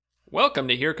Welcome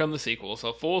to Here Come the Sequels,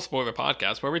 a full spoiler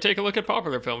podcast where we take a look at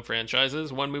popular film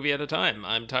franchises, one movie at a time.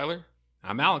 I'm Tyler.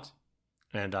 I'm Alex.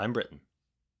 And I'm Britton.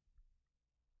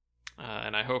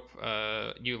 And I hope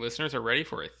you listeners are ready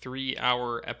for a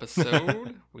 3-hour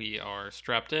episode. We are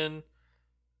strapped in.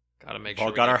 Gotta make sure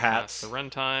all we got get our past hats. the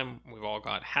runtime. We've all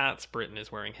got hats. Britton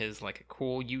is wearing his like a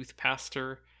cool youth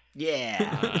pastor.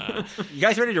 Yeah. You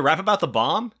guys ready to rap about the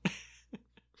bomb?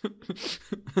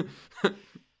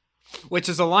 Which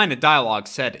is a line of dialogue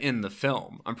said in the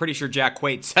film. I'm pretty sure Jack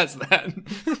Quaid says that.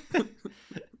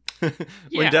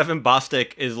 When Devin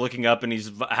Bostic is looking up and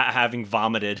he's having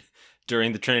vomited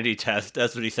during the Trinity test,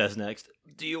 that's what he says next.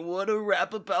 Do you want to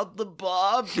rap about the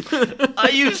bomb? I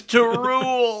used to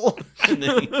rule. And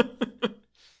then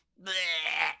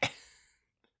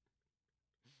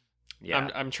Yeah.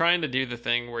 I'm trying to do the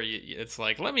thing where it's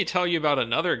like, let me tell you about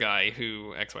another guy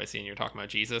who XYZ and you're talking about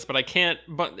Jesus, but I can't,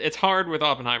 but it's hard with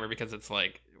Oppenheimer because it's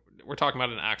like, we're talking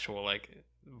about an actual like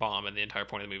bomb, and the entire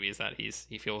point of the movie is that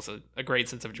he feels a great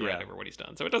sense of dread over what he's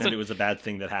done. So it doesn't, and it was a bad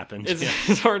thing that happened.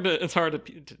 It's hard to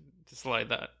slide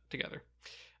that together.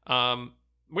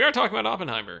 We are talking about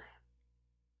Oppenheimer.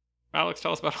 Alex,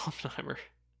 tell us about Oppenheimer.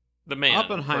 The man.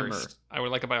 Oppenheimer. First. I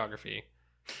would like a biography.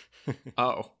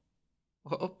 Oh.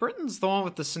 Well, Britton's the one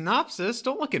with the synopsis.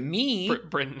 Don't look at me.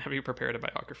 Britton, have you prepared a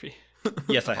biography?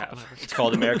 Yes, I have. It's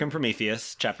called American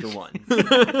Prometheus, Chapter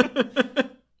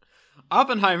 1.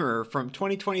 Oppenheimer from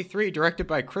 2023, directed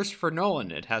by Christopher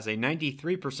Nolan. It has a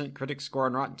 93% critic score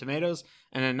on Rotten Tomatoes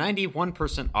and a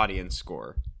 91% audience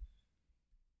score.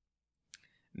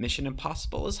 Mission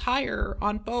Impossible is higher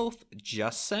on both.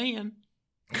 Just saying.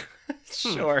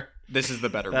 Sure. This is the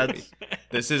better movie.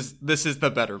 This is the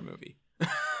better movie.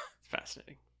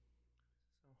 Fascinating.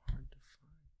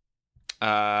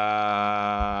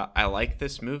 I like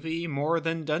this movie more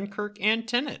than Dunkirk and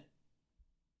Tenet.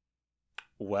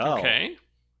 Well. Okay.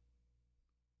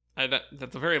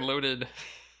 That's a very loaded...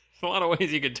 There's a lot of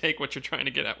ways you could take what you're trying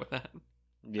to get at with that.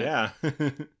 Yeah.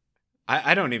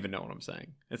 I don't even know what I'm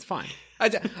saying. It's fine. I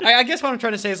guess what I'm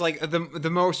trying to say is like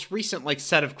the most recent like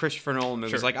set of Christopher Nolan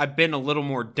movies. Sure. Like I've been a little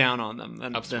more down on them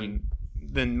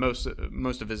than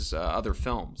most of his other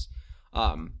films.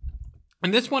 And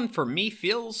this one for me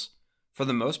feels for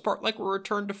the most part like a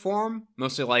return to form.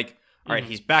 Mostly like, all right,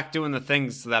 he's back doing the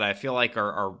things that I feel like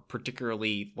are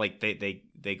particularly like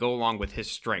they go along with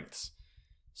his strengths.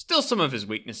 Still some of his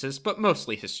weaknesses, but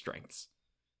mostly his strengths.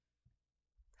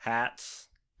 Hats.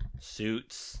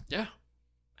 Suits. Yeah.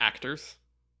 Actors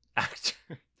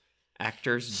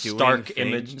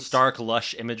doing stark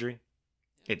lush imagery.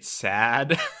 It's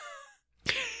sad.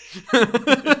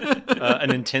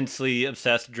 An intensely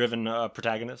obsessed, driven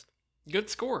protagonist. Good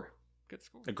score.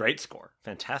 A great score.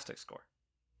 Fantastic score.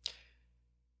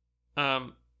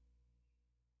 Well,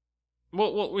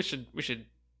 we should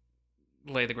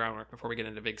lay the groundwork before we get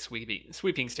into big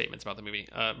sweeping statements about the movie.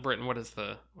 Britton, what is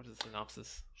the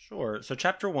synopsis? Sure. So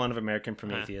Chapter 1 of American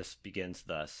Prometheus begins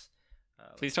thus.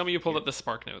 Please tell me you pulled up the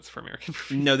Spark Notes for American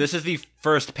Prometheus. No, this is the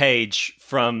first page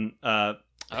from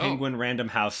Penguin Random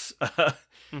House.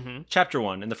 Chapter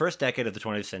 1. In the first decade of the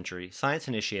 20th century, science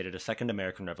initiated a second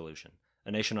American Revolution.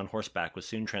 A nation on horseback was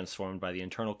soon transformed by the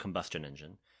internal combustion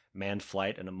engine, manned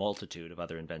flight, and a multitude of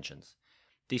other inventions.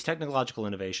 These technological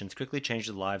innovations quickly changed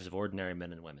the lives of ordinary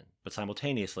men and women, but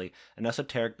simultaneously, an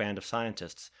esoteric band of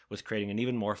scientists was creating an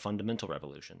even more fundamental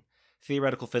revolution.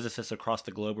 Theoretical physicists across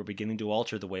the globe were beginning to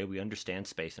alter the way we understand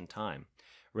space and time.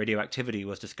 Radioactivity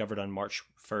was discovered on March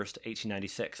 1st,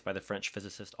 1896 by the French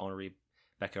physicist Henri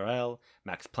Becquerel,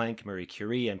 Max Planck, Marie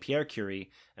Curie, and Pierre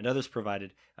Curie, and others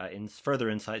provided further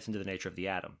insights into the nature of the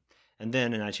atom. And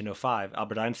then, in 1905,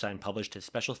 Albert Einstein published his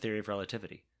special theory of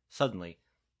relativity. Suddenly,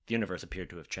 the universe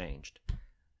appeared to have changed.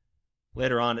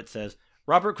 Later on, it says,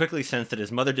 Robert quickly sensed that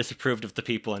his mother disapproved of the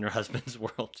people in her husband's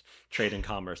world, trade and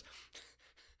commerce.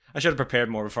 I should have prepared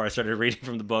more before I started reading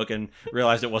from the book and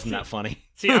realized it wasn't that funny.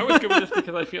 See, I was good with this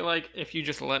because I feel like if you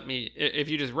just if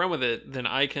you just run with it, then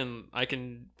I can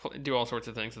do all sorts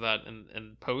of things with that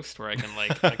and post where I can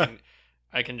like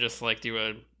I can just like do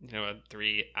a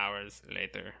 3 hours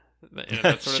later,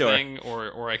 that sort of thing,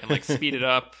 or I can like speed it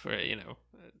up, or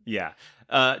Yeah.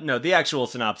 No, the actual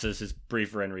synopsis is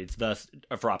briefer and reads thus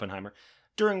for Oppenheimer.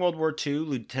 During World War II,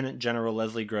 Lieutenant General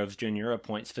Leslie Groves Jr.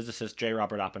 appoints physicist J.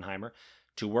 Robert Oppenheimer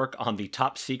to work on the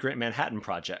top-secret Manhattan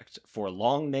Project for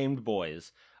long-named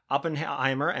boys.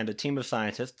 Oppenheimer and a team of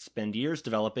scientists spend years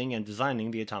developing and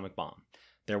designing the atomic bomb.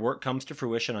 Their work comes to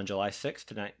fruition on July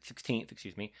 16th,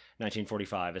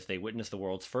 1945, as they witness the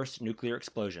world's first nuclear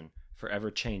explosion,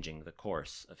 forever changing the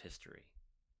course of history.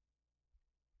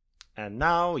 And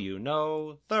now you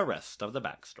know the rest of the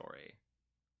backstory.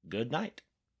 good night.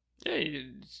 Yeah,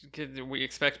 we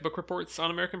expect book reports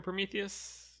on American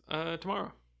Prometheus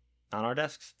tomorrow. On our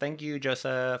desks. Thank you,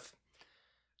 Joseph.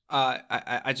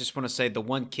 I just want to say the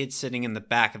one kid sitting in the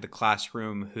back of the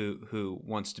classroom who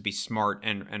wants to be smart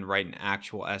and write an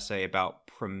actual essay about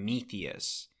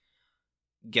Prometheus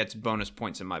gets bonus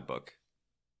points in my book.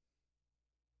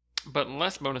 But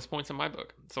less bonus points in my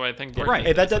book. So I think right.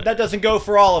 Hey, that doesn't go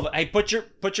for all of it. Hey, put your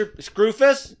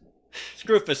Scroofus,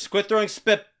 quit throwing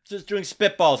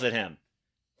spitballs at him.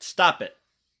 Stop it.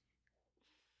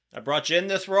 I brought you in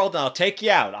this world, and I'll take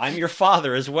you out. I'm your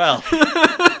father as well.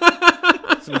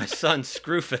 It's my son,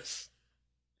 Scroofus.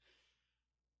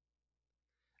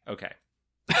 Okay.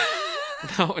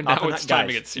 now it's time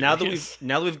to get serious.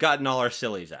 Now that we've gotten all our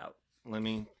sillies out, let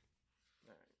me.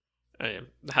 The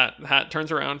hat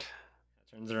turns around.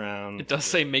 It does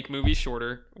say make movies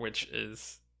shorter, which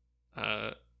is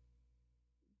a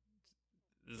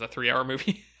 3-hour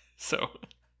movie. So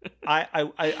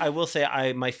I will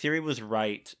say my theory was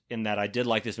right in that I did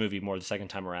like this movie more the second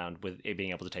time around with it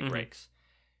being able to take breaks.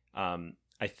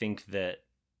 I think that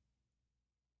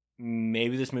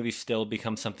maybe this movie still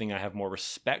becomes something I have more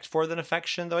respect for than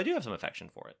affection, though I do have some affection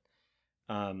for it.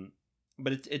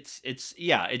 But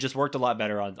it just worked a lot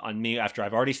better on me after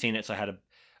I've already seen it, so I had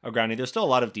a grounding. There's still a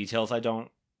lot of details I don't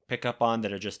pick up on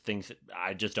that are just things that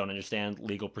I just don't understand,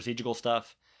 legal procedural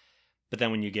stuff. But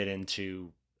then when you get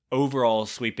into overall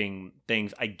sweeping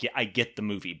things, I get the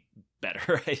movie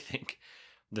better, I think,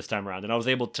 this time around. And I was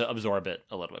able to absorb it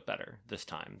a little bit better this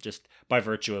time, just by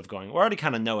virtue of going, well, I already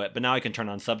kind of know it, but now I can turn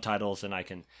on subtitles and I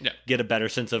can get a better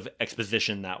sense of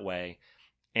exposition that way.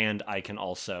 And I can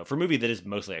also, for a movie that is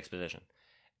mostly exposition,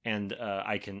 and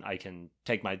I can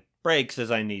take my breaks as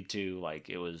I need to. Like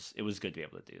it was good to be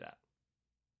able to do that.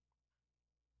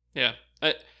 Yeah,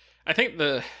 I think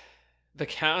the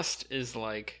cast is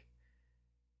like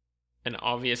an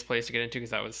obvious place to get into, because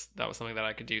that was something that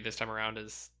I could do this time around,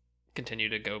 is continue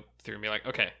to go through and be like,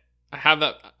 okay, I have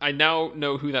that. I now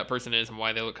know who that person is and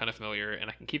why they look kind of familiar, and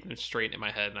I can keep them straight in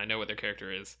my head, and I know what their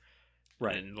character is.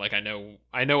 Right. And like I know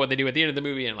what they do at the end of the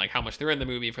movie, and like how much they're in the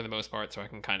movie for the most part, so I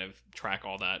can kind of track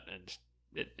all that, and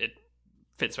it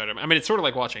fits better. I mean, it's sort of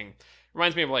like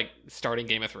reminds me of like starting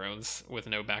Game of Thrones with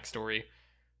no backstory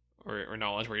or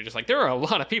knowledge, where you're just like, there are a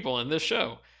lot of people in this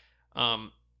show.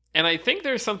 And I think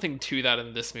there's something to that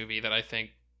in this movie that I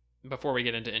think, before we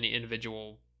get into any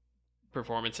individual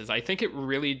performances, I think it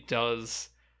really does.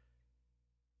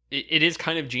 It is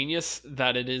kind of genius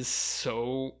that it is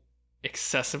so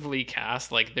excessively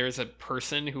cast. Like there's a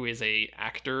person who is a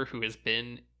actor who has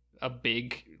been a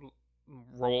big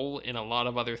role in a lot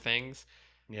of other things.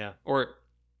 Yeah. Or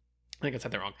I think I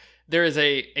said that wrong. There is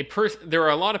a person. There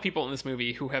are a lot of people in this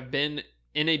movie who have been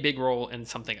in a big role in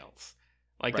something else.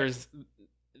 Like there's,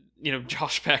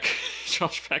 Josh Peck.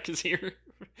 Josh Peck is here.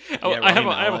 I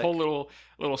have a whole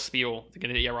little spiel to get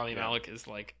into. Yeah, Rami Malek is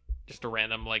like just a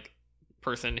random like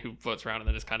person who floats around and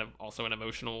then is kind of also an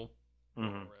emotional,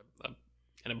 an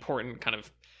important kind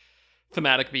of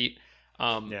thematic beat.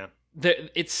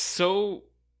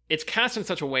 It's cast in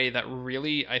such a way that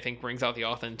really, I think, brings out the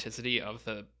authenticity of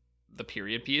the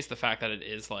period piece. The fact that it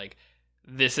is like,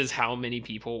 this is how many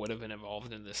people would have been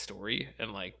involved in this story.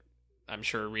 And like, I'm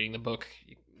sure reading the book,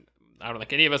 I don't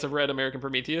think any of us have read American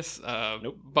Prometheus.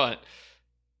 Nope. But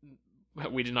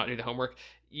we did not do the homework.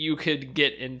 You could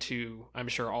get into, I'm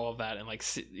sure, all of that, and like,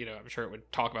 I'm sure it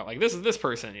would talk about like, this is this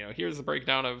person, here's the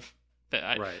breakdown of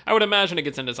that. I would imagine it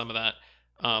gets into some of that.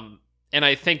 And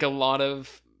I think a lot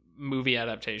of movie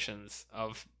adaptations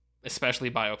of especially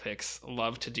biopics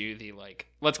love to do the like,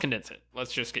 let's condense it.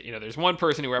 Let's just get, there's one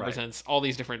person who represents all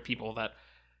these different people that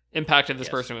impacted this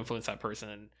person, who influenced that person.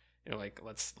 And, like,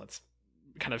 let's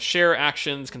kind of share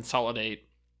actions, consolidate,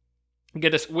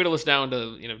 whittle us down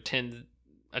to, 10,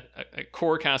 a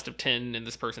core cast of 10 in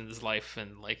this person's life,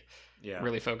 and like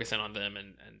really focus in on them.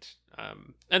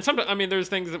 And sometimes, I mean, there's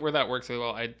things where that works really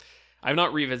well. I've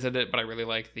not revisited it, but I really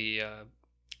like the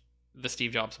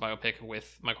Steve Jobs biopic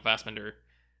with Michael Fassbender,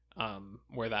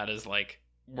 where that is like,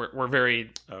 we're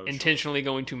very intentionally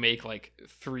going to make like a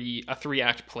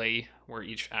 3-act play where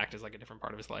each act is like a different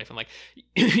part of his life, and like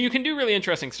you can do really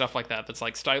interesting stuff like that that's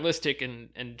like stylistic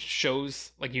and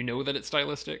shows like that it's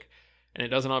stylistic, and it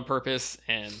does it on purpose,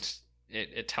 and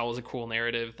it tells a cool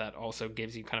narrative that also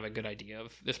gives you kind of a good idea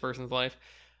of this person's life.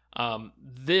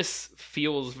 This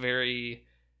feels very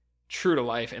true to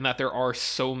life in that there are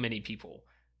so many people,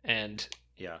 and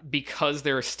because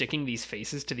they're sticking these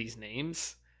faces to these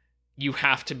names, you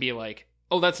have to be like,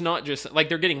 oh, that's not just like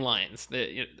they're getting lines.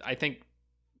 I think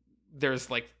there's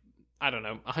like, I don't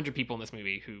know, 100 people in this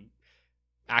movie who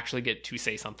actually get to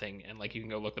say something, and like you can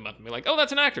go look them up and be like, oh,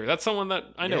 that's an actor, that's someone that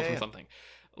I know from something.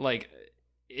 Like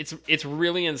it's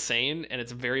really insane, and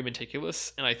it's very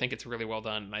meticulous, and I think it's really well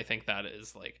done. And I think that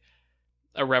is like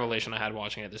a revelation I had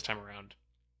watching it this time around,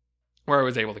 where I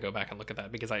was able to go back and look at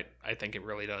that, because I think it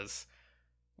really does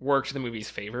work to the movie's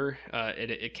favor.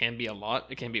 It can be a lot.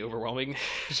 It can be overwhelming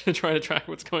to try to track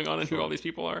what's going on and who all these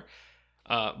people are.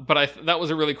 But that was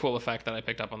a really cool effect that I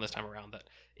picked up on this time around, that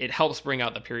it helps bring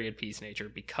out the period piece nature,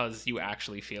 because you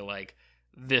actually feel like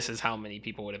this is how many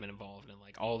people would have been involved, and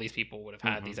like all these people would have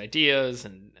had these ideas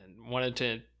and wanted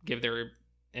to give their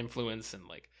influence. And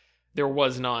like there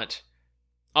was not...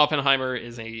 Oppenheimer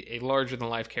is a larger than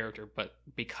life character, but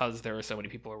because there are so many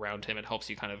people around him, it helps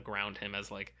you kind of ground him as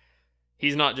like,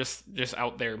 he's not just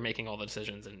out there making all the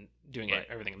decisions and doing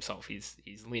everything himself. He's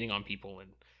leaning on people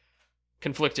and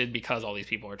conflicted because all these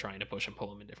people are trying to push and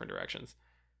pull him in different directions.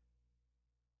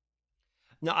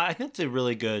 No, I think it's a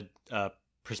really good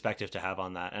perspective to have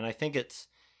on that, and I think it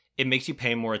makes you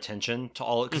pay more attention to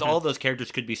all, because all of those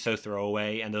characters could be so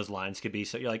throwaway, and those lines could be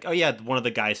so, you're like, oh yeah, one of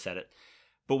the guys said it,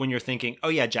 but when you're thinking, oh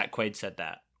yeah, Jack Quaid said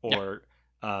that, or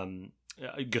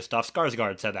Gustav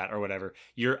Skarsgård said that, or whatever,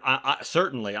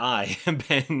 certainly I am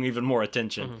paying even more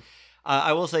attention.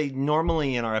 I will say,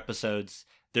 normally in our episodes,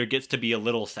 there gets to be a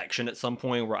little section at some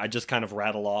point where I just kind of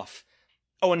rattle off.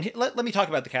 Oh, and let me talk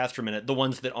about the cast for a minute, the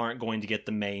ones that aren't going to get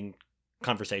the main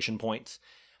conversation points.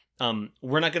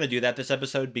 We're not going to do that this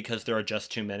episode because there are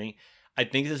just too many. I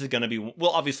think this is going to be,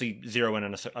 we'll obviously zero in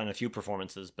on a few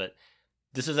performances, but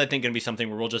this is, I think, going to be something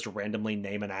where we'll just randomly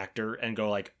name an actor and go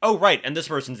like, oh, right, and this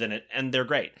person's in it, and they're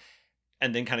great.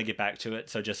 And then kind of get back to it,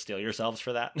 so just steel yourselves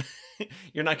for that.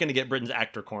 You're not going to get Britain's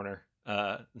Actor Corner,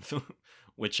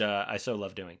 which I so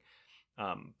love doing.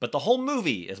 But the whole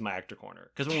movie is my Actor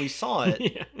Corner, because when we saw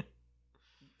it,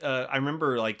 I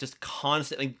remember like just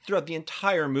constantly throughout the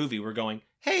entire movie, we're going,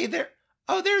 hey,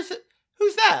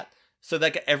 who's that? So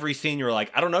that every scene you're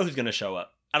like, I don't know who's going to show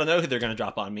up. I don't know who they're going to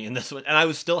drop on me in this one. And I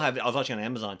was watching on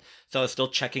Amazon, so I was still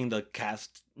checking the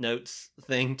cast notes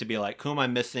thing to be like, who am I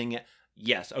missing?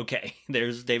 Yes, okay,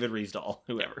 there's David Riesdahl,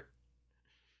 whoever.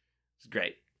 It's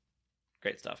great.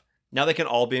 Great stuff. Now they can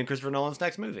all be in Christopher Nolan's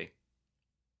next movie.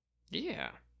 Yeah.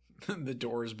 The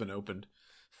door has been opened.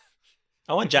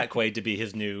 I want Jack Quaid to be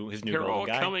his new They're all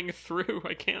guy. coming through.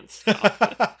 I can't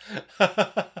stop.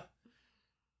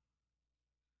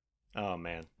 Oh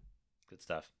man, good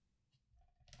stuff.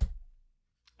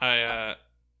 Go ahead.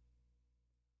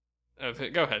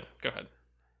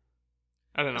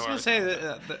 I don't know. I was gonna say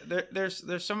that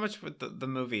there's so much with the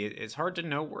movie. It's hard to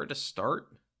know where to start.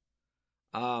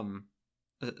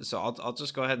 So I'll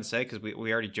just go ahead and say, because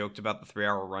we already joked about the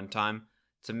 3-hour runtime.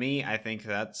 To me, I think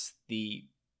that's the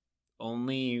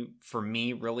only, for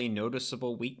me, really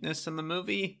noticeable weakness in the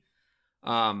movie.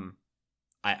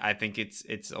 I think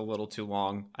it's a little too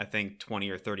long. I think 20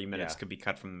 or 30 minutes could be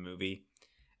cut from the movie.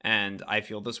 And I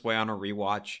feel this way on a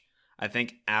rewatch. I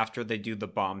think after they do the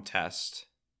bomb test,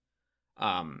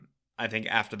 I think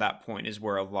after that point is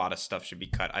where a lot of stuff should be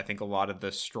cut. I think a lot of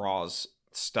the straws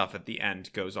stuff at the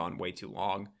end goes on way too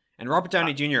long. And Robert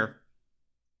Downey Jr.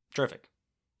 Terrific.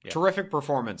 Yeah. Terrific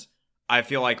performance. I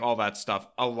feel like all that stuff,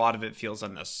 a lot of it feels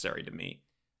unnecessary to me.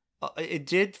 It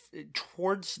did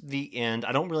towards the end.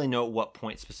 I don't really know at what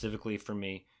point specifically for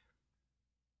me.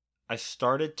 I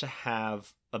started to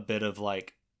have a bit of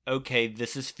like, okay,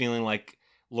 this is feeling like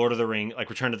Lord of the Ring, like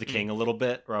Return of the King a little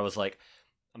bit, where I was like,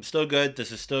 I'm still good.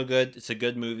 This is still good. It's a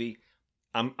good movie.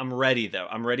 I'm ready though.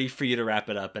 I'm ready for you to wrap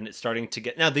it up, and it's starting to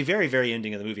get, now the very, very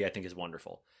ending of the movie I think is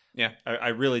wonderful. Yeah. I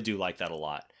really do like that a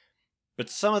lot. But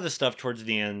some of the stuff towards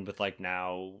the end with like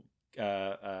now,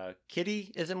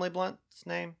 Kitty is Emily Blunt's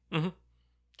name. Mm-hmm.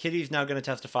 Kitty's now going to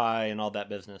testify and all that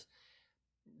business.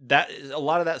 That a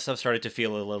lot of that stuff started to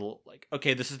feel a little like,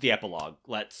 okay, this is the epilogue.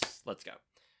 Let's go.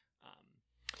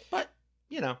 But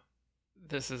you know,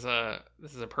 this is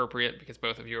appropriate because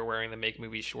both of you are wearing the Make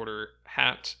Movies Shorter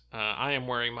hat. I am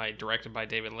wearing my Directed by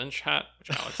David Lynch hat,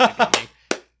 which Alex gave me.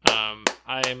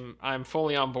 I'm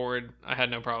fully on board. I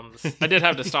had no problems. I did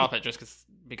have to stop it just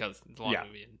because it's a long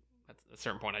movie, and at a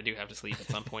certain point I do have to sleep at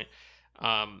some point.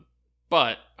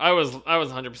 But I was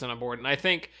 100% on board, and I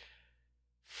think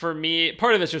for me,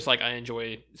 part of it's just like I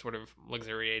enjoy sort of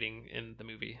luxuriating in the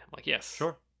movie. I'm like, yes,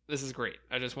 sure, this is great.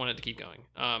 I just wanted to keep going.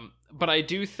 But I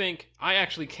do think I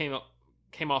actually came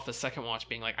off the second watch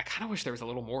being like, I kind of wish there was a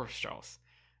little more of Strauss.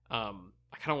 I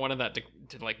kind of wanted that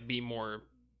to like be more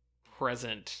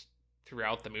present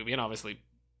throughout the movie, and obviously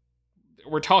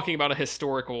we're talking about a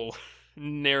historical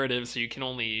narrative, so you can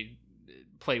only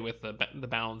play with the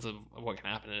bounds of what can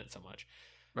happen in it so much,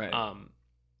 right?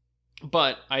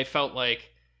 But I felt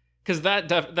like because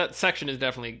that section is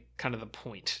definitely kind of the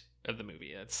point of the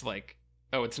movie. It's like,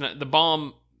 oh, it's not the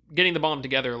bomb. Getting the bomb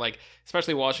together, like,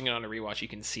 especially watching it on a rewatch, you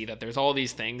can see that there's all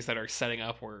these things that are setting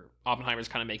up where Oppenheimer's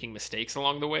kind of making mistakes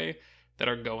along the way that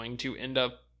are going to end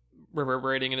up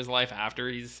reverberating in his life after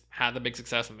he's had the big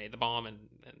success and made the bomb and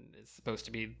is supposed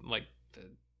to be like the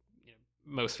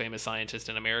most famous scientist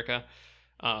in America.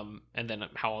 And then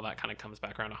how all that kind of comes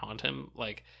back around to haunt him.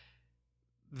 Like,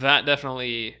 that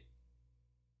definitely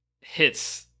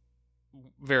hits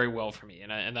very well for me.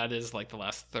 And that is like the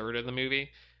last third of the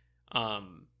movie.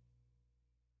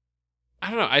 I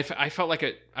don't know. I felt like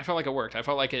it worked. I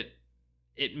felt like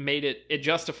it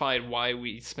justified why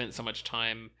we spent so much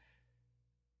time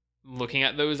looking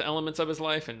at those elements of his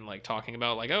life and like talking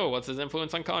about like, oh, what's his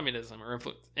influence on communism or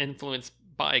influence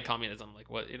by communism? Like,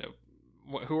 what,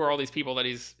 who are all these people that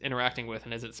he's interacting with,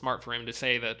 and is it smart for him to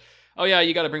say that, oh yeah,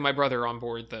 you got to bring my brother on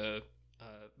board the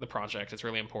project, it's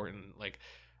really important, like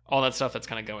all that stuff that's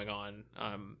kind of going on,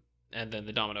 and then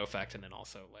the domino effect, and then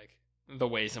also like the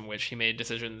ways in which he made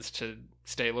decisions to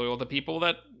stay loyal to people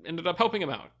that ended up helping him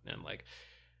out. And like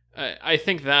I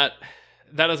think that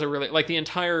is a really, like, the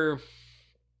entire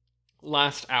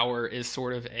last hour is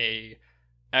sort of a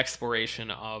exploration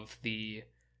of the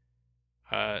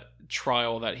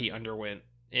trial that he underwent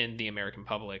in the American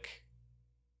public,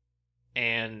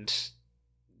 and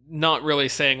not really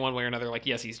saying one way or another like,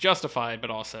 yes, he's justified, but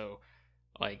also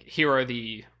like, here are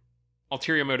the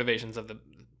ulterior motivations of the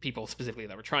people specifically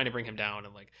that were trying to bring him down.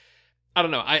 And like, I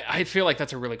don't know, I feel like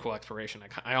that's a really cool exploration.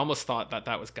 I almost thought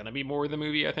that was going to be more of the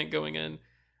movie, I think, going in,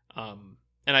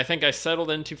 and I think I settled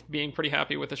into being pretty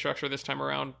happy with the structure this time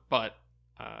around. But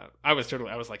I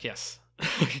was like, yes,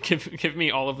 give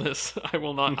me all of this. I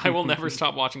will never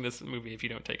stop watching this movie if you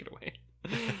don't take it away.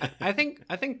 I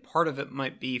think part of it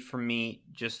might be, for me,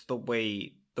 just the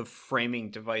way the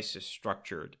framing device is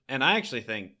structured. And I actually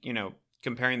think,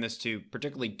 comparing this to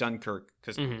particularly Dunkirk,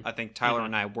 because I think Tyler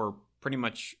and I were pretty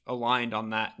much aligned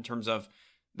on that, in terms of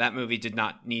that movie did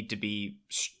not need to be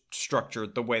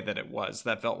structured the way that it was.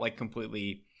 That felt like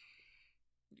completely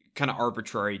kind of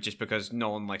arbitrary, just because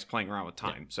Nolan likes playing around with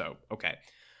time. So, okay.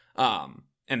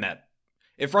 And that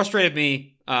it frustrated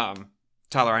me.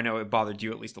 Tyler, I know it bothered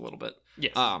you at least a little bit.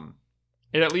 Yes.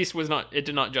 It at least it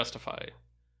did not justify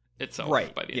itself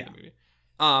by the end of the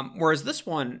movie. Whereas this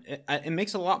one, it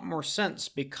makes a lot more sense,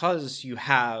 because you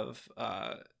have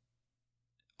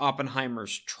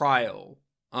Oppenheimer's trial.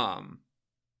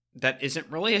 That isn't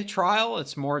really a trial.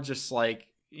 It's more just like,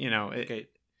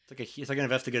 it's like an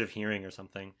investigative hearing or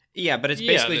something. Yeah, but it's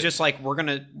basically just like, we're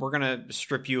gonna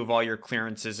strip you of all your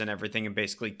clearances and everything, and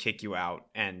basically kick you out.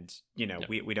 And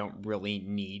we don't really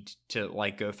need to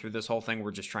like go through this whole thing.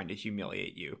 We're just trying to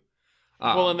humiliate you.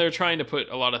 And they're trying to put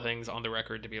a lot of things on the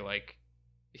record to be like,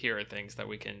 here are things that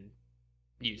we can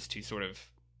use to sort of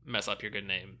mess up your good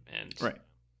name, and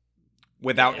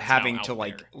without having to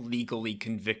like legally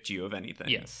convict you of anything.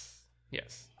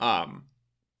 Yes.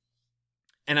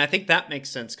 And I think that makes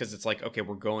sense, because it's like, okay,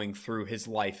 we're going through his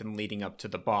life and leading up to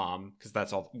the bomb, because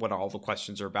that's what all the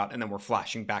questions are about, and then we're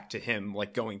flashing back to him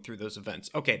like going through those events.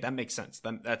 Okay, that makes sense.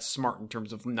 That's smart in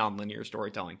terms of nonlinear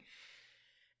storytelling.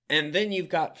 And then you've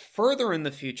got further in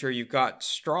the future, you've got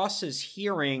Strauss's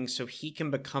hearing so he can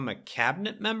become a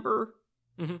cabinet member.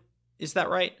 Mm-hmm. Is that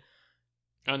right?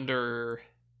 Under...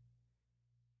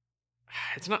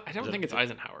 It's not... I don't think it's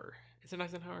Eisenhower. Is it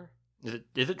Eisenhower?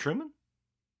 Is it Truman?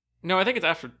 No, I think it's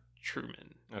after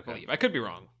Truman. Okay. I could be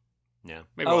wrong. Yeah.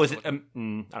 Maybe is it? I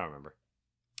don't remember.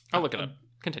 I'll look it up.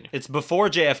 Continue. It's before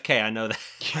JFK. I know that.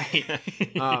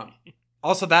 Right.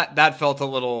 Also, that felt a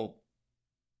little.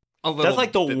 That's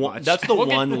like the one. That's the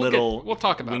We'll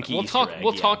talk about it.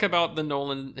 We'll talk about the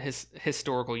Nolan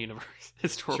historical universe,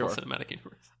 cinematic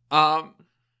universe.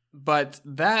 But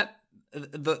that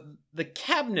the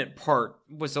cabinet part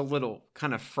was a little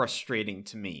kind of frustrating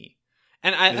to me.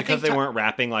 And I because think they weren't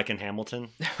rapping like in Hamilton,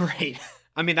 right?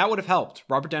 I mean, that would have helped.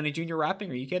 Robert Downey Jr.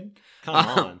 rapping? Are you kidding?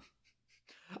 Come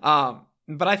on.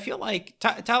 But I feel like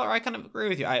Tyler, I kind of agree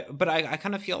with you. I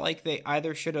kind of feel like they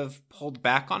either should have pulled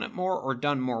back on it more or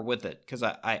done more with it, because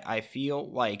I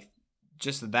feel like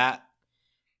just that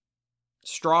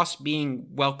Strauss being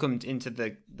welcomed into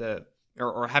the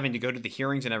or having to go to the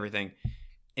hearings and everything,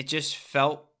 it just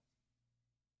felt,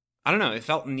 I don't know, it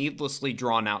felt needlessly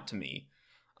drawn out to me.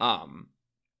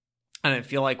 And I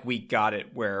feel like we got it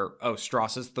where,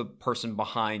 Strauss is the person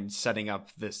behind setting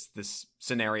up this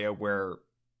scenario where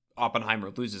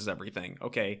Oppenheimer loses everything.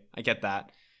 Okay, I get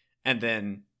that. And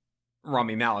then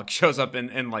Rami Malek shows up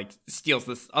and like steals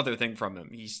this other thing from him.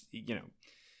 He's,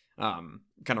 kind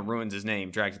of ruins his name,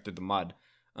 drags it through the mud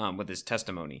with his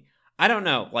testimony. I don't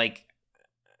know, like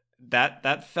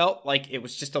that felt like it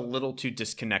was just a little too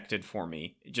disconnected for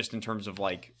me, just in terms of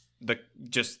like the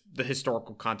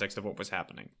historical context of what was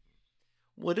happening.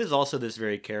 Well, it is also this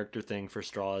very character thing for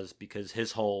Strauss, because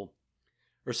his whole,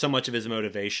 or so much of his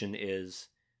motivation is,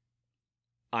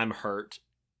 I'm hurt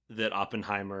that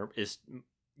Oppenheimer is,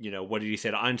 what did he say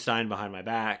to Einstein behind my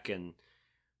back? And,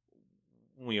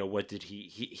 what did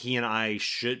he and I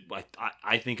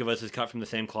I think of us as cut from the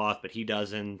same cloth, but he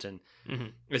doesn't. And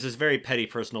it's this very petty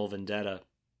personal vendetta.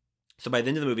 So by the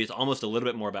end of the movie, it's almost a little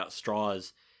bit more about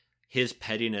Strauss, his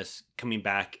pettiness coming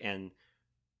back and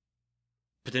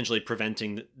potentially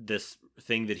preventing this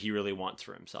thing that he really wants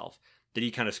for himself, that he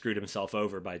kind of screwed himself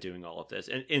over by doing all of this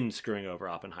and in screwing over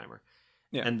Oppenheimer.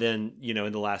 Yeah. And then,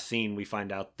 in the last scene, we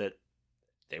find out that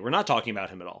they were not talking about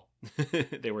him at all.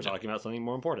 They were talking about something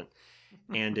more important.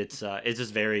 And it's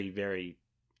just very, very,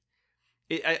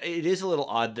 it is a little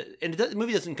odd that, and the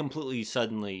movie doesn't completely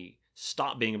suddenly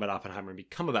stop being about Oppenheimer and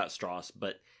become about Strauss,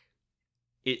 but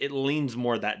it leans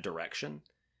more that direction.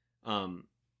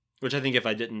 Which I think if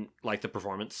I didn't like the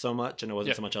performance so much and it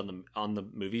wasn't so much on the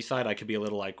movie side, I could be a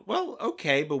little like, well,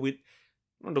 okay, but we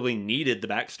don't really needed the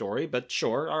backstory, but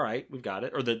sure, all right, we've got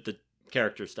it, or the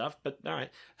character stuff, but all right.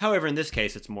 However, in this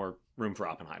case, it's more room for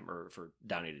Oppenheimer, for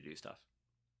Downey to do stuff.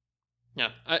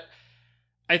 Yeah,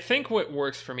 I think what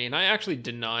works for me, and I actually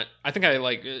did not, I think I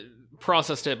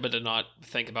processed it, but did not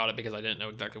think about it because I didn't know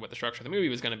exactly what the structure of the movie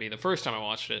was going to be the first time I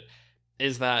watched it,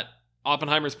 is that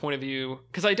Oppenheimer's point of view,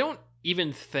 because I don't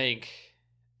even think,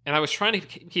 and I was trying to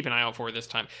keep an eye out for it this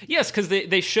time. Yes, because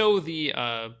they show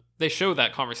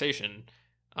that conversation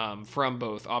from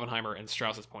both Oppenheimer and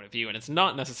Strauss's point of view, and it's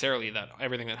not necessarily that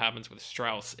everything that happens with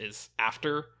Strauss is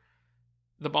after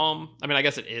the bomb. I mean, I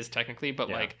guess it is technically, but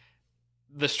like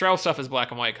the Strauss stuff is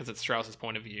black and white because it's Strauss's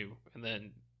point of view, and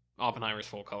then Oppenheimer's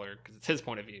full color because it's his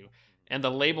point of view. And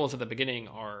the labels at the beginning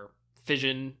are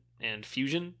fission and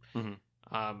fusion.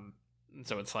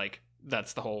 So it's like,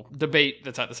 that's the whole debate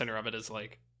that's at the center of it, is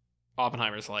like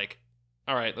Oppenheimer's like,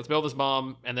 all right, let's build this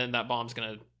bomb, and then that bomb's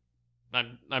gonna,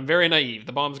 I'm very naive,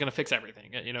 the bomb's gonna fix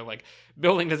everything, like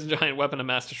building this giant weapon of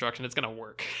mass destruction, it's gonna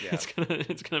work.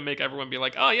 It's gonna make everyone be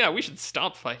like, oh yeah, we should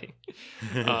stop fighting.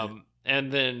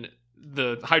 And then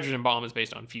the hydrogen bomb is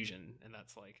based on fusion, and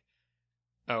that's like,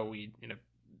 oh, we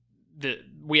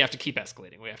have to keep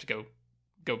escalating, we have to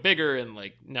go bigger, and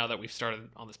like now that we've started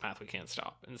on this path, we can't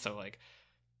stop. And so like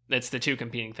it's the two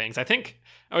competing things. I think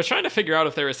I was trying to figure out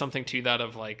if there is something to that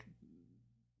of like,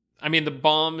 I mean,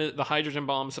 the hydrogen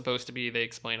bomb is supposed to be, they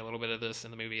explain a little bit of this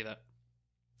in the movie, that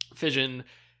fission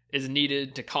is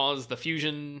needed to cause the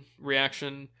fusion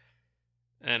reaction.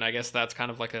 And I guess that's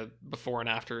kind of like a before and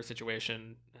after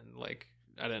situation. And like,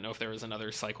 I didn't know if there was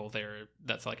another cycle there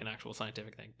that's like an actual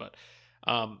scientific thing, but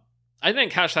I didn't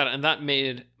catch that. And that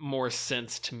made more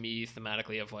sense to me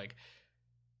thematically, of like,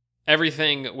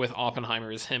 everything with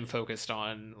Oppenheimer is him focused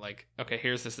on like, okay,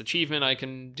 here's this achievement I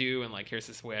can do, and like here's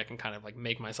this way I can kind of like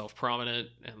make myself prominent.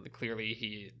 And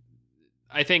clearly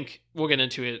I think we'll get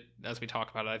into it as we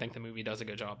talk about it. I think the movie does a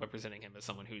good job of presenting him as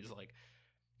someone who's like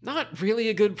not really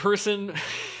a good person,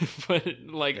 but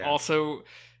like also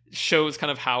shows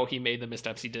kind of how he made the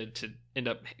missteps he did to end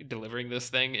up delivering this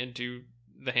thing into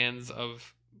the hands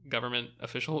of government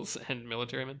officials and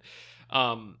military men.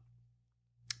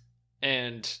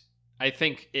 And I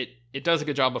think it does a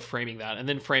good job of framing that, and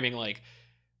then framing like,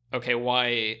 okay,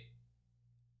 why,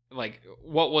 like,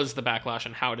 what was the backlash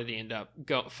and how did he end up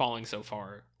falling so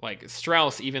far? Like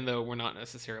Strauss, even though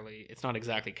it's not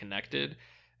exactly connected,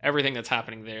 everything that's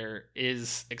happening there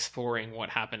is exploring what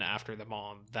happened after the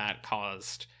bomb that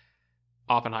caused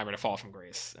Oppenheimer to fall from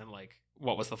grace, and like,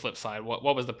 what was the flip side? What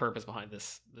was the purpose behind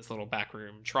this little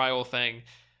backroom trial thing?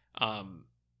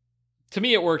 To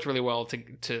me, it worked really well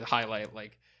to highlight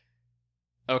like,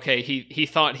 okay, he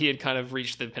thought he had kind of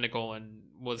reached the pinnacle and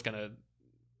was gonna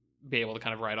be able to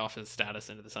kind of ride off his status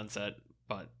into the sunset,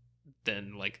 but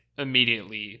then like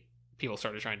immediately people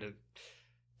started trying to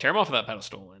tear him off of that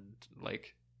pedestal and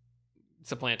like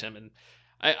supplant him. And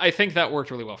I think that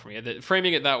worked really well for me.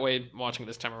 Framing it that way, watching it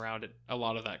this time around, a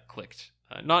lot of that clicked.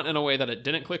 Not in a way that it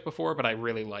didn't click before, but I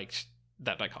really liked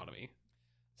that dichotomy,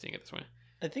 seeing it this way.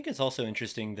 I think it's also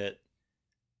interesting that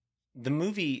the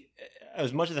movie,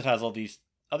 as much as it has all these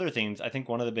other themes, I think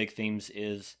one of the big themes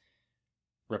is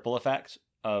ripple effects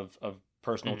of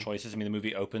personal choices. I mean, the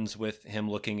movie opens with him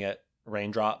looking at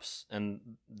raindrops and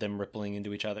them rippling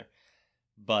into each other.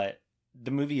 But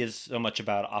the movie is so much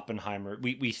about Oppenheimer.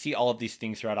 We see all of these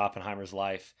things throughout Oppenheimer's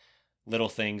life. Little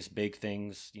things, big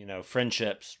things,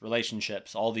 friendships,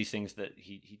 relationships, all these things that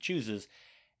he chooses,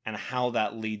 and how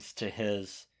that leads to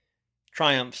his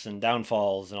triumphs and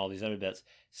downfalls and all these other bits.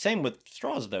 Same with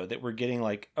Straws, though, that we're getting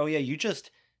like, oh yeah, you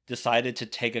just decided to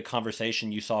take a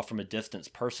conversation you saw from a distance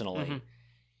personally,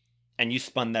 and you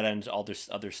spun that into all this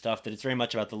other stuff. That it's very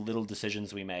much about the little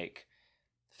decisions we make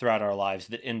throughout our lives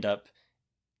that end up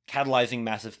catalyzing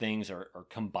massive things or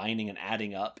combining and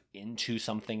adding up into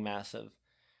something massive.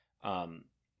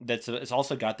 It's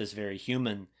also got this very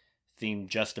human theme,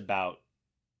 just about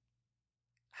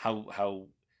how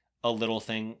a little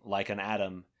thing like an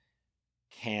atom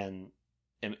can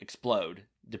explode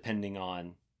depending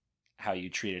on how you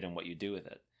treat it and what you do with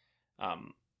it.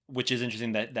 Which is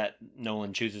interesting that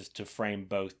Nolan chooses to frame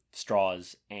both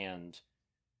Straws and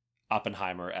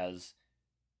Oppenheimer as,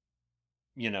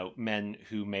 men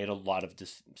who made a lot of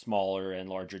smaller and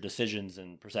larger decisions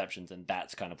and perceptions, and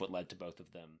that's kind of what led to both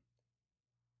of them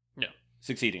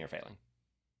succeeding or failing.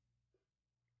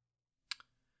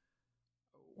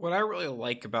 What I really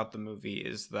like about the movie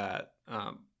is that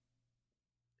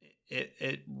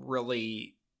it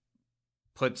really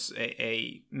puts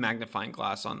a magnifying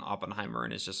glass on Oppenheimer,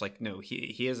 and it's just like, no,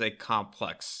 he is a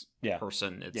complex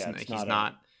person. He's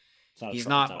not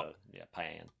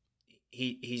Payan.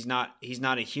 He's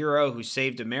not a hero who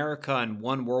saved America and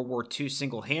won World War II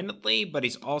single-handedly, but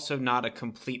he's also not a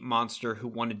complete monster who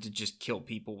wanted to just kill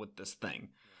people with this thing.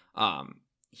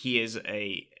 He is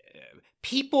a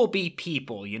people be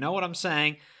people, you know what I'm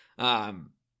saying?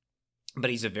 But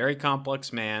he's a very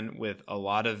complex man with a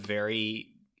lot of very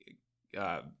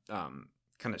kind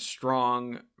of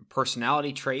strong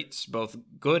personality traits, both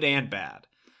good and bad.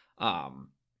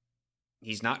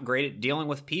 He's not great at dealing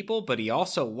with people, but he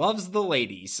also loves the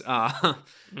ladies.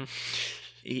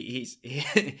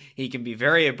 He can be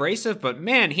very abrasive, but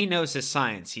man, he knows his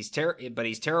science. He's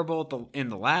terrible in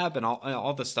the lab and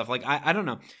all this stuff. Like, I don't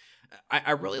know.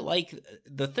 I really like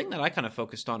the thing that I kind of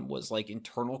focused on was like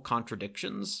internal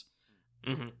contradictions.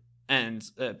 Mm-hmm.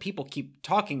 And people keep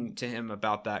talking to him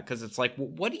about that because it's like, well,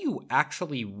 what do you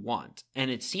actually want? And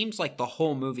it seems like the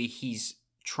whole movie he's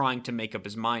trying to make up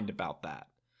his mind about that.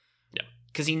 Yeah.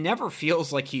 Because he never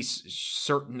feels like he's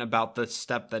certain about the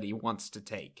step that he wants to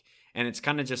take. And it's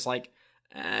kind of just like,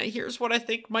 here's what I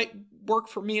think might work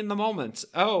for me in the moment.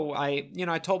 Oh, I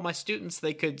told my students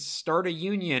they could start a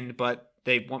union, but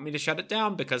they want me to shut it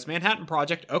down because Manhattan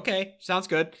Project. Okay, sounds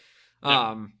good.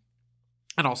 Yeah.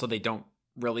 And also they don't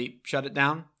really shut it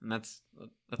down, and that's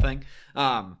the thing.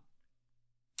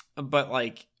 But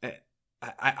like,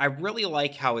 I really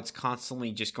like how it's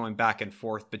constantly just going back and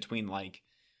forth between like,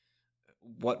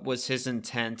 what was his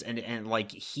intent, and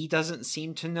like he doesn't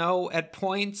seem to know at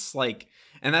points, like,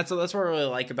 and that's what I really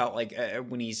like about like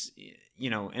when he's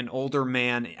an older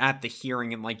man at the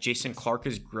hearing, and like Jason Clarke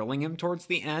is grilling him towards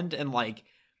the end, and like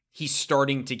he's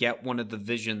starting to get one of the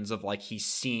visions of like he's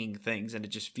seeing things, and it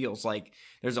just feels like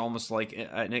there's almost like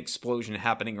an explosion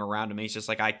happening around him. He's just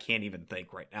like, I can't even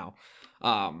think right now.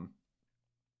 I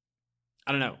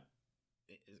don't know.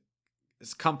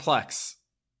 It's complex.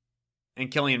 And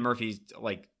Cillian Murphy's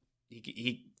like,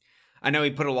 he I know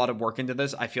he put a lot of work into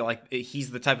this. I feel like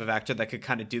he's the type of actor that could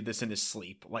kind of do this in his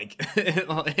sleep. Like,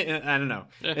 I don't know.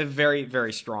 Yeah. Very,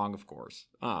 very strong, of course.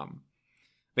 But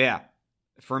yeah,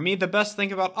 for me, the best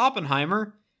thing about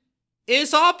Oppenheimer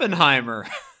is Oppenheimer.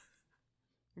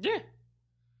 Yeah,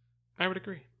 I would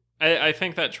agree. I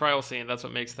think that trial scene, that's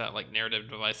what makes that like narrative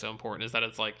device so important, is that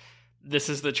it's like, this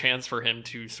is the chance for him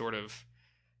to sort of,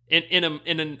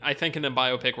 I think in a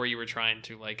biopic where you were trying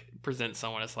to like present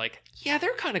someone as like, yeah,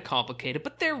 they're kind of complicated,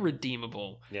 but they're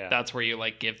redeemable. Yeah. That's where you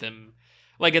like give them,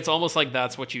 like, it's almost like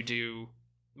that's what you do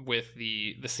with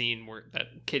the scene where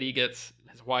that Kitty gets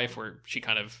his wife, where she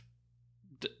kind of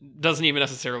doesn't even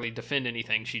necessarily defend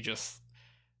anything. She just,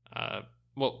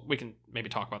 well, we can maybe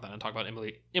talk about that and talk about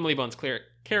Emily Blunt's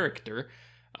character.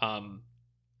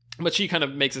 But she kind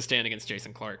of makes a stand against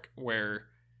Jason Clarke, where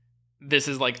this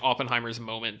is like Oppenheimer's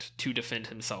moment to defend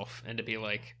himself and to be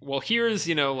like, well, here's,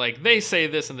 like they say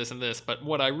this and this and this, but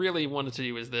what I really wanted to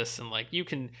do is this. And like, you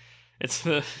can, it's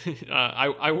the,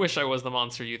 I wish I was the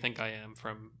monster you think I am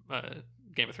from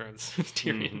Game of Thrones with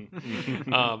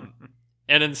Tyrion.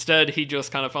 And instead he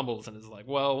just kind of fumbles and is like,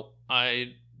 well,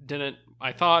 I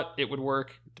thought it would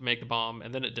work to make the bomb,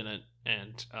 and then it didn't.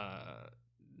 And,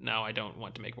 now I don't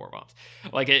want to make more bombs.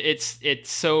 Like it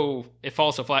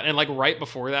falls so flat. And like right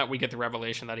before that, we get the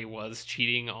revelation that he was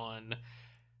cheating on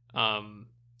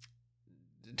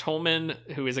Tolman,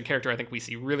 who is a character I think we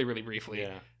see really, really briefly.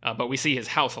 Yeah. But we see his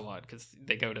house a lot because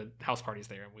they go to house parties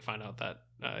there, and we find out that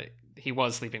he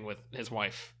was sleeping with his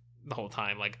wife the whole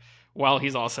time. Like, while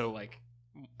he's also like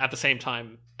at the same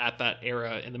time at that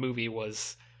era in the movie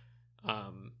was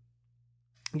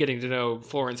getting to know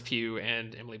Florence Pugh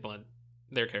and Emily Blunt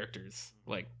their characters.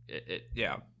 Like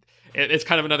it's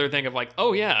kind of another thing of like,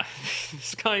 oh yeah,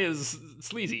 this guy is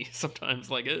sleazy sometimes.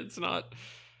 Like it's not,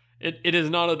 it is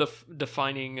not a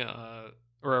defining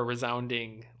or a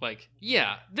resounding like,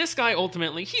 yeah, this guy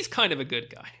ultimately he's kind of a good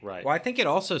guy. Right. Well, I think it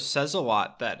also says a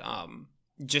lot that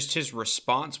just his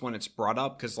response when it's brought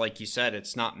up, because like you said,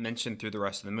 it's not mentioned through the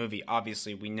rest of the movie.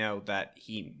 Obviously, we know that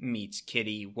he meets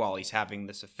Kitty while he's having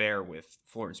this affair with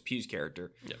Florence Pugh's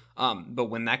character. Yeah. But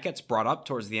when that gets brought up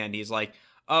towards the end, he's like,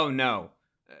 "Oh no,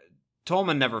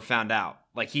 Tolman never found out.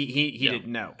 Like he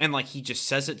didn't know," and like he just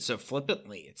says it so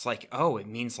flippantly. It's like, oh, it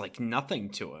means like nothing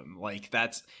to him. Like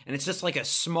that's, and it's just like a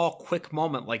small, quick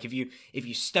moment. Like if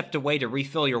you stepped away to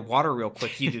refill your water real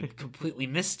quick, you'd have completely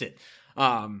missed it.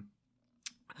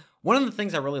 One of the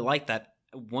things I really like that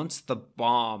once the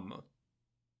bomb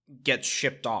gets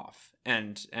shipped off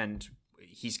and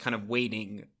he's kind of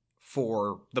waiting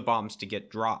for the bombs to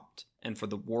get dropped and for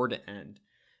the war to end,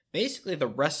 basically the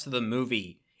rest of the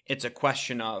movie, it's a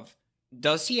question of,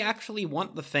 does he actually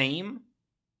want the fame?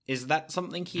 Is that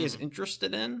something he is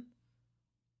interested in?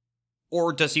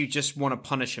 Or does he just want to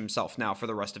punish himself now for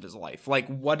the rest of his life? Like,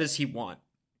 what does he want?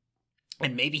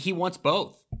 And maybe he wants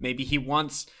both. Maybe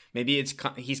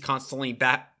he's constantly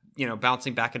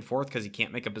bouncing back and forth because he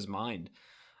can't make up his mind.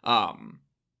 I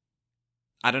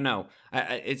don't know.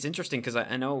 It's interesting because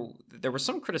I know there was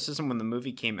some criticism when the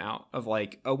movie came out of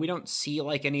like, oh, we don't see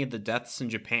like any of the deaths in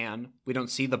Japan. We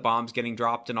don't see the bombs getting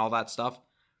dropped and all that stuff.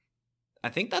 I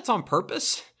think that's on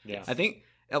purpose. Yeah. I think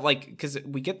like, because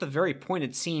we get the very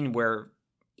pointed scene where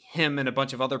him and a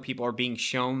bunch of other people are being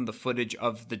shown the footage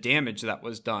of the damage that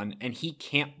was done, and he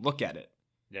can't look at it.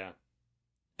 Yeah.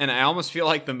 And I almost feel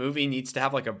like the movie needs to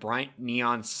have like a bright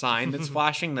neon sign that's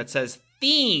flashing that says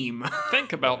theme.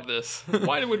 Think about this.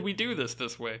 Why would we do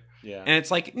this way? Yeah. And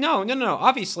it's like, no.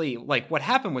 Obviously, like what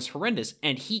happened was horrendous,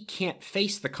 and he can't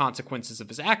face the consequences of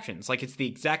his actions. Like it's the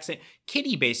exact same.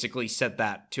 Kitty basically said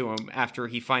that to him after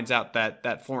he finds out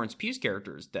that Florence Pugh's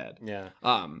character is dead. Yeah.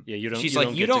 Yeah. She's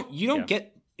like, you don't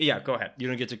get. Yeah, go ahead. You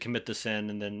don't get to commit the sin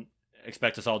and then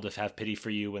expect us all to have pity for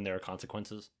you when there are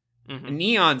consequences. Mm-hmm.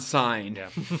 Neon sign. Yeah.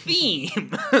 Theme.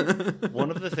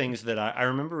 One of the things that I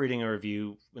remember reading a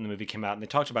review when the movie came out, and they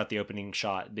talked about the opening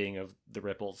shot being of the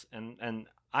ripples. And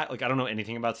I don't know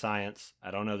anything about science.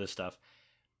 I don't know this stuff.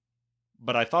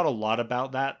 But I thought a lot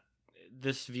about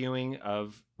this viewing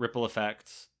of ripple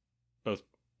effects, both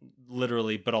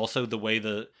literally, but also the way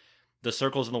the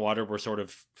circles in the water were sort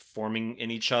of forming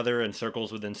in each other and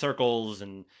circles within circles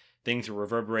and things were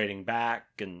reverberating back.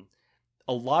 And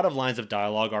a lot of lines of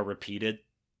dialogue are repeated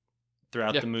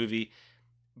throughout the movie.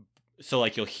 So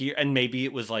like you'll hear, and maybe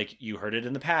it was like you heard it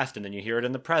in the past and then you hear it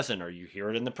in the present, or you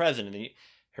hear it in the present and then you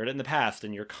heard it in the past,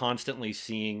 and you're constantly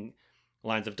seeing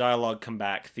lines of dialogue come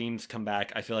back, themes come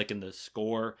back. I feel like in the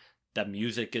score, that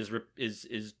music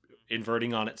is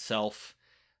inverting on itself.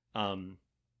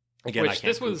 Again, which I can't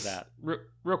this prove was that.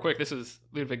 Real quick. This is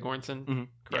Ludwig Göransson,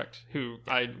 correct? Yeah. Who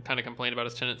I kind of complained about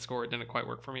his Tenet score. It didn't quite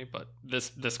work for me, but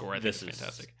this score I think is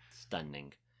fantastic,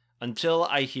 stunning. Until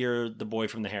I hear the Boy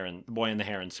and the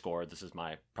Heron score, this is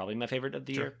probably my favorite of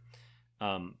the year.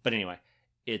 But anyway,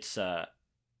 it's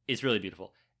really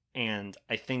beautiful. And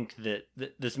I think that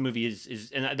this movie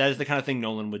is and that is the kind of thing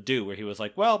Nolan would do, where he was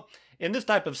like, well, in this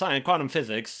type of science, quantum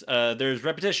physics, there's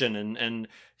repetition and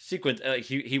sequence.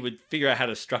 He would figure out how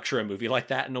to structure a movie like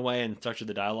that in a way, and structure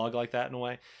the dialogue like that in a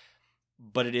way.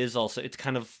 But it's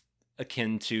kind of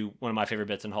akin to one of my favorite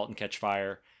bits in *Halt and Catch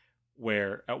Fire*,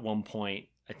 where at one point,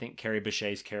 I think Carrie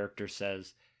Bechet's character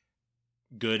says,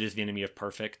 good is the enemy of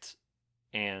perfect.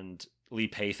 And Lee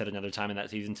Pace at another time in that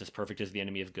season says perfect is the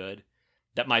enemy of good.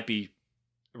 That might be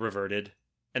reverted.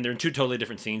 And they're in two totally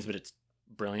different scenes, but it's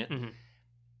brilliant. Mm-hmm.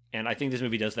 And I think this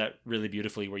movie does that really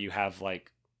beautifully, where you have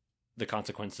like the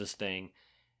consequences thing.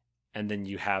 And then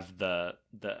you have the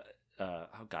oh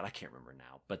God, I can't remember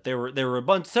now. But there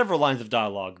were several lines of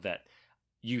dialogue that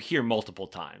you hear multiple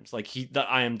times. Like the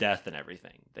I am death and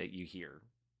everything that you hear.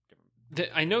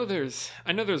 I know there's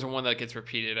one that gets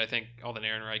repeated. I think Alden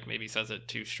Ehrenreich maybe says it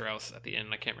to Strauss at the end.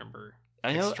 I can't remember.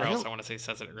 I want to say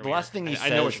says it earlier. The last thing he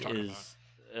says is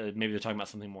maybe they're talking about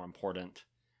something more important,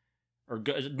 or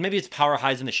maybe it's power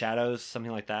hides in the shadows,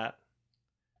 something like that.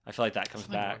 I feel like that comes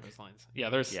back. Along those lines. Yeah,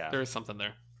 there's something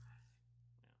there.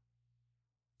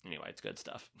 Anyway, it's good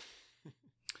stuff.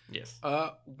 Yes.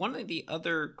 One of the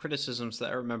other criticisms that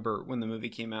I remember when the movie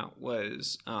came out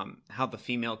was how the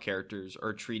female characters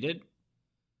are treated.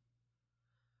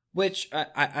 Which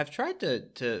I've tried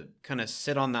to kind of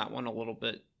sit on that one a little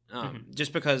bit,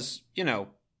 just because,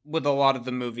 with a lot of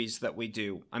the movies that we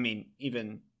do, I mean,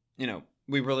 even,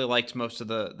 we really liked most of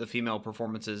the female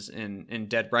performances in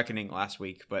Dead Reckoning last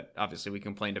week, but obviously we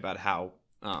complained about how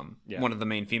one of the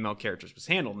main female characters was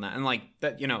handled in that. And like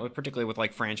that, particularly with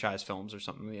like franchise films or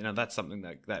something, that's something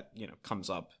that comes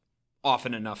up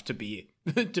often enough to be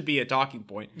to be a talking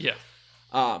point. Yeah.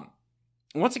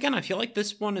 Once again, I feel like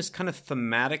this one is kind of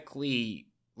thematically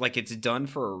like it's done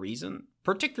for a reason,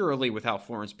 particularly with how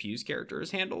Florence Pugh's character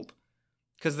is handled.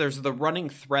 Because there's the running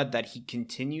thread that he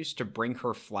continues to bring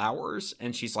her flowers,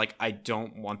 and she's like, I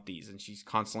don't want these, and she's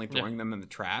constantly throwing them in the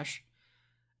trash.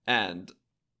 And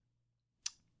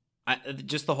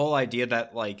just the whole idea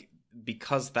that, like,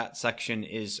 because that section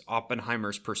is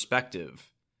Oppenheimer's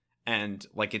perspective, and,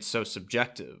 like, it's so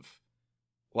subjective,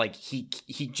 like, he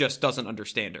just doesn't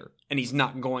understand her, and he's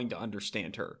not going to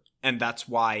understand her. And that's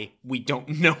why we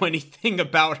don't know anything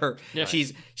about her. Yeah.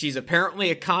 She's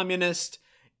apparently a communist.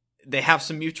 They have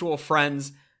some mutual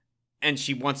friends, and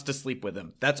she wants to sleep with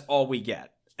him. That's all we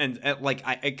get. And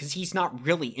because he's not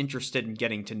really interested in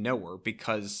getting to know her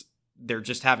because they're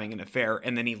just having an affair,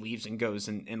 and then he leaves and goes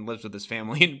and lives with his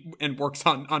family and works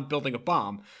on building a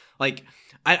bomb. Like,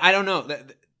 I don't know.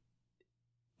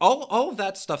 All of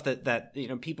that stuff that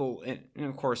people, and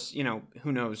of course,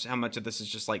 who knows how much of this is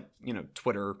just like,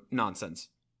 Twitter nonsense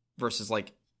versus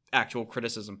like actual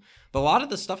criticism. But a lot of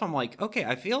the stuff I'm like, okay,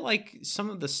 I feel like some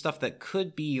of the stuff that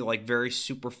could be like very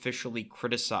superficially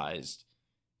criticized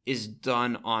is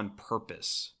done on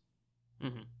purpose.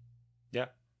 Mm-hmm. Yeah.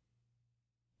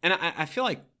 And I feel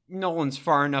like Nolan's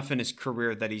far enough in his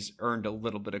career that he's earned a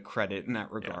little bit of credit in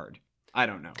that regard. Yeah. I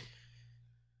don't know.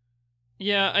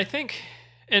 Yeah, I think,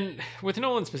 and with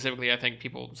Nolan specifically, I think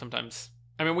people sometimes,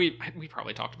 I mean, we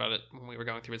probably talked about it when we were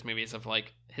going through his movies of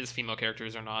like his female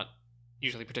characters are not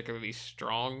usually particularly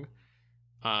strong,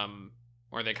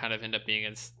 or they kind of end up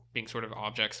being sort of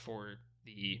objects for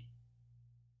the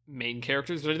main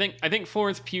characters. But I think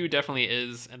Florence Pugh definitely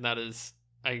is, and that is,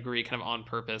 I agree, kind of on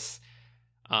purpose.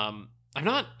 I'm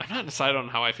not decided on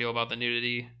how I feel about the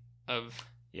nudity of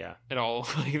it all.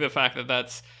 Like the fact that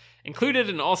that's included,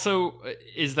 and also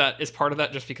is part of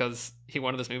that just because he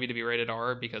wanted this movie to be rated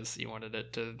R because he wanted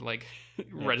it to like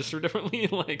register differently.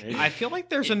 Like I feel like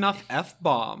there's enough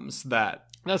F-bombs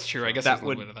that's true. I guess that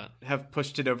would would of that. Have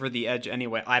pushed it over the edge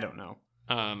anyway. I don't know.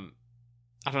 I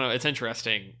don't know. It's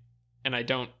interesting, and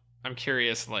I'm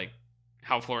curious like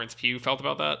how Florence Pugh felt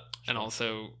about that, and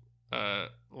also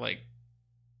like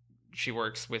she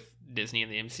works with Disney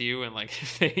and the MCU, and like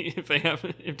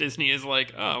if Disney is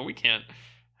like, oh, we can't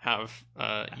have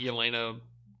Yelena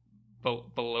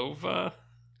Belova.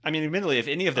 I mean, admittedly, if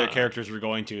any of their characters were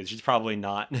going to, she's probably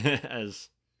not as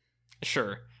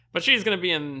sure. But she's going to be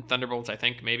in Thunderbolts, I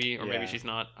think, maybe, or maybe she's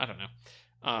not. I don't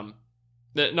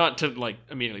know. Not to like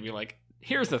immediately be like,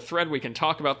 here's the thread we can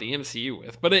talk about the MCU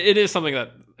with, but it is something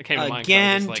that came to mind.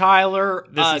 Again, like, Tyler.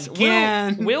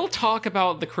 Again, we'll talk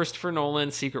about the Christopher Nolan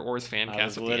Secret Wars fan cast. I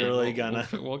was literally gonna.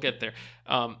 We'll get there.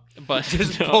 But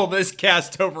just pull this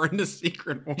cast over into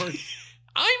Secret Wars.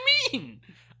 I mean,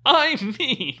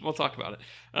 we'll talk about it.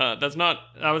 That was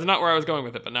not where I was going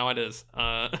with it, but now it is.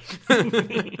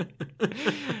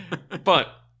 But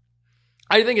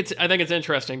I think it's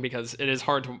interesting because it is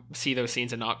hard to see those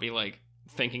scenes and not be like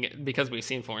thinking it, because we've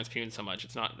seen Florence Pugh so much.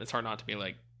 It's hard not to be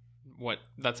like,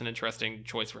 that's an interesting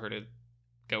choice for her to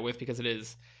go with, because it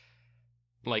is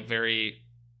like very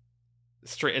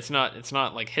straight. It's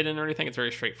not like hidden or anything. It's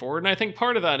very straightforward, and I think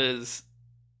part of that is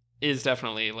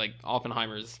definitely like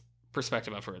Oppenheimer's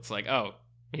perspective of her. It's like, oh,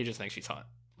 he just thinks she's hot.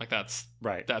 Like that's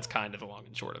right. That's kind of the long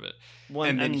and short of it. Well,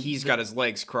 and then he's got his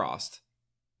legs crossed.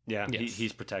 Yeah, yes.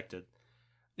 He's protected.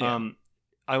 Yeah.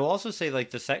 I will also say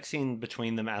like the sex scene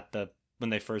between them when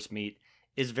they first meet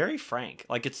is very frank.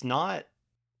 Like it's not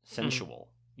sensual.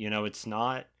 It's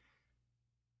not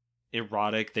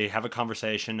erotic. They have a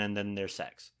conversation and then there's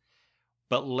sex.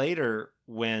 But later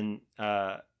when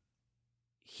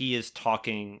he is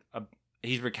talking,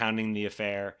 he's recounting the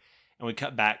affair, and we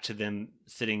cut back to them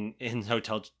sitting in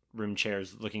hotel room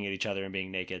chairs looking at each other and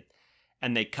being naked,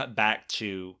 and they cut back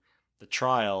to the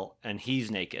trial and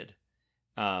he's naked.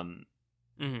 And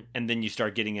then you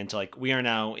start getting into like, we are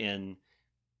now in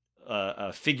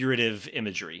a figurative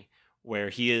imagery where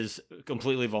he is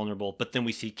completely vulnerable, but then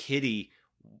we see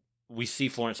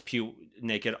Florence Pugh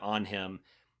naked on him.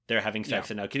 They're having sex,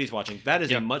 and now Kitty's watching. That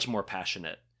is a much more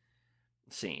passionate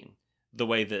scene. The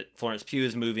way that Florence Pugh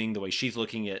is moving, the way she's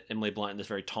looking at Emily Blunt in this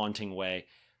very taunting way.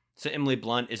 So Emily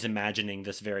Blunt is imagining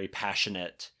this very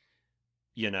passionate,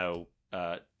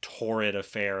 torrid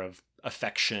affair of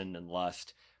affection and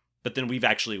lust. But then we've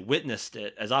actually witnessed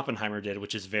it, as Oppenheimer did,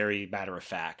 which is very matter of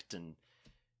fact and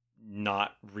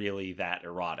not really that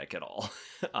erotic at all.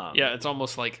 Yeah, it's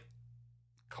almost like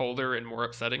colder and more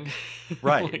upsetting.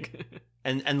 Right. Like,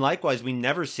 and likewise, we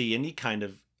never see any kind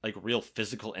of like real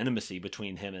physical intimacy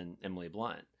between him and Emily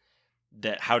Blunt.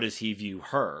 That how does he view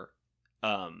her?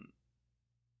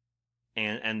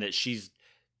 And that she's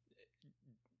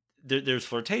there's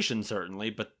flirtation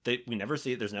certainly, but we never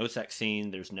see it. There's no sex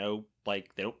scene. There's no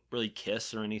like they don't really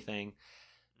kiss or anything.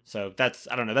 So that's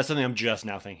I don't know. That's something I'm just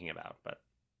now thinking about. But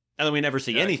and then we never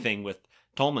see anything with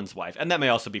Tolman's wife, and that may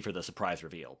also be for the surprise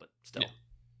reveal. But still,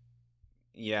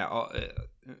 yeah.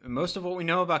 Most of what we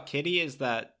know about Kitty is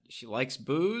that she likes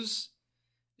booze.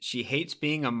 She hates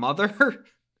being a mother.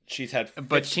 She's had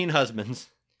 15 husbands.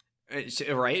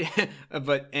 Right,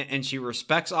 and she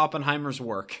respects Oppenheimer's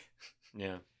work.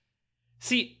 Yeah.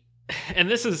 See, and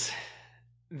this is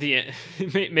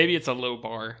maybe it's a low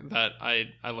bar that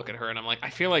I look at her and I'm like, I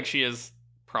feel like she is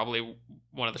probably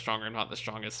one of the stronger, not the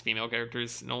strongest female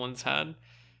characters Nolan's had,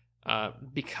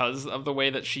 because of the way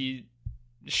that she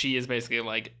is basically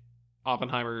like,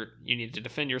 Oppenheimer, you need to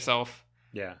defend yourself.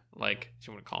 Yeah. Like, she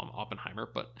wouldn't call him Oppenheimer,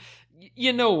 but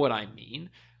you know what I mean.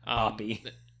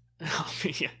 Oppie.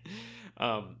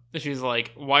 Yeah. She's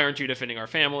like, why aren't you defending our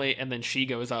family? And then she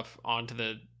goes up onto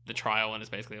the trial and is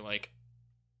basically like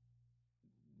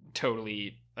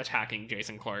totally attacking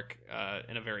Jason Clarke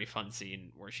in a very fun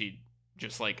scene where she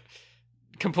just like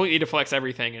completely deflects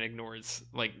everything and ignores,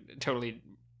 like, totally,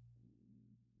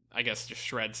 I guess, just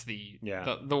shreds the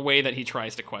way that he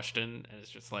tries to question, and it's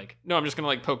just like, no, I'm just gonna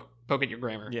like poke at your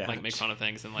grammar, like make fun of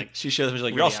things, and like she shows me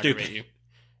like, really you're all stupid. you.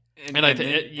 And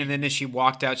then as she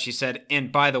walked out, she said,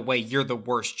 "And by the way, you're the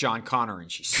worst John Connor,"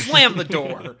 and she slammed the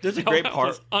door. There's a great part.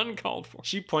 Was uncalled for.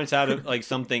 She points out like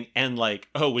something, and like,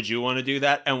 oh, would you want to do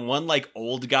that? And one like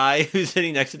old guy who's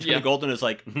sitting next to Tony Goldwyn is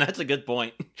like, that's a good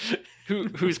point.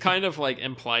 Who's kind of like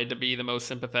implied to be the most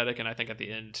sympathetic, and I think at the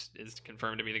end is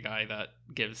confirmed to be the guy that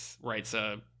writes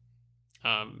a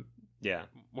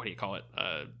what do you call it,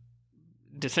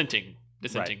 dissenting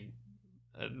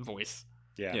voice.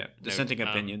 Yeah, dissenting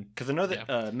opinion. Because I know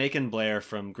that Macon Blair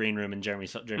from Green Room and Jeremy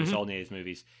Saulnier's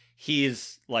movies,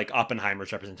 he's like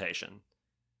Oppenheimer's representation.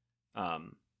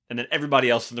 And then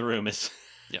everybody else in the room is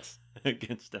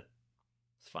against him.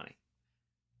 It's funny.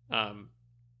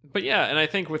 But yeah, and I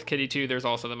think with Kitty too, there's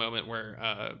also the moment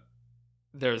where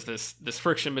there's this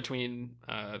friction between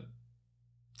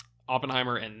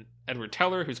Oppenheimer and Edward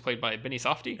Teller, who's played by Benny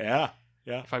Safdie. Yeah.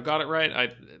 If I've got it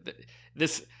right,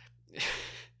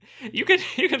 you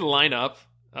could line up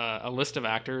a list of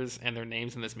actors and their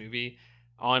names in this movie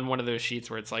on one of those sheets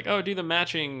where it's like, oh, do the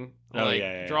matching,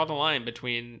 draw the line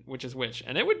between which is which,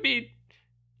 and it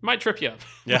might trip you up.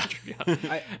 Yeah.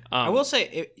 I will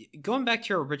say, going back to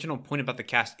your original point about the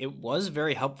cast, it was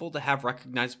very helpful to have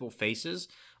recognizable faces.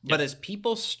 But as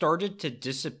people started to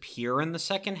disappear in the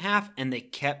second half and they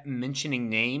kept mentioning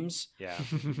names,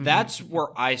 that's where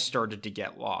I started to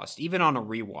get lost, even on a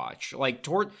rewatch. Like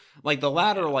the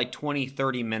latter 20,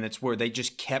 30 minutes where they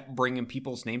just kept bringing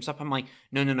people's names up. I'm like,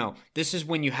 no. This is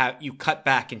when you cut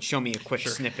back and show me a quick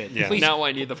snippet. Yeah. Please. Now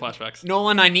I need the flashbacks.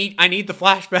 Nolan, I need the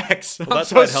flashbacks. Well, I'm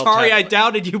so sorry I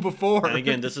doubted you before. And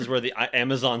again, this is where the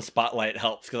Amazon spotlight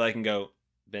helps, because I can go,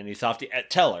 Benny Safdie at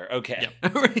Teller. Okay.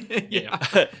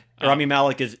 Yep. Rami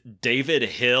Malek is David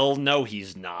Hill. No,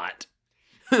 he's not.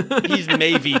 He's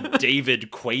maybe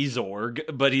David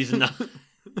Quazorg, but he's not.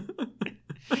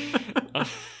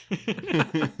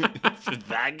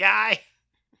 That guy.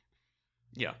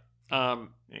 Yeah.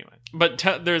 Anyway, but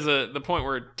there's the point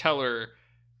where Teller,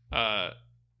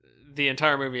 the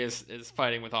entire movie is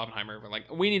fighting with Oppenheimer. We're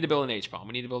like, we need to build an H bomb.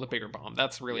 We need to build a bigger bomb.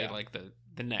 That's really like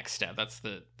the next step. That's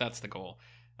the goal.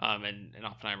 And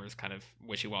Oppenheimer is kind of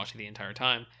wishy-washy the entire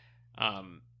time.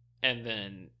 And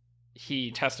then he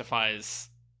testifies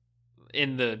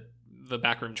in the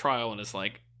backroom trial and is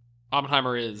like,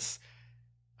 Oppenheimer is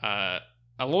a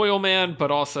loyal man, but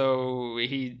also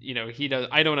he does.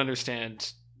 I don't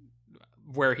understand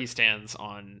where he stands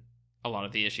on a lot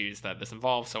of the issues that this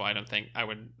involves, so I don't think I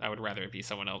would rather it be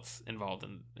someone else involved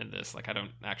in this. Like, I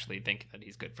don't actually think that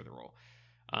he's good for the role.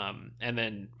 And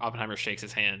then Oppenheimer shakes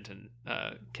his hand, and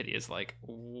Kitty is like,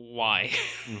 "Why?"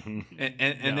 Mm-hmm.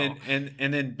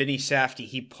 and then Benny Safdie,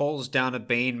 he pulls down a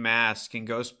Bane mask and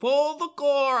goes, "Pull the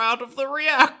core out of the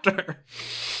reactor."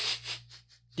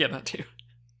 Yeah, that too.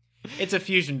 It's a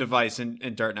fusion device in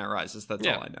Dark Knight Rises. That's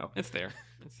all I know. It's there.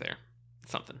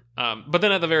 Something. But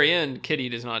then at the very end, Kitty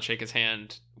does not shake his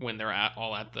hand when they're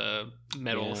all at the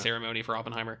medal ceremony for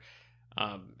Oppenheimer.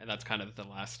 And that's kind of the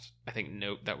last, I think,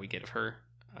 note that we get of her.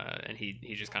 And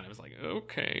he just kind of was like,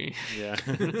 okay. Yeah.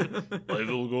 I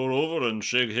will go over and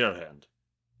shake her hand.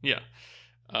 Yeah.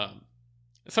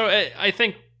 So I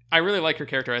think I really like her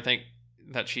character. I think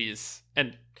that she's,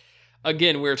 and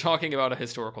again, we're talking about a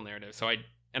historical narrative, so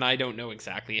I don't know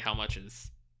exactly how much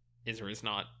is or is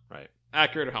not right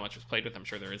accurate, or how much was played with. I'm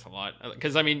sure there is a lot,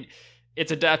 because I mean,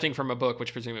 it's adapting from a book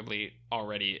which presumably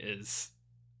already is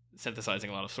synthesizing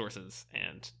a lot of sources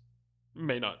and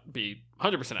may not be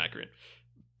 100% accurate.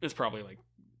 It's probably like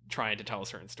trying to tell a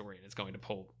certain story and it's going to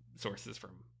pull sources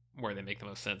from where they make the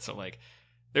most sense. So like,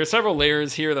 there's several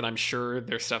layers here that I'm sure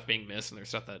there's stuff being missed, and there's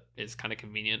stuff that is kind of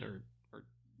convenient or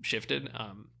shifted.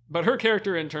 But her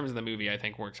character in terms of the movie, I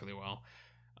think, works really well.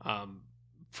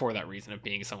 For that reason of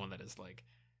being someone that is like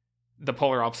the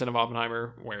polar opposite of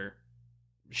Oppenheimer, where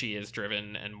she is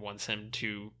driven and wants him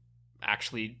to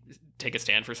actually take a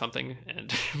stand for something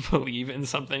and believe in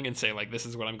something and say like, this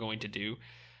is what I'm going to do.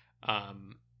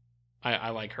 I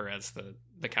like her as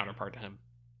the counterpart to him.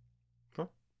 Huh.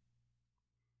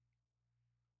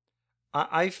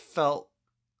 I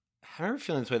remember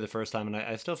feeling this way the first time, and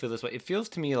I still feel this way. It feels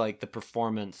to me like the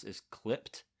performance is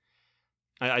clipped.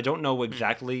 I don't know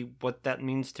exactly what that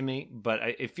means to me, but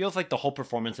it feels like the whole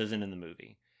performance isn't in the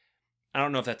movie. I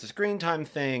don't know if that's a screen time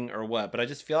thing or what, but I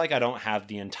just feel like I don't have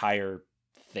the entire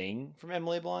thing from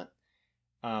Emily Blunt.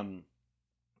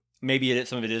 Maybe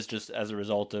some of it is just as a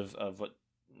result of what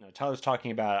Tyler's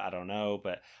talking about. I don't know,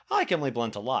 but I like Emily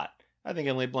Blunt a lot. I think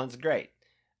Emily Blunt's great.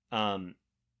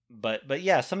 But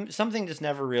yeah, something just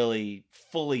never really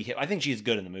fully hit. I think she's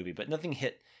good in the movie, but nothing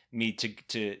hit me to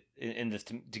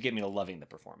get me to loving the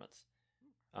performance.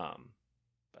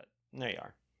 But there you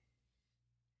are.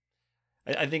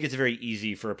 I think it's very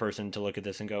easy for a person to look at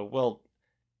this and go, well,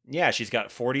 yeah, she's got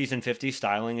 40s and 50s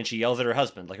styling, and she yells at her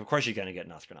husband. Like, of course she's going to get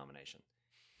an Oscar nomination.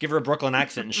 Give her a Brooklyn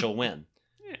accent and she'll win.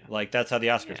 Yeah. Like, that's how the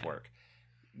Oscars work.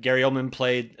 Gary Oldman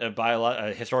played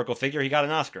a historical figure. He got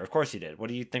an Oscar. Of course he did. What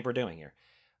do you think we're doing here?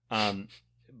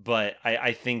 But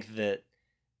I think that,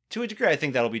 to a degree, I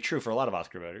think that'll be true for a lot of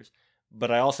Oscar voters.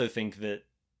 But I also think that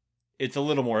it's a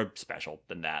little more special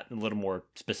than that, and a little more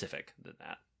specific than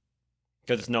that.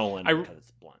 Because it's Nolan, because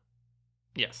it's Blunt.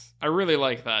 Yes. I really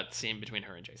like that scene between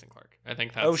her and Jason Clarke. I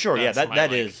think that's... Oh, sure, yeah,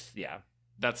 that is, yeah.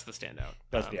 That's the standout.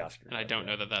 That's the Oscar. And I don't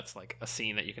know that that's like a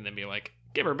scene that you can then be like,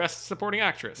 give her Best Supporting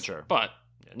Actress. Sure. But...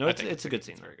 Yeah, no, it's a good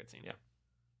scene. It's a very good scene,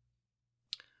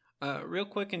 yeah. Real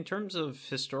quick, in terms of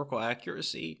historical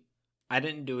accuracy, I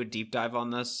didn't do a deep dive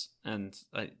on this, and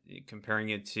comparing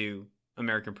it to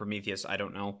American Prometheus, I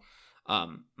don't know.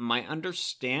 My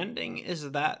understanding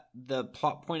is that the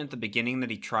plot point at the beginning that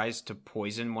he tries to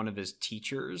poison one of his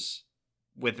teachers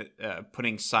with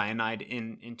putting cyanide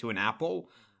into an apple,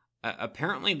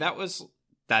 apparently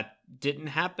that didn't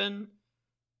happen.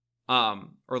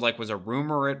 Or like was a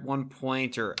rumor at one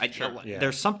point, or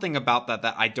there's something about that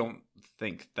I don't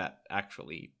think that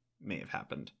actually may have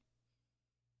happened.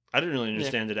 I didn't really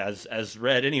understand it as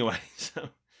read anyway. So,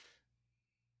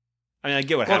 I mean, I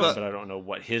get what happened, but I don't know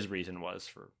what his reason was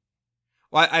for.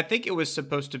 Well, I think it was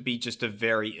supposed to be just a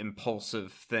very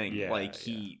impulsive thing.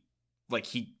 He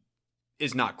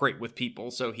is not great with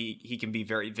people, so he can be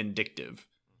very vindictive.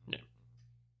 Yeah.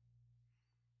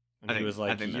 And he was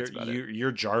like,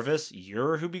 you're Jarvis?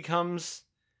 You're who becomes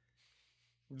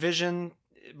Vision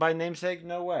by namesake?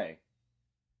 No way.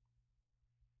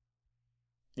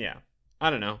 Yeah. I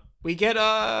don't know. We get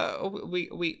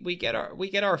we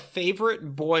get our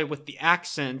favorite boy with the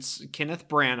accents, Kenneth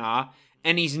Branagh,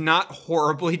 and he's not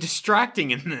horribly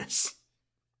distracting in this.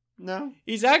 No.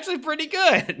 He's actually pretty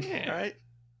good. Yeah.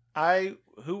 Right?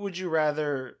 Who would you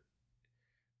rather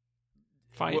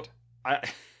fight?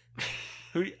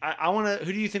 Who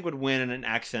do you think would win in an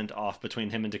accent off between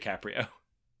him and DiCaprio?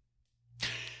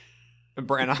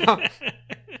 Branagh.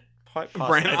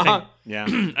 Branagh. Yeah.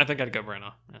 I think I'd go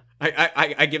Branagh. Yeah.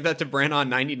 I give that to Branagh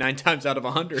 99 times out of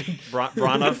 100.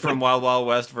 Branagh from Wild Wild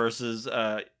West versus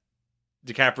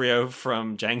DiCaprio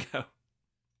from Django.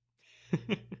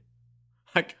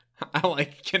 I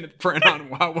like Kenneth Branagh in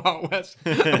Wild Wild West.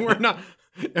 We're not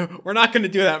going to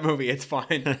do that movie. It's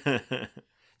fine.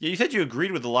 Yeah, you said you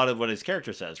agreed with a lot of what his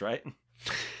character says, right?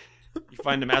 You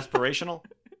find him aspirational?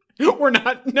 We're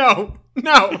not. No.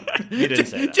 He didn't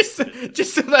say that.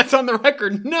 Just so that's on the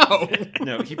record. No.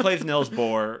 No, he plays Niels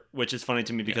Bohr, which is funny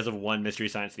to me because of one Mystery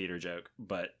Science Theater joke,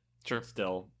 but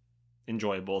still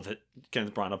enjoyable that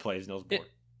Kenneth Branagh plays Niels Bohr.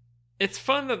 It's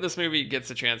fun that this movie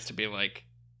gets a chance to be like,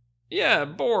 yeah,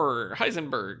 Bohr,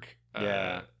 Heisenberg,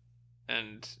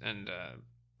 and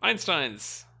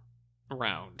Einstein's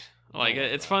around. Like,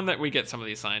 it's fun that we get some of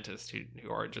these scientists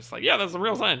who are just like, yeah, that's a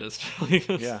real scientist.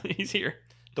 He's here.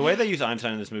 The way they use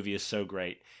Einstein in this movie is so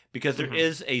great because there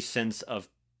is a sense of,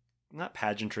 not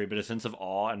pageantry, but a sense of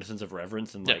awe and a sense of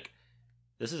reverence. And like,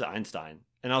 this is Einstein.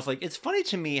 And I was like, it's funny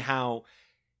to me how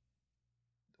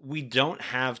we don't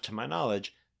have, to my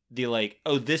knowledge, the like,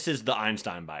 oh, this is the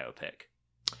Einstein biopic.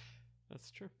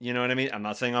 That's true. You know what I mean? I'm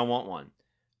not saying I want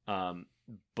one.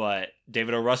 But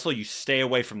David O. Russell, you stay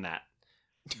away from that.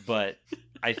 But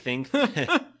I think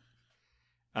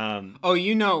oh,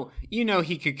 you know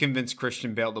he could convince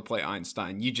Christian Bale to play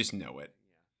Einstein. You just know it.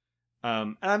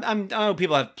 And I know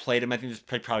people have played him. I think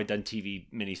they've probably done TV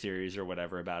miniseries or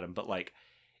whatever about him. But like,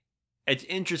 it's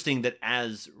interesting that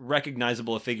as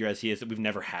recognizable a figure as he is, that we've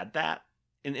never had that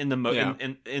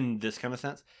in this kind of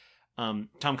sense.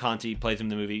 Tom Conti plays him in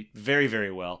the movie very,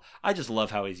 very well. I just love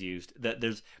how he's used. That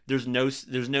there's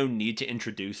no need to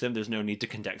introduce him. There's no need to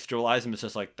contextualize him. It's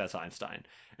just like, that's Einstein,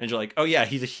 and you're like, oh yeah,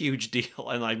 he's a huge deal,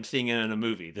 and I'm seeing it in a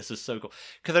movie. This is so cool,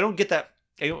 because I don't get that.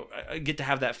 I get to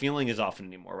have that feeling as often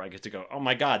anymore, where I get to go, oh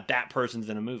my god, that person's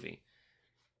in a movie.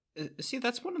 See,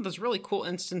 that's one of those really cool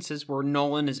instances where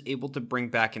Nolan is able to bring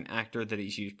back an actor that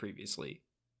he's used previously.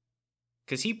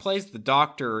 Because he plays the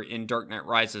doctor in Dark Knight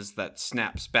Rises that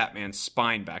snaps Batman's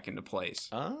spine back into place.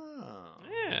 Oh.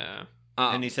 Yeah.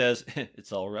 And he says,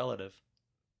 it's all relative.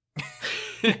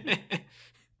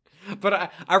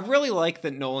 But I really like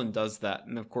that Nolan does that.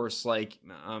 And of course, like,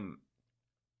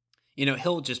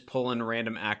 he'll just pull in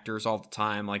random actors all the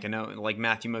time. Like, I know, like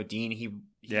Matthew Modine, he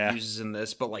uses in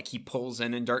this, but like he pulls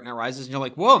in Dark Knight Rises, and you're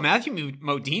like, whoa, Matthew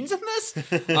Modine's in this?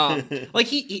 Like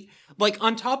he like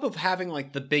on top of having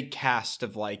like the big cast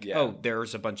of like, oh,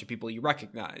 there's a bunch of people you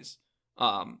recognize.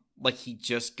 Like he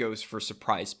just goes for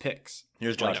surprise picks.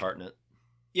 Here's Josh Hartnett.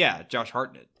 Yeah, Josh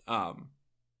Hartnett.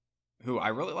 Who I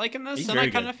really like in this, he's and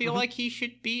I kind of feel like he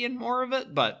should be in more of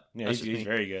it, but yeah, he's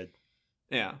very good.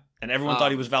 Yeah. And everyone thought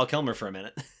he was Val Kilmer for a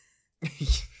minute. I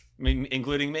mean,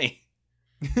 including me.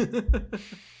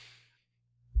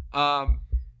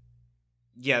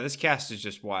 Yeah, this cast is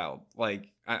just wild.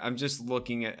 Like, I'm just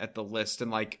looking at the list, and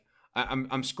like,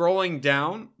 I'm scrolling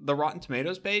down the Rotten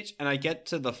Tomatoes page, and I get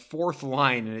to the fourth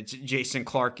line, and it's Jason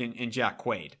Clarke and Jack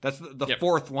Quaid. That's the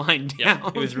fourth line down.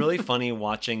 It was really funny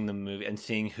watching the movie and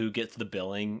seeing who gets the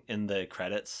billing in the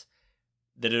credits.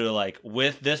 That are like,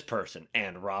 with this person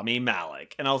and Rami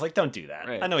Malek. And I was like, don't do that.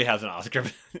 Right. I know he has an Oscar.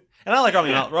 And I like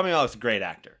Rami Malek. Rami Malek's a great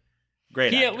actor.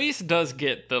 He at least does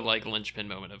get the like linchpin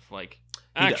moment of like,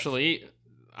 actually,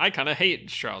 I kind of hate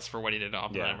Strauss for what he did to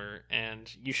Oppenheimer,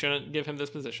 and you shouldn't give him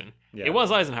this position. Yeah. It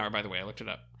was Eisenhower, by the way. I looked it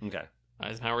up. Okay.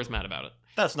 Eisenhower's mad about it.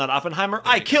 That's not Oppenheimer.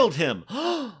 I killed him.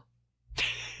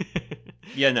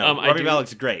 Yeah, no. Rami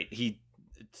Malek's great. It's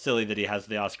silly that he has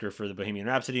the Oscar for the Bohemian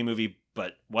Rhapsody movie,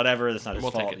 but whatever, that's not his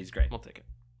fault. He's great. We'll take it.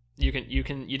 You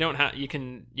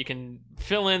can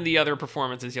fill in the other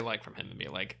performances you like from him and be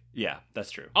like, yeah,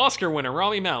 that's true. Oscar winner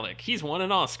Rami Malek. He's won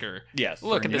an Oscar. Yes.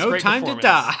 Look at this great performance. No time to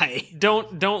die.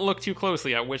 Don't look too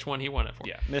closely at which one he won it for.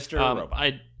 Yeah, Mr.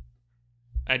 Robot.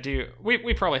 I do.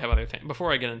 We probably have other things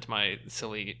before I get into my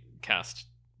silly cast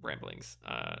ramblings.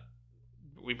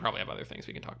 We probably have other things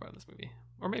we can talk about in this movie,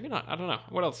 or maybe not. I don't know.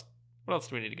 What else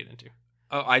do we need to get into?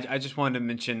 Oh, I just wanted to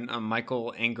mention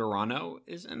Michael Angarano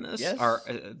is in this. Yes.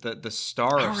 The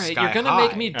star of Sky High. You're gonna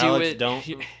make me do Alex, it. Don't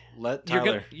let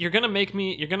Tyler. You're gonna make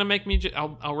me.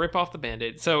 I'll rip off the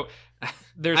Band-Aid. So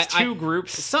there's two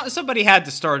groups. Somebody had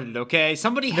to start it. Okay,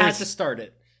 somebody had to start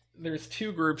it. There's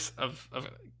two groups of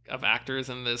actors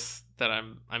in this that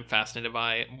I'm fascinated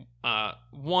by.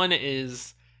 One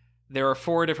is there are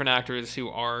four different actors who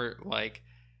are like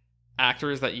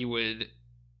actors that you would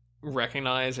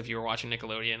recognize if you were watching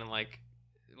Nickelodeon and like,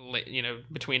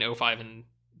 between 05 and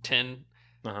 10,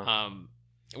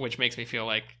 which makes me feel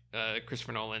like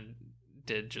Christopher Nolan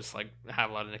did just like have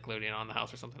a lot of Nickelodeon on the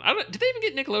house or something. Did they even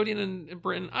get Nickelodeon in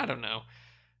Britain? I don't know.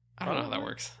 I don't know how that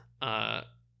works.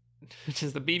 Which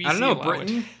is the BBC? I don't know.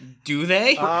 Britain? Do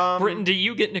they? Britain? Do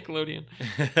you get Nickelodeon?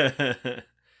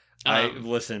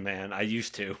 Listen, man. I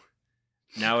used to.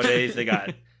 Nowadays they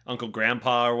got Uncle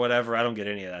Grandpa or whatever. I don't get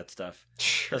any of that stuff.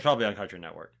 That's probably on Cartoon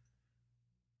Network.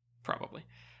 Probably.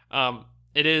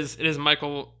 It is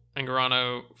Michael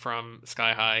Angarano from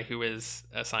Sky High, who is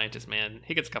a scientist man.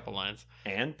 He gets a couple lines.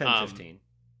 And Pen 15.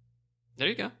 There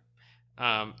you go.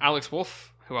 Alex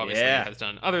Wolff, who obviously has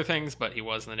done other things, but he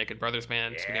was in the Naked Brothers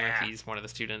band. Yeah. He's one of the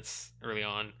students early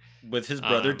on. With his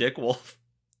brother Dick Wolf.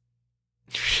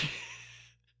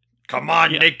 Come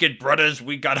on, Naked Brothers,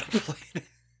 we gotta play.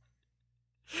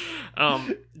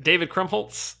 David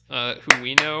Krumholtz, who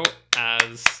we know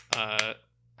as I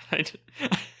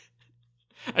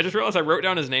just realized I wrote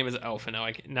down his name as Elf, and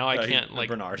now I can't like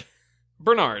Bernard.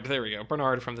 Bernard, there we go.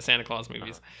 Bernard from the Santa Claus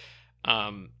movies.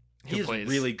 He's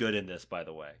really good in this, by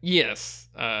the way. Yes.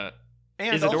 And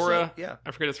Isadora. Also,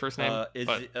 I forget his first name.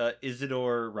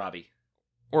 Isidore Robbie.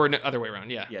 Or no, other way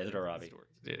around, yeah. Yeah, Isidore Robbie.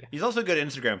 Yeah. He's also a good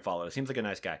Instagram follow. Seems like a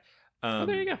nice guy.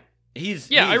 There you go.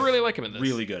 He's I really like him in this.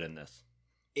 Really good in this.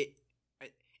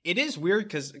 It is weird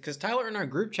because Tyler, in our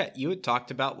group chat, you had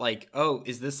talked about like, oh,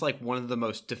 is this like one of the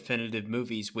most definitive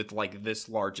movies with like this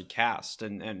large a cast?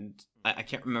 And I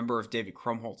can't remember if David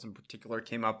Krumholtz in particular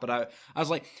came up, but I was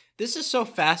like, this is so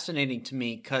fascinating to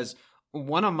me because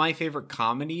one of my favorite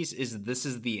comedies is This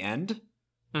Is the End,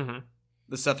 the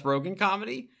Seth Rogen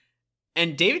comedy,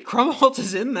 and David Krumholtz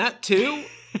is in that too.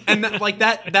 And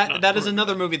that is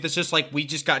another movie that's just like, we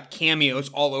just got cameos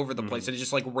all over the place, and it's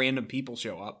just like random people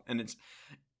show up, and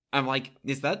I'm like,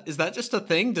 is that just a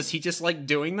thing? Does he just like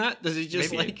doing that? Does he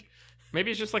just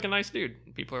maybe he's just like a nice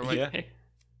dude. People are like, hey,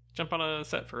 jump on a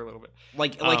set for a little bit.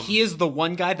 Like he is the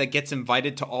one guy that gets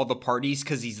invited to all the parties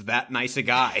because he's that nice a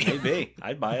guy. Maybe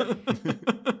I'd buy it.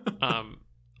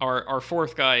 Our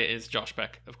fourth guy is Josh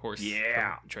Peck, of course.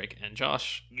 Yeah, Drake and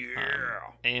Josh. Yeah,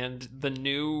 and the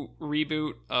new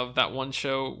reboot of that one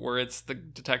show where it's the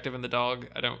detective and the dog.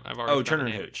 I've already. Turner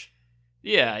and Hooch.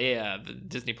 Yeah, the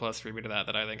Disney Plus reboot of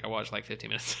that I think I watched like 15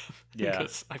 minutes of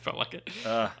because I felt like it.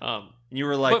 You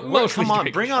were like, come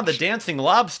on, bring on the dancing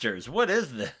lobsters. What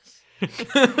is this?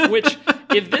 Which,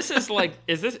 if this is like,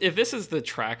 if this is the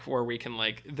track where we can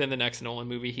like, then the next Nolan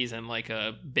movie, he's in like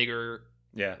a bigger,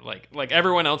 like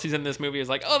everyone else he's in this movie is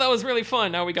like, oh, that was really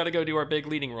fun. Now we got to go do our big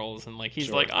leading roles, and like he's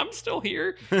like, I'm still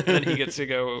here, and then he gets to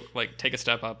go like take a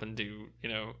step up and do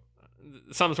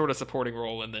some sort of supporting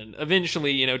role, and then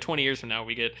eventually 20 years from now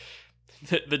we get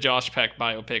the Josh Peck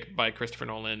biopic by Christopher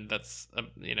Nolan. That's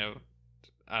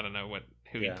I don't know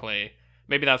who he'd play.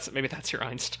 Maybe that's your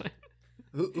Einstein.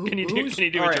 Can you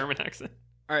do a German accent?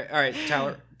 All right,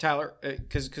 Tyler,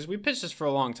 because we pitched this for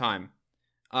a long time.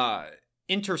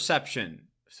 Interception,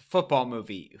 football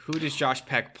movie. Who does Josh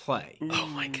Peck play? Oh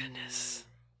my goodness.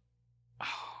 Oh.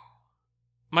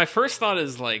 My first thought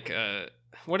is like,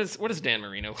 what does Dan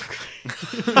Marino look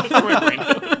like?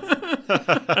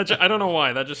 I don't know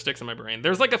why that just sticks in my brain.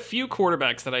 There's like a few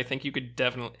quarterbacks that I think you could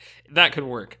that could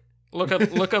work. Look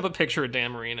up a picture of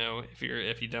Dan Marino if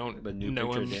you don't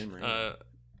know him. Dan Marino.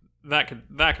 That could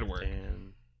work.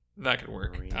 That could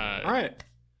work. All right.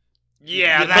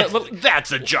 Yeah,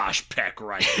 that's a Josh Peck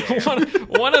right there.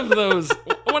 one of those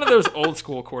old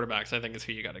school quarterbacks, I think, is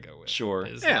who you got to go with. Sure,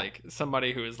 is like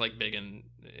somebody who is like big and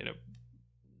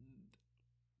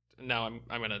Now I'm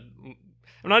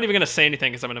not even gonna say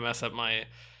anything because I'm gonna mess up my.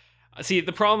 See,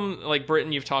 the problem, like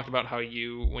Britton, you've talked about how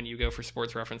when you go for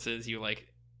sports references, you like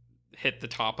hit the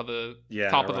top of the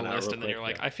list, and then you're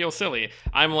like, I feel silly.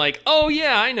 I'm like, oh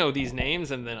yeah, I know these names,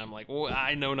 and then I'm like, well,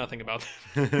 I know nothing about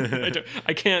them.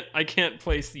 I can't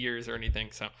place years or anything.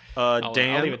 So I'll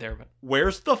leave it there. But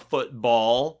where's the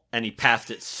football? And he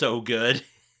passed it so good.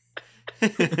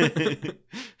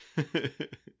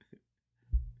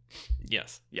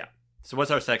 Yes. Yeah. So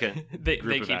what's our second? They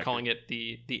keep calling it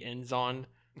the end zone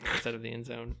instead of the end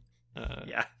zone.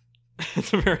 Yeah.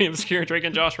 It's a very obscure Drake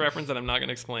and Josh reference that I'm not going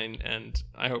to explain, and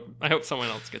I hope someone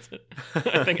else gets it.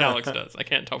 I think Alex does. I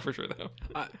can't tell for sure though.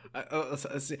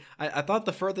 I thought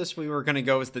the furthest we were going to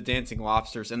go was the dancing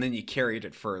lobsters, and then you carried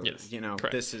it further. Yes,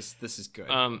 correct. This is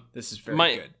good. This is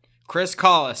very good. Chris,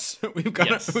 call us. We've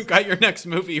got your next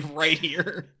movie right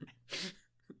here.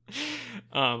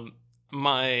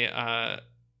 My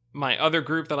other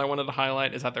group that I wanted to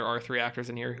highlight is that there are 3 actors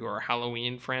in here who are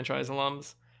Halloween franchise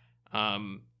alums,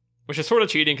 which is sort of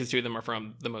cheating because 2 of them are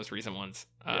from the most recent ones.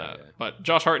 But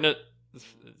Josh Hartnett is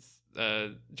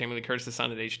Jamie Lee Curtis'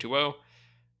 son at H2O.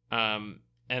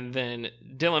 And then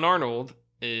Dylan Arnold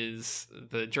is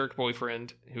the jerk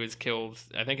boyfriend who is killed,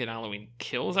 I think in Halloween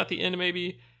Kills at the end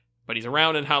maybe, but he's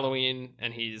around in Halloween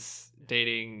and he's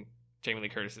dating Jamie Lee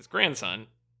Curtis' granddaughter.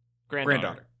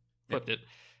 Flipped it.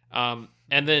 And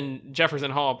then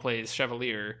Jefferson Hall plays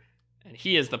Chevalier, and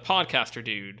he is the podcaster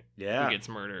dude who gets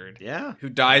murdered. Yeah. Who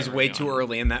dies way too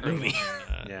early in that movie.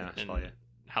 In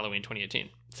Halloween 2018.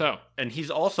 So, and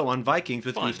he's also on Vikings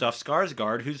with Gustav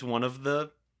Skarsgård, who's one of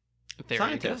the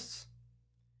scientists.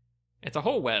 It's a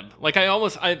whole web. Like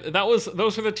those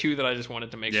were the 2 that I just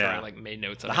wanted to make sure I like made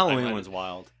notes of. The Halloween one's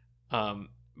wild.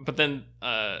 But then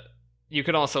you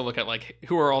could also look at like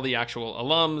who are all the actual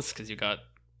alums, because you got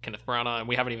Kenneth Branagh, and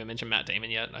we haven't even mentioned Matt Damon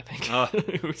yet, I think.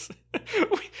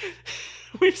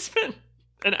 We've spent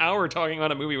an hour talking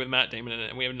about a movie with Matt Damon in it,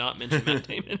 and we have not mentioned Matt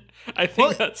Damon. I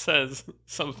think that says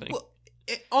something. Well,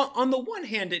 on the one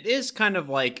hand, it is kind of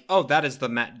like, oh, that is the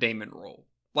Matt Damon role.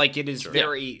 Like, it is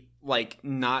very, like,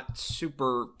 not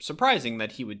super surprising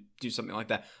that he would do something like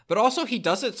that. But also, he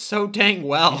does it so dang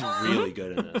well. He's really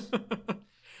good in this.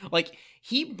 Like,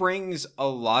 he brings a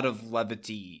lot of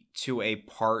levity to a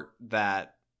part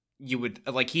that you would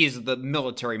like. He is the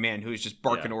military man who is just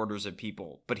barking orders at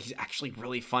people, but he's actually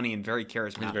really funny and very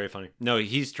charismatic. He's very funny. No,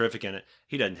 he's terrific in it.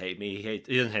 He doesn't hate me.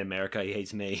 He doesn't hate America. He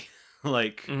hates me.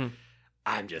 Like,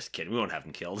 I'm just kidding. We won't have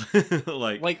him killed.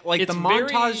 like the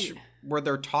montage where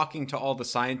they're talking to all the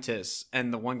scientists,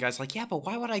 and the one guy's like, "Yeah, but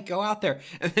why would I go out there?"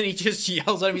 And then he just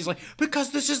yells at him. He's like,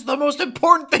 "Because this is the most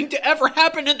important thing to ever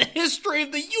happen in the history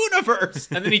of the universe."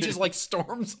 And then he just like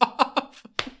storms off.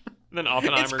 Then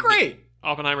Oppenheimer. It's great.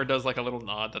 Oppenheimer does like a little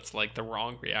nod that's like the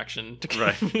wrong reaction to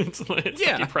right. It's like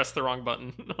you press the wrong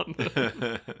button on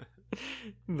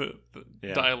the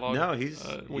dialogue. No, he's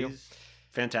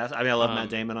fantastic. I mean, I love Matt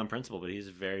Damon on principle, but he's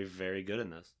very, very good in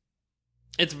this.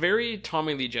 It's very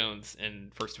Tommy Lee Jones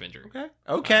in First Avenger.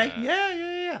 Okay.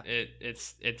 Yeah.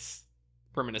 It's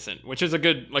reminiscent, which is a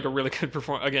really good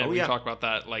performance. Again, we talk about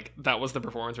that. Like, that was the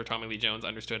performance where Tommy Lee Jones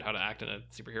understood how to act in a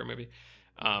superhero movie.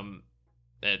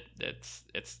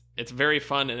 It's very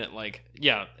fun, and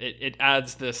it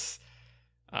adds this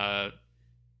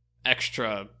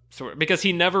extra sort of, because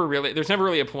there's never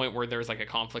really a point where there's like a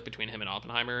conflict between him and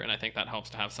Oppenheimer, and I think that helps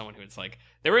to have someone who's like,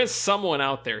 there is someone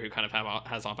out there who kind of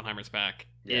has Oppenheimer's back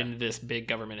in this big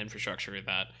government infrastructure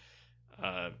that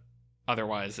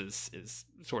otherwise is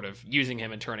sort of using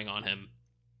him and turning on him,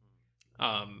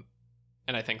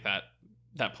 and I think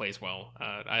that plays well.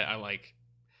 I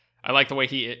like the way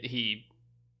he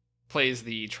plays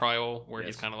the trial where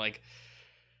he's kind of like,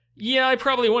 yeah, I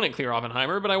probably wouldn't clear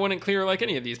Oppenheimer, but I wouldn't clear like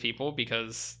any of these people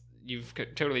because you've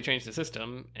totally changed the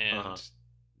system, and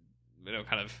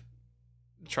kind of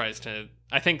tries to.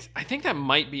 I think that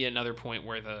might be another point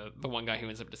where the one guy who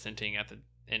ends up dissenting at the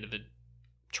end of the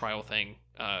trial thing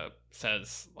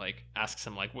asks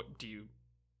him like, what do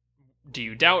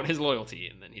you doubt his loyalty?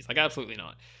 And then he's like, absolutely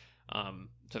not.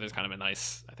 So there's kind of a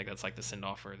nice, I think that's like the send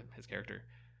off for his character.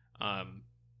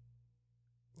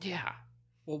 Yeah.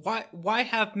 Well, why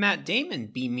have Matt Damon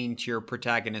be mean to your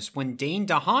protagonist when Dane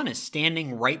DeHaan is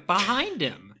standing right behind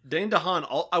him? Dane DeHaan,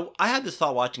 I had this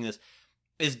thought watching this.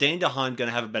 Is Dane DeHaan going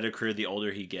to have a better career the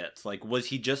older he gets? Like, was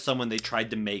he just someone they tried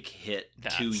to make hit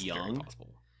too young? Very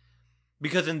possible.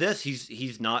 Because in this,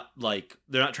 he's not like,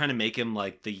 they're not trying to make him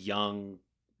like the young.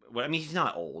 I mean, he's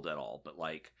not old at all, but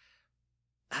like,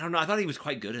 I don't know. I thought he was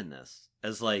quite good in this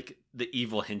as like the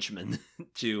evil henchman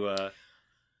to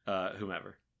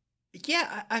whomever.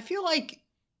 Yeah, I feel like,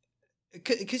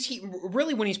 because he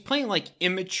really, when he's playing like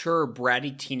immature,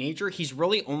 bratty teenager, he's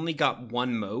really only got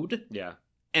one mode. Yeah.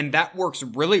 And that works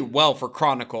really well for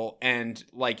Chronicle and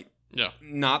like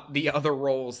not the other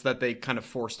roles that they kind of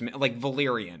forced him in. Like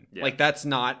Valerian. Yeah. Like that's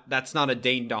not a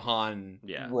Dane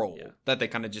DeHaan role that they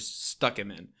kind of just stuck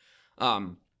him in.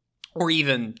 Or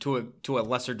even to a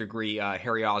lesser degree,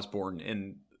 Harry Osborn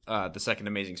in the second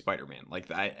Amazing Spider-Man.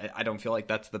 Like I don't feel like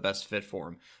that's the best fit for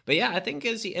him. But yeah, I think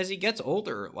as he gets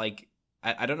older, like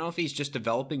I don't know if he's just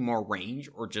developing more range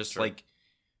or just like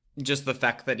just the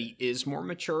fact that he is more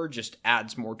mature just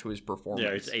adds more to his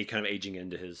performance. Yeah, it's kind of aging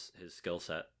into his skill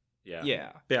set.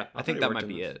 Yeah. Yeah. I think that might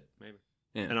be it. Maybe.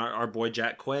 Yeah. And our boy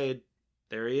Jack Quaid,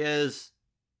 there he is,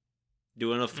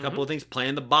 doing a couple of things,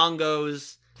 playing the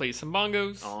bongos. Play some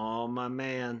bongos. Oh my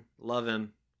man, love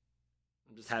him.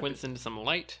 I'm just happy. Squints into some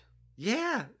light.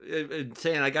 Yeah,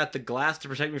 saying I got the glass to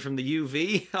protect me from the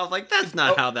UV. I was like, that's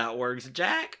not how that works,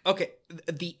 Jack. Okay,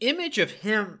 the image of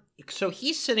him. So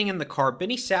he's sitting in the car.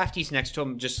 Benny Safdie's next to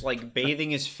him, just like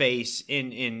bathing his face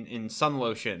in sun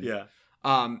lotion. Yeah.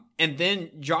 And then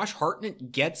Josh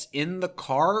Hartnett gets in the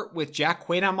car with Jack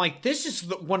Quaid. I'm like, this is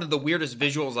one of the weirdest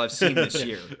visuals I've seen this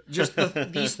year. Just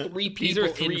these three people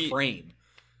in frame.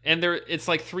 And it's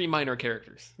like three minor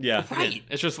characters. Yeah. Right.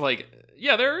 It's just like,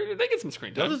 yeah, they get some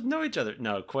screen time. They'll just know each other.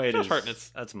 No, Quaid Josh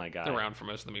Hartnett's that's my guy. Around for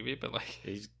most of the movie, but like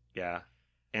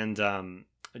and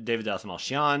David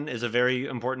Dastmalchian is a very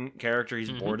important character. He's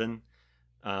Borden,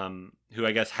 who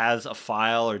I guess has a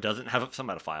file or doesn't have something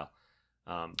about a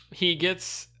file. He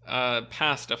gets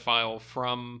passed a file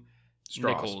from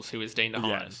Strauss. Nichols, who is Dane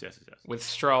DeHaan, yes. with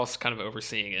Strauss kind of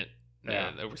overseeing it.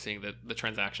 Overseeing the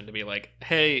transaction to be like,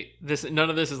 hey, none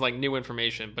of this is like new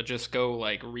information, but just go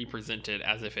like represent it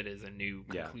as if it is a new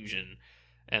conclusion,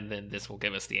 and then this will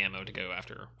give us the ammo to go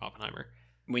after Oppenheimer.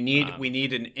 We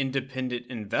need an independent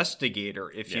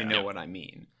investigator, if you know what I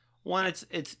mean. One,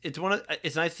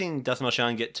 it's nice seeing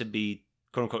Dastmalchian get to be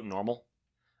quote unquote normal.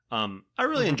 I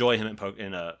really enjoy him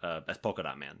as Polka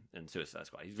Dot Man in Suicide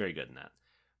Squad. He's very good in that.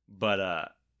 But I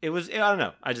don't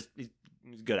know. He's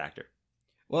a good actor.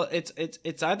 Well,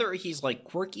 it's either he's like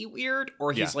quirky weird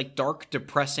or he's like dark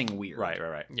depressing weird.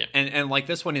 Right. Yeah. And like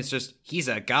this one is just he's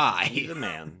a guy. He's a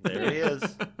man. There he is.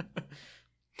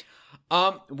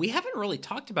 We haven't really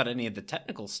talked about any of the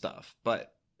technical stuff,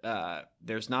 but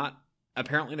there's not a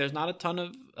ton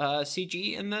of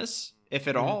CG in this, if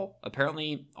at all.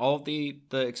 Apparently, all of the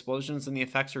explosions and the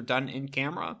effects are done in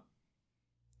camera,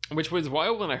 which was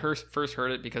wild when I first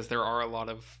heard it, because there are a lot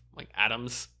of like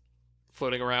atoms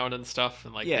floating around and stuff,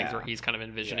 and like things where he's kind of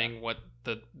envisioning what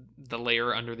the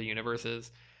layer under the universe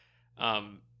is.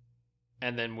 And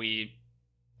then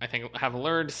I think have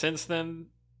learned since then,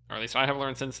 or at least I have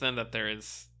learned since then, that there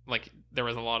was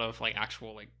a lot of like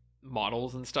actual like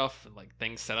models and stuff, and like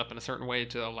things set up in a certain way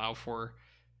to allow for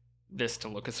this to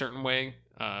look a certain way,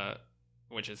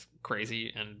 which is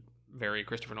crazy and very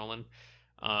Christopher Nolan.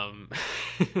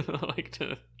 Like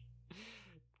to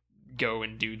go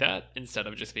and do that instead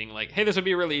of just being like, hey, this would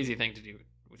be a really easy thing to do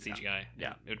with CGI.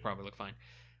 Yeah. It would probably look fine.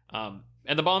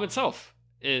 And the bomb itself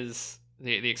is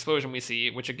the explosion we see,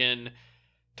 which again,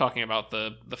 talking about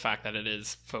the fact that it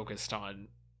is focused on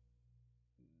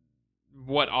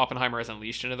what Oppenheimer has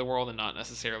unleashed into the world and not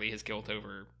necessarily his guilt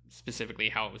over specifically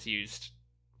how it was used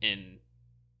in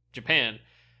Japan.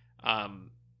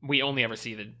 We only ever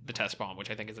see the test bomb, which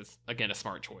I think is again a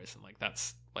smart choice, and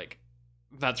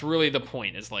that's really the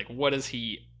point, is like, what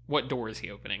door is he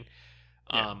opening?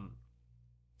 Yeah.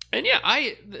 And yeah,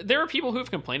 there are people who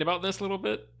have complained about this a little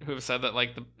bit, who have said that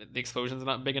like the explosion's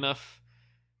not big enough.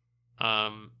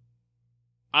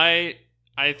 I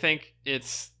think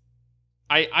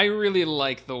I really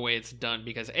like the way it's done,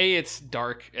 because it's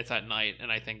dark, it's at night,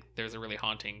 and I think there's a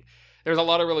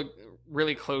lot of really,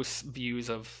 really close views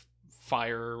of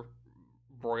fire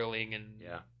broiling and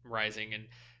rising, and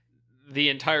the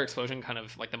entire explosion, kind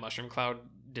of like the mushroom cloud,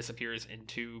 disappears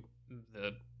into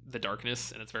the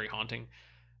darkness, and it's very haunting.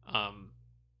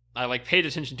 I like paid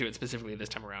attention to it specifically this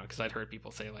time around, because I'd heard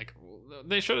people say like, well,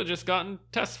 they should have just gotten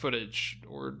test footage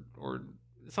or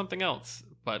something else,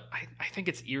 but I think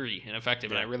it's eerie and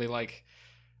effective, and I really like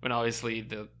when obviously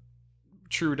the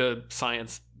true to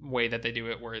science way that they do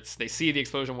it, where they see the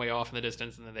explosion way off in the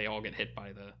distance, and then they all get hit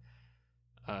by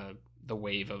the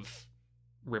wave of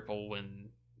ripple and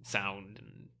sound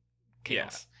and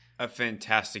chaos. Yeah, a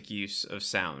fantastic use of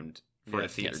sound for a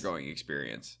theater going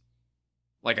experience.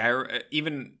 Like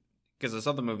even because I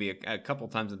saw the movie a couple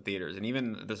times in theaters, and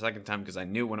even the second time because I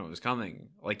knew when it was coming.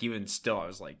 Like even still, I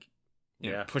was like,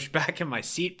 pushed back in my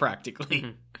seat practically.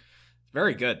 Mm-hmm.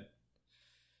 Very good.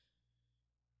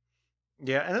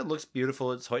 Yeah, and it looks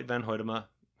beautiful. It's Hoyt van Hoytema,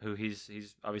 who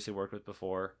he's obviously worked with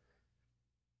before.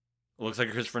 It looks like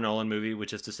a Christopher Nolan movie,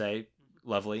 which is to say,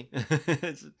 lovely.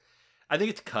 I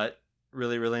think it's cut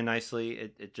really, really nicely.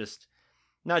 It just,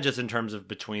 not just in terms of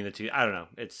between the two. I don't know.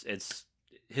 It's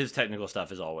his technical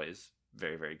stuff is always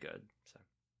very, very good. So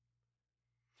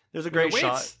there's a great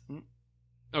shot.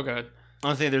 Oh, go ahead.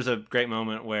 Honestly, there's a great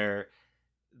moment where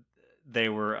they're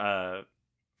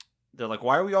like,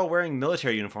 why are we all wearing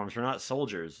military uniforms? We're not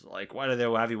soldiers. Like, why do they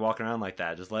have you walking around like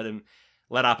that? Just let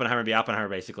Oppenheimer be Oppenheimer,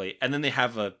 basically. And then they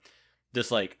have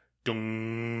this like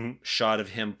dung shot of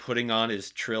him putting on his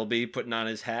trilby, putting on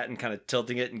his hat, and kind of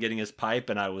tilting it and getting his pipe.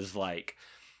 And I was like,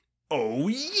 oh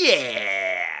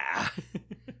yeah,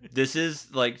 this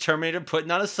is like Terminator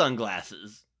putting on his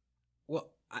sunglasses.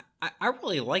 Well, I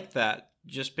really like that,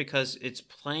 just because it's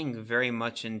playing very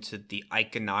much into the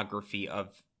iconography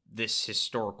of this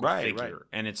historical figure. Right.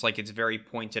 And it's like, it's very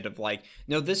pointed of like,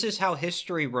 no, this is how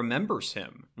history remembers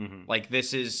him. Mm-hmm. Like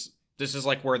this is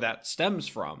like where that stems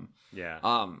from. Yeah.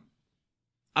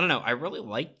 I don't know. I really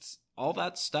liked all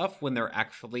that stuff when they're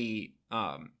actually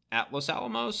at Los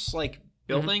Alamos, like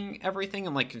building everything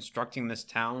and like constructing this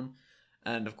town.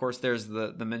 And of course there's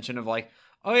the mention of like,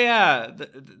 oh yeah,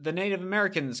 the Native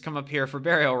Americans come up here for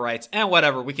burial rights, and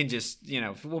whatever, we can just,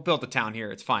 we'll build the town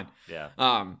here, it's fine. Yeah.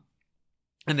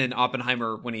 And then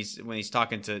Oppenheimer, when he's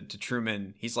talking to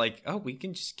Truman, he's like, oh, we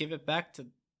can just give it back to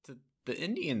the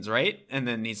Indians, right? And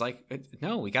then he's like,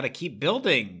 no, we got to keep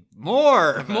building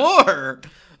more.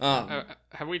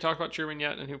 Have we talked about Truman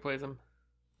yet and who plays him?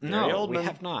 No, we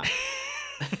have not.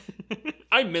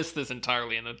 I missed this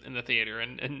entirely in the theater,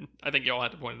 and I think y'all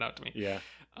had to point it out to me. Yeah.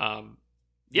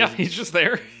 Yeah, he's just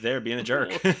there. There being a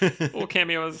jerk. Little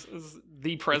cameo as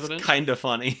the president. It's kind of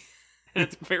funny. And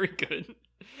it's very good.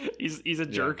 He's a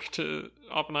jerk to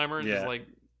Oppenheimer, and just like,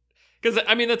 because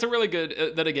I mean that's a really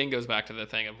good. That again goes back to the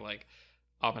thing of like,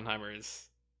 Oppenheimer is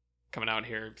coming out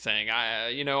here saying,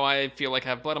 I feel like I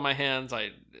have blood on my hands.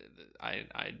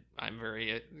 I'm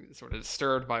very sort of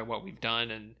disturbed by what we've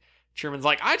done, and Truman's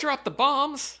like, I dropped the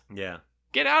bombs. Yeah,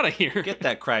 get out of here. Get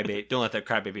that crybaby. Don't let that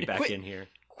crybaby back in here.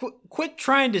 Quit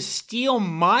trying to steal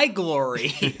my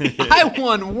glory. I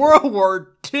won World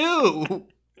War II.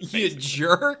 You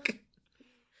jerk.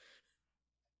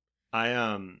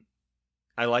 I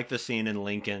like the scene in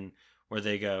Lincoln where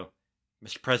they go,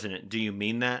 "Mr. President, do you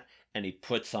mean that?" And he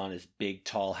puts on his big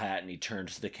tall hat and he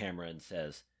turns to the camera and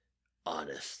says,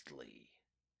 "Honestly."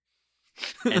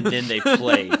 And then they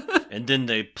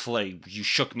play, "You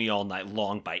Shook Me All Night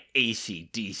Long" by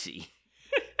AC/DC.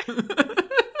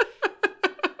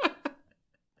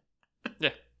 Yeah.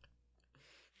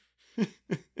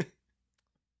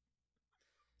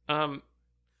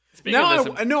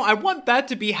 I want that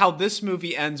to be how this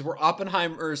movie ends, where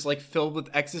Oppenheimer is like filled with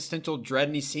existential dread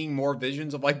and he's seeing more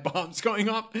visions of like bombs going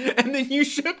off, and then "You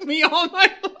shook me all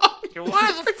night long." It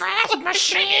was a fast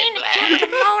machine, kept the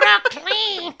motor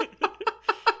clean.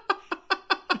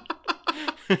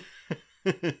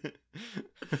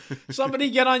 Somebody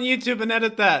get on YouTube and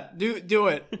edit that. Do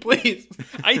it, please.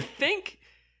 I think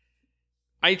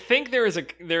there is a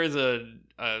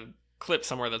clip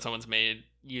somewhere that someone's made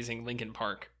using Linkin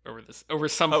Park over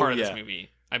some part of this movie,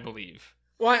 I believe.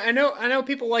 Well, I know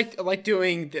people like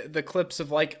doing the clips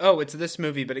of like, oh, it's this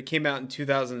movie, but it came out in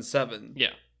 2007.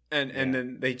 Yeah. And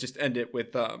then they just end it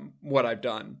with What I've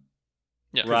Done.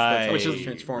 Yeah. Right. Which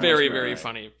is very, very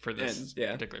funny for this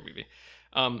particular movie.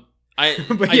 I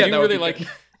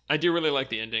do really like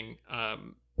the ending.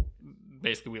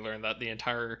 Basically, we learned that the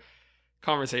entire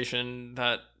conversation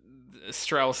that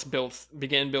Strauss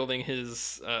began building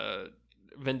his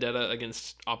vendetta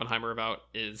against Oppenheimer about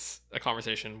is a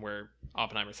conversation where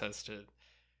Oppenheimer says to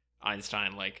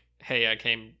Einstein, like, "Hey, I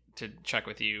came to check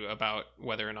with you about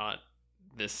whether or not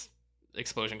this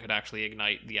explosion could actually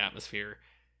ignite the atmosphere."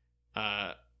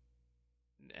 And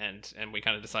we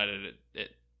kind of decided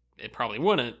it probably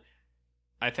wouldn't.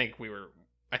 I think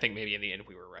maybe in the end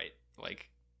we were right. Like,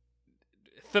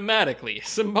 thematically,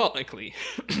 symbolically,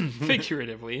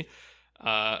 figuratively,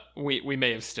 we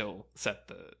may have still set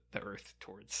the Earth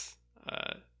towards,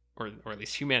 or at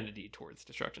least humanity towards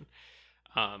destruction.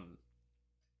 And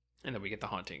then we get the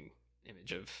haunting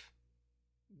image of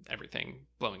everything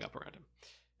blowing up around him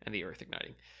and the Earth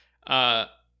igniting.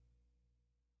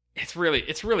 It's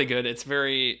really good.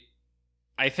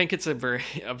 I think it's a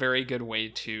very good way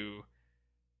to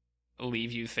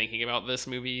leave you thinking about this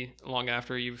movie long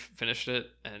after you've finished it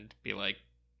and be like,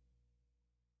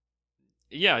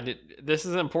 yeah, this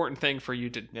is an important thing for you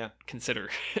to consider.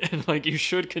 And like, you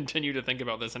should continue to think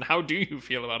about this. And how do you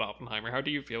feel about Oppenheimer? How do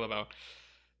you feel about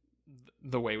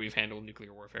the way we've handled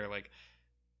nuclear warfare? Like,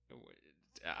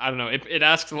 I don't know. It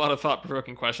asks a lot of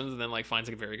thought-provoking questions and then like finds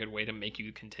a very good way to make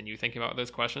you continue thinking about those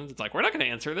questions. It's like, we're not going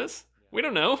to answer this. We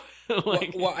don't know.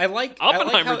 Like,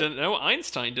 Oppenheimer didn't know.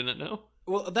 Einstein didn't know.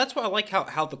 Well, that's why I like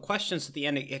how the questions at the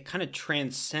end, it kind of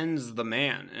transcends the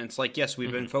man. And it's like, yes,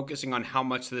 we've been focusing on how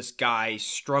much this guy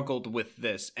struggled with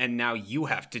this, and now you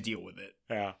have to deal with it.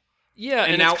 Yeah. Yeah,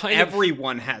 and now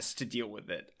everyone has to deal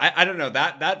with it. I don't know,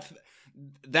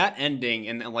 that ending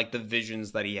and like the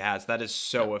visions that he has, that is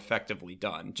so effectively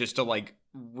done, just to like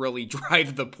really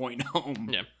drive the point home.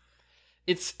 Yeah.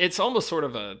 It's almost sort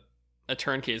of a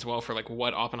turnkey as well for like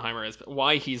what Oppenheimer is,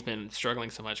 why he's been struggling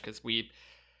so much, because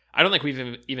I don't think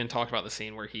we've even talked about the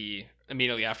scene where he,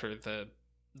 immediately after the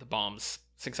bombs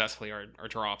successfully are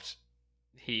dropped,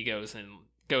 he goes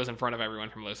in front of everyone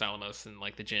from Los Alamos and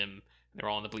like the gym. They're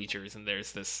all in the bleachers, and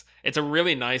there's this. It's a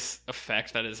really nice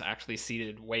effect that is actually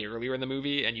seated way earlier in the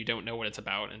movie, and you don't know what it's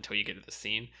about until you get to the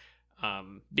scene.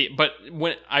 But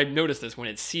when I noticed this, when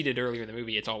it's seated earlier in the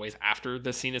movie, it's always after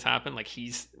the scene has happened. Like,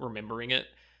 he's remembering it,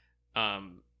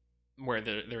 where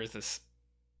there is this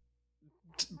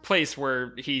place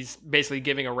where he's basically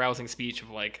giving a rousing speech of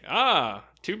like,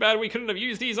 too bad we couldn't have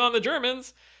used these on the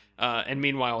Germans. And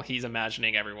meanwhile, he's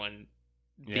imagining everyone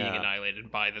being annihilated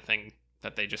by the thing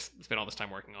that they just spent all this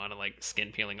time working on, and like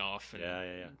skin peeling off,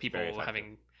 and people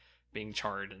being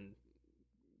charred and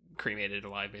cremated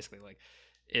alive, basically. Like,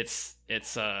 it's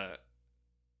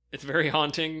very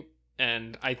haunting,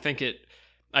 and I think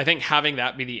having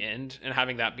that be the end, and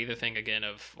having that be the thing again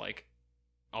of like,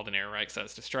 Alden Ehrenreich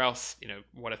says to Strauss, you know,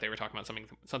 what if they were talking about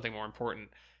something more important?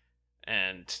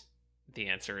 And the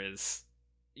answer is,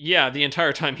 yeah, the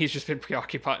entire time he's just been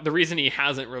preoccupied. The reason he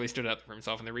hasn't really stood up for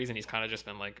himself, and the reason he's kind of just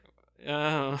been like,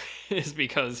 is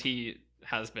because he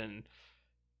has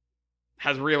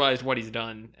realized what he's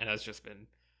done and has just been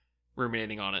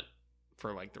ruminating on it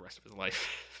for like the rest of his life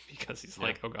because he's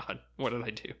like, oh god, what did I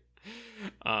do?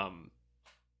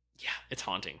 It's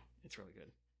haunting. It's really good.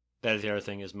 That is the other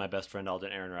thing, is my best friend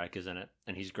Alden Ehrenreich is in it,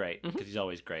 and he's great because he's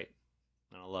always great,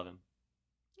 and I love him.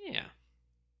 Yeah.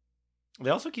 They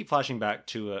also keep flashing back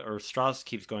to, or Strauss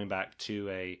keeps going back to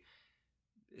a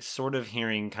sort of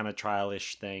hearing kind of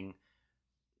trial-ish thing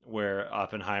where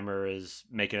Oppenheimer is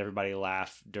making everybody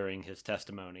laugh during his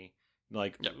testimony.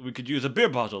 Like, we could use a beer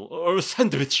bottle or a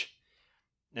sandwich.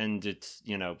 and it's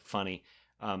funny.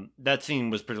 That scene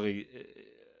was particularly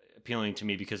appealing to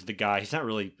me because the guy, he's not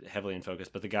really heavily in focus,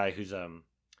 but the guy who's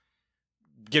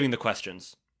giving the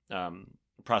questions,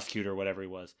 prosecutor, whatever he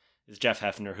was, is Jeff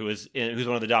Hefner, who's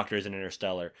one of the doctors in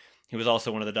Interstellar. He was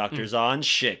also one of the doctors on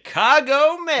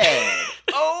Chicago Med.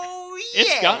 Oh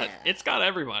yeah, it's got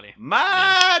everybody.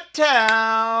 My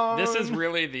town. This is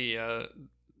really the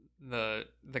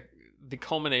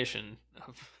culmination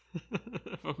of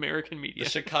American media. The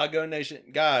Chicago Nation.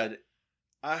 God,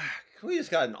 can we just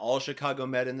got an all Chicago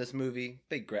Med in this movie?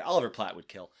 Big great. Oliver Platt would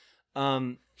kill.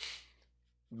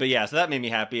 But yeah, so that made me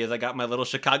happy as I got my little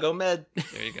Chicago Med.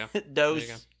 There you go. Dose. There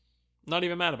you go. Not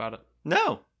even mad about it.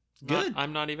 No. Good.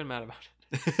 I'm not even mad about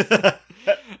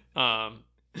it.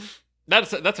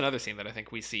 That's another scene that I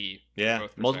think we see.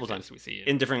 Both multiple times we see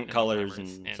in different colors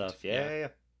and stuff. Yeah.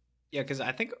 Yeah, because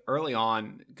I think early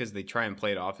on, because they try and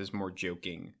play it off as more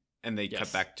joking, and they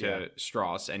cut back to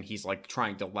Strauss, and he's like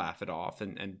trying to laugh it off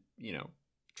and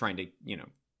trying to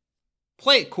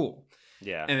play it cool.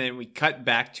 Yeah, and then we cut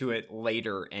back to it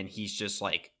later, and he's just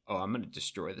like, "Oh, I'm gonna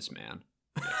destroy this man."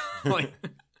 Like,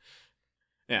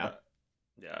 yeah.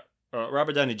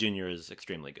 Robert Downey Jr. is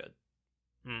extremely good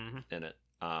in it.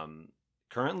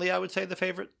 Currently, I would say the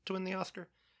favorite to win the Oscar.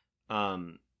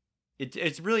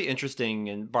 It's really interesting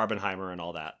in Barbenheimer and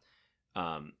all that,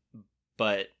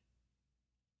 but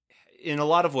in a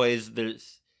lot of ways,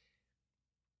 there's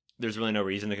really no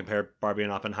reason to compare Barbie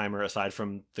and Oppenheimer aside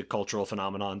from the cultural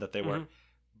phenomenon that they were.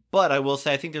 But I will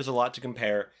say I think there's a lot to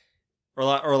compare, or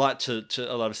a lot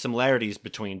of similarities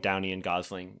between Downey and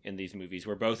Gosling in these movies,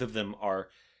 where both of them are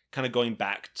kind of going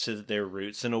back to their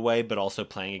roots in a way, but also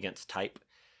playing against type.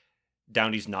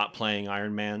 Downey's not playing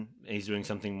Iron Man; he's doing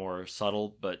something more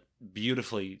subtle, but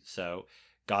beautifully so.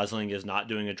 Gosling is not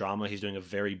doing a drama; he's doing a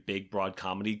very big, broad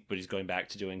comedy, but he's going back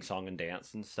to doing song and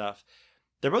dance and stuff.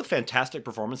 They're both fantastic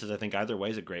performances. I think either way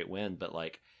is a great win, but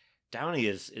like Downey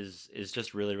is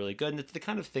just really, really good. And it's the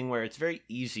kind of thing where it's very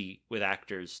easy with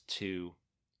actors to,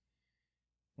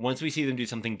 once we see them do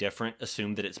something different,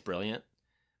 assume that it's brilliant.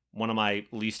 One of my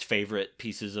least favorite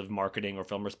pieces of marketing or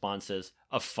film response is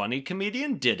a funny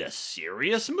comedian did a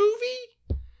serious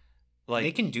movie. Like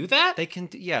they can do that? They can,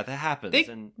 yeah, that happens.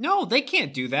 No, they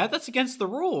can't do that. That's against the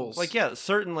rules. Like, yeah,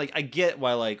 certain, like, I get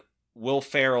why, like, Will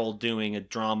Ferrell doing a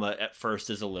drama at first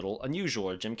is a little unusual,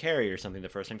 or Jim Carrey or something the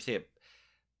first time you see it.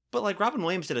 But like Robin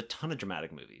Williams did a ton of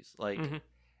dramatic movies, like,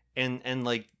 and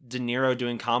like De Niro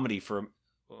doing comedy for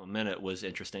a minute was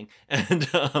interesting. And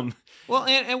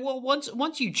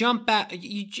once you jump back,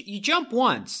 you jump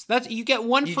once. That's you get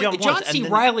one foot. John C.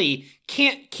 Then Reilly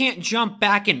can't jump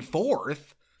back and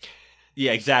forth.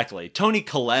 Yeah, exactly. Toni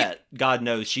Collette, God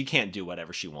knows she can't do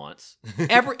whatever she wants.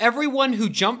 Everyone who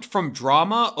jumped from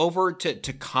drama over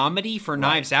to comedy for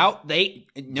Knives Out,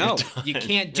 you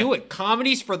can't do it.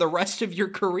 Comedy's for the rest of your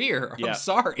career. I'm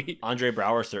sorry. Andre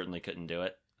Braugher certainly couldn't do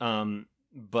it.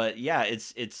 But yeah,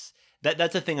 it's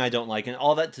that's a thing I don't like. And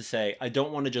all that to say, I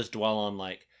don't want to just dwell on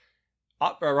like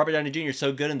Robert Downey Jr. is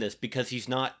so good in this because he's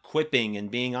not quipping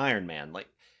and being Iron Man. Like,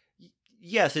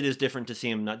 yes, it is different to see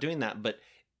him not doing that, but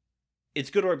it's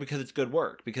good work because it's good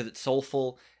work, because it's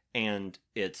soulful and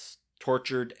it's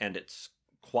tortured and it's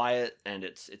quiet and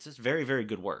it's just very, very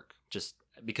good work. Just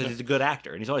because he's a good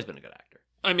actor and he's always been a good actor.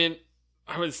 I mean,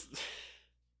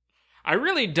 I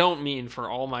really don't mean for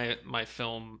all my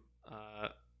film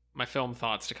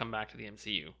thoughts to come back to the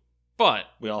MCU, but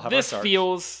we all have this our starts.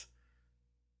 Feels.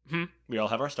 We all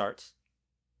have our starts.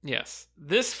 Yes,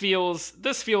 this feels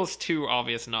too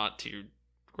obvious not to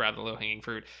grab the low hanging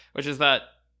fruit, which is that.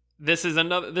 This is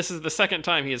the second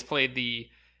time he has played the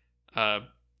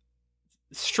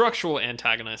structural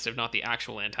antagonist, if not the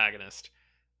actual antagonist,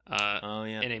 in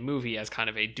a movie as kind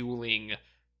of a dueling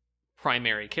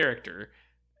primary character,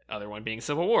 other one being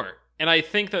Civil War. And I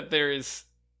think that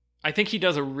I think he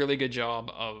does a really good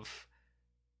job of,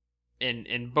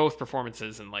 in both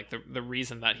performances, and like the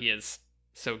reason that he is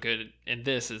so good in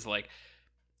this is like,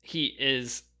 he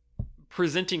is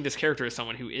presenting this character as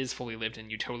someone who is fully lived and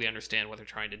you totally understand what they're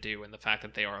trying to do, and the fact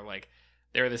that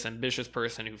they're this ambitious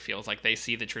person who feels like they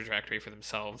see the trajectory for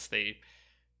themselves.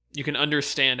 You can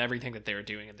understand everything that they're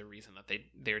doing and the reason that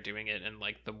they're doing it, and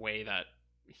like the way that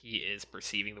he is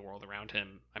perceiving the world around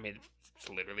him. I mean, it's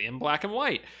literally in black and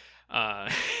white.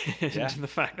 And the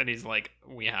fact that he's like,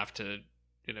 we have to,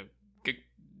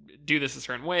 do this a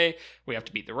certain way. We have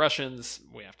to beat the Russians.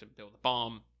 We have to build the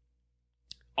bomb.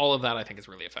 All of that, I think, is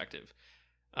really effective,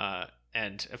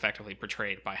 and effectively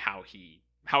portrayed by how he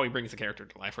brings the character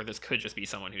to life. Where this could just be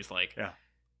someone who's like,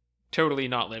 totally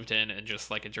not lived in and just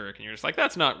like a jerk, and you're just like,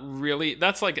 that's not really.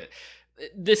 That's like,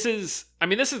 this is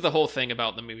the whole thing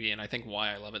about the movie, and I think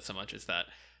why I love it so much is that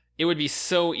it would be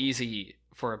so easy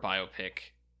for a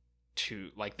biopic to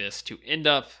like this to end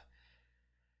up.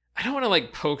 I don't want to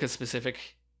like poke a specific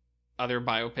other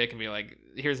biopic and be like,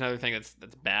 here's another thing that's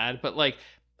bad, but like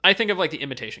I think of like The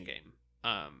Imitation Game,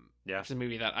 which is a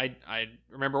movie that I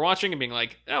remember watching and being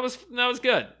like, that was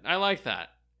good, I like that,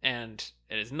 and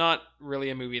it is not really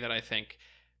a movie that I think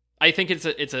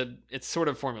it's sort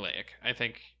of formulaic. I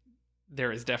think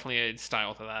there is definitely a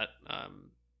style to that,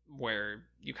 where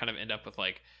you kind of end up with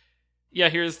like, yeah,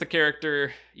 here's the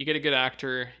character, you get a good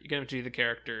actor, you get him to do the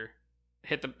character,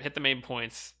 hit the main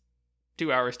points,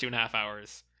 2 hours, 2.5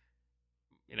 hours.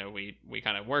 You know, we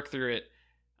kind of work through it.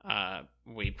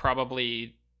 We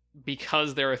probably,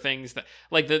 because there are things that,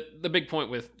 like the big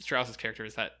point with Strauss's character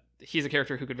is that he's a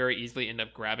character who could very easily end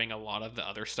up grabbing a lot of the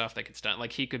other stuff that gets done.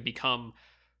 Like he could become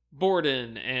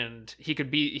Borden, and you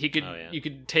could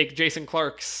take Jason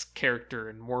Clarke's character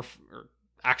and morph, or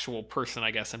actual person,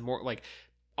 I guess, and more like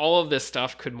all of this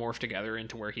stuff could morph together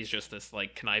into where he's just this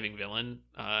like conniving villain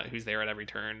who's there at every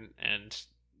turn, and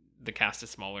the cast is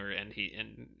smaller, and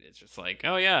it's just like,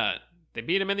 oh yeah, they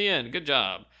beat him in the end, good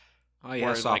job. Oh yes,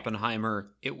 whereas, Oppenheimer,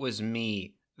 like, it was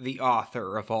me, the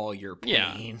author of all your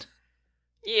pain.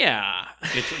 Yeah.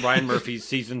 It's Ryan Murphy's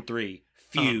season 3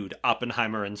 feud,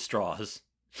 Oppenheimer and Strauss.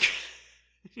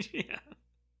 Yeah.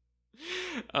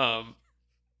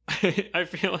 I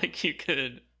feel like you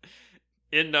could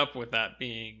end up with that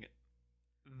being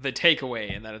the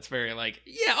takeaway, and that it's very like,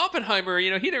 yeah, Oppenheimer, he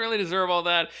didn't really deserve all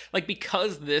that. Like,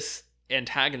 because this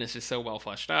antagonist is so well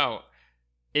fleshed out,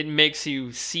 it makes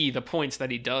you see the points that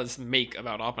he does make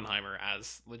about Oppenheimer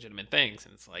as legitimate things,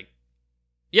 and it's like,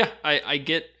 yeah, I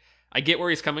get where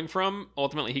he's coming from.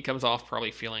 Ultimately, he comes off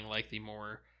probably feeling like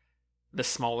the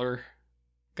smaller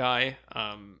guy,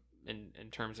 in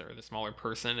terms of, or the smaller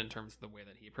person in terms of the way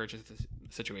that he approaches the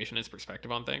situation, his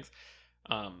perspective on things.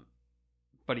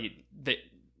 But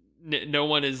no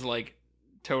one is like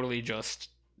totally just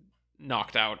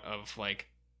knocked out of like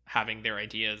having their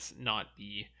ideas not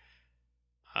be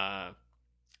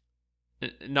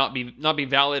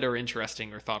valid or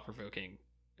interesting or thought provoking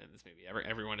in this movie.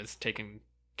 Everyone is taken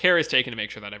to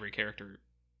make sure that every character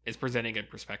is presenting a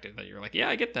perspective that you're like, yeah,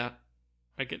 I get that.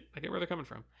 I get where they're coming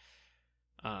from.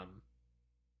 It's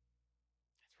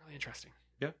really interesting.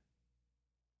 Yeah.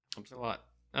 It's a lot.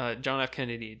 John F.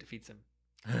 Kennedy defeats him.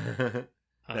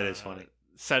 That is funny.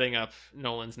 Setting up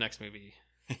Nolan's next movie,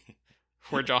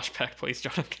 where Josh Peck plays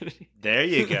John F. Kennedy. There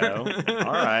you go.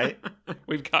 All right.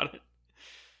 We've got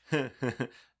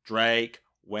it. Drake,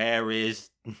 where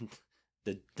is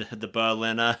the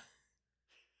Berliner?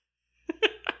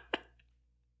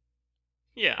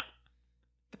 Yeah.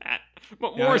 That.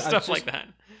 But more stuff like that.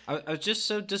 I was just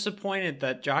so disappointed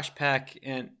that Josh Peck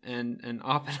and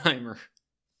Oppenheimer,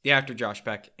 the actor Josh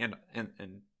Peck, and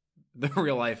the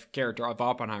real life character of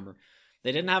Oppenheimer,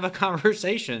 they didn't have a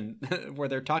conversation where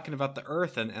they're talking about the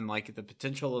Earth and like the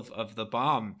potential of the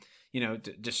bomb,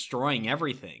 destroying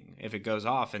everything if it goes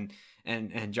off, and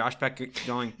Josh Peck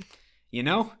going,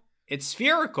 it's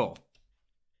spherical.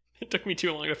 It took me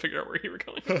too long to figure out where you were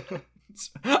going.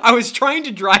 I was trying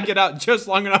to drag it out just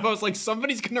long enough. I was like,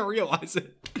 somebody's gonna realize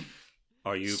it.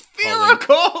 Are you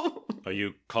spherical? Are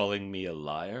you calling me a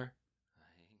liar?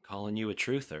 I'm calling you a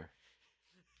truther.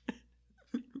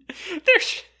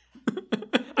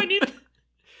 I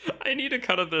need a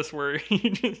cut of this where he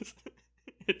just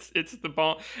it's the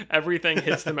bomb. Everything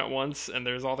hits them at once, and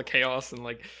there's all the chaos and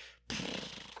like,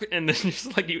 and then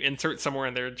just like you insert somewhere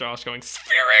in there, Josh going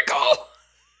spherical.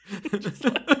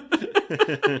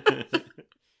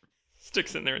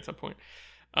 Sticks in there at some point.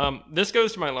 This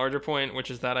goes to my larger point,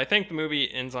 which is that I think the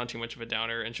movie ends on too much of a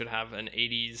downer and should have an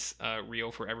 80s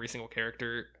reel for every single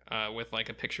character, with like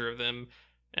a picture of them,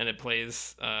 and it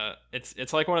plays.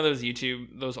 It's like one of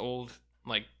those old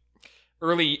like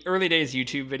early days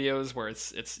YouTube videos where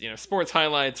it's sports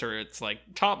highlights, or it's like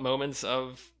top moments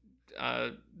of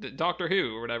Doctor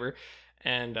Who or whatever,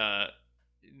 and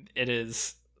it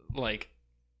is like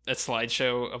a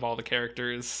slideshow of all the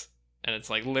characters, and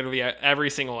it's like literally every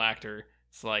single actor.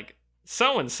 It's like,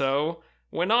 so and so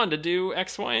went on to do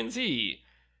X, Y, and Z.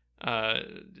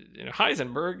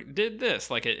 Heisenberg did this.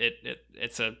 Like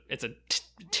it's a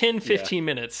 10-15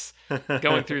 minutes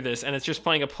going through this, and it's just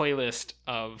playing a playlist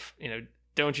of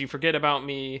Don't You Forget About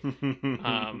Me.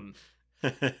 It's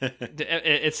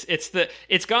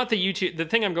got the YouTube. The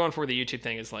thing I'm going for, the YouTube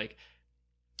thing, is like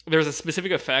there's a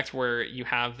specific effect where you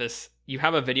have a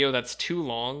video that's too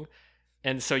long,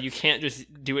 and so you can't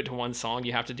just do it to one song.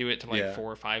 You have to do it to like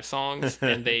 4 or 5 songs,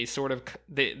 and they sort of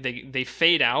they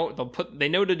fade out. They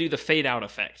know to do the fade out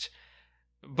effect,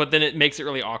 but then it makes it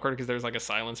really awkward because there's like a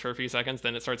silence for a few seconds.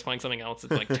 Then it starts playing something else.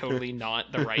 It's like totally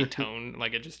not the right tone.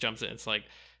 Like it just jumps in. It's like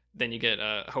then you get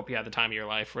Hope You Had the Time of Your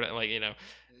Life. Like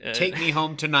Take Me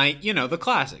Home Tonight. The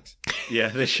classics. Yeah,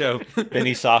 the show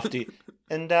Benny Softy.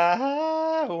 And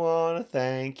I want to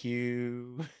thank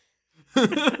you.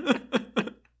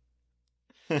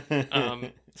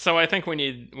 So I think we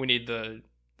need the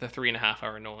 3.5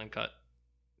 hour Nolan cut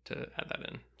to add that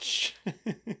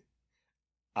in.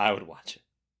 I would watch it.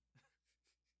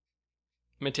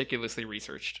 Meticulously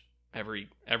researched every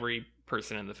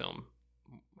person in the film.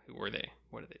 Who were they?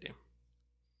 What did they do?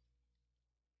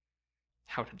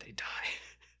 How did they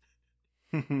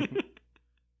die?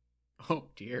 Oh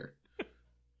dear.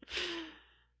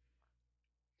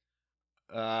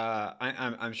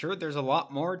 I'm sure there's a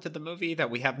lot more to the movie that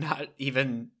we have not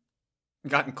even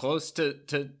gotten close to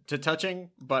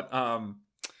touching, but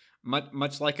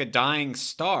much like a dying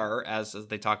star, as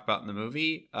they talk about in the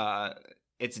movie,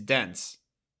 it's dense,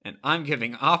 and I'm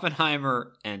giving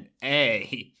Oppenheimer an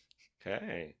A.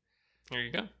 Okay, there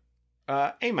you go.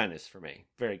 A- for me.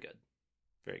 Very good,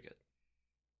 very good.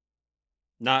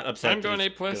 Not upset. I'm going A+.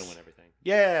 Everything.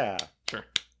 Yeah, sure.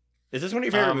 Is this one of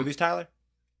your favorite movies, Tyler?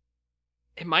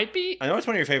 It might be. I know it's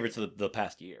one of your favorites of the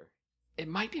past year. It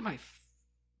might be my.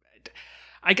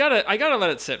 I gotta let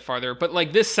it sit farther. But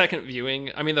like this second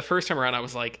viewing, I mean, the first time around, I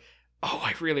was like, "Oh,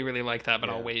 I really, really like that," but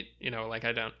I'll wait. Like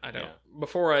I don't.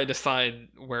 Before I decide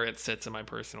where it sits in my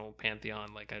personal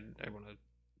pantheon, like I want to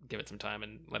give it some time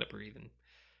and let it breathe and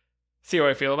see how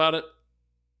I feel about it.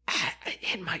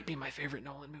 It might be my favorite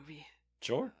Nolan movie.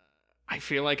 Sure. I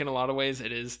feel like in a lot of ways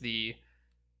it is the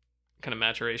kind of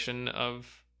maturation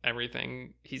of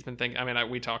everything he's been thinking. I mean,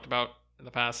 we talked about in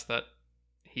the past that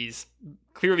he's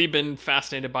clearly been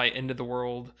fascinated by end of the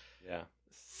world,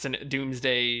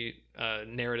 doomsday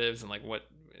narratives, and like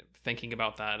thinking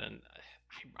about that. And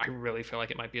I really feel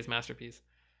like it might be his masterpiece.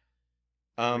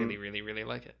 Really, really, really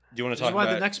like it. Do you want to talk about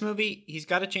the next movie? He's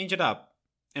got to change it up.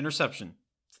 Interception.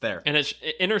 It's there. And it's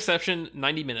Interception,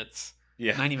 90 minutes.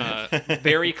 Yeah, 90 minutes.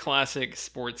 Very classic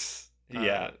sports.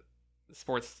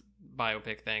 Sports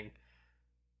biopic thing.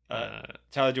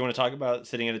 Tyler, do you want to talk about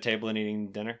sitting at a table and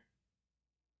eating dinner?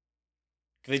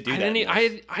 They do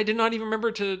that. I did not even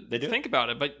remember to think about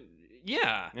it, but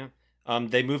yeah.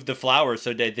 They moved the flowers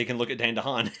so they can look at Dane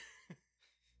DeHaan.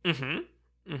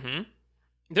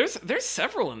 There's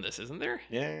several in this, isn't there?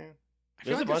 Yeah.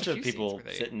 There's a bunch of people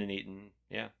sitting and eating.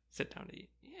 Yeah. Sit down to eat.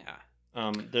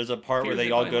 Yeah. There's a part where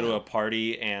they all go to a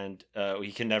party and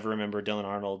he can never remember Dylan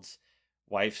Arnold's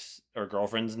wife's or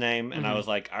girlfriend's name, and I was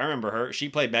like, I remember her. She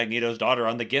played Magneto's daughter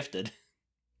on The Gifted.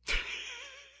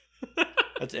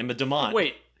 That's Emma Dumont.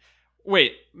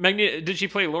 Wait, Magneto? Did she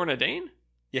play Lorna Dane?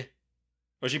 Yeah.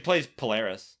 Or she plays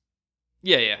Polaris.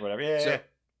 Yeah. Or whatever. Yeah.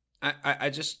 I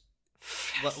just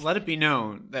let it be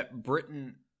known that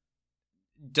Britain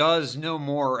does know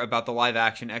more about the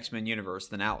live-action X-Men universe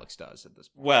than Alex does at this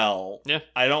point. Well,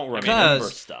 I don't remember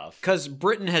stuff. Because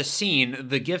Britain has seen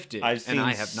The Gifted, I've seen and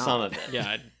I have not. some of it. Yeah,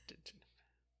 I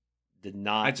did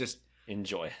not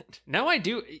enjoy it. Now I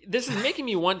do. This is making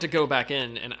me want to go back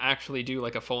in and actually do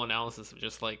like a full analysis of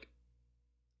just like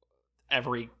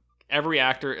every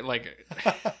actor, like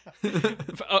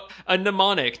a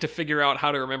mnemonic to figure out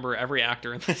how to remember every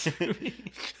actor in this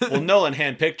movie. Well, Nolan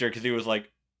handpicked her because he was like,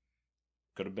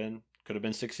 could have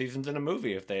been 6 seasons in a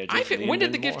movie if they had. When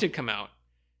did The Gifted come out?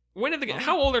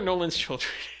 How old are Nolan's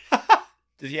children?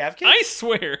 Does he have kids? I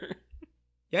swear.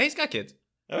 Yeah, he's got kids.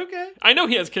 Okay. I know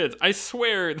he has kids. I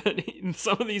swear that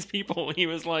some of these people, he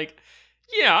was like,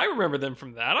 yeah, I remember them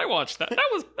from that. I watched that.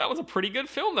 That was a pretty good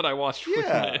film that I watched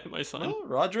with my son. Well,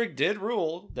 Roderick did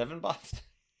rule Devin Boston.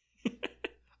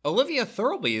 Olivia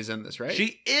Thirlby is in this, right?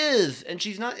 She is, and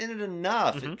she's not in it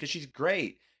enough because she's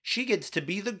great. She gets to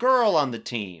be the girl on the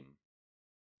team.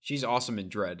 She's awesome in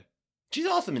Dread. She's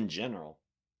awesome in general.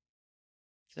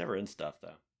 She's never in stuff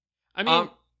though. I mean,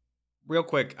 real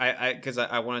quick, because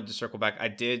I wanted to circle back. I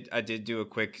did do a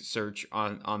quick search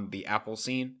on the Apple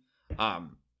scene.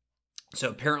 So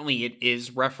apparently it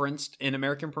is referenced in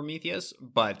American Prometheus,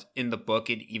 but in the book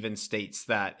it even states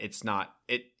that it's not.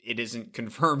 It isn't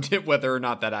confirmed whether or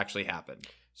not that actually happened.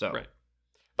 So right,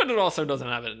 but it also doesn't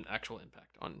have an actual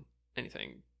impact on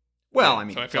anything. Well, I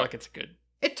mean, so I feel like it's good.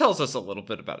 It tells us a little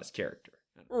bit about his character,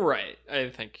 right? I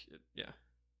think,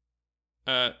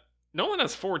 yeah. Nolan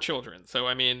has 4 children, so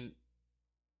I mean,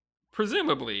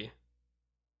 presumably,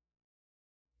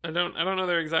 I don't know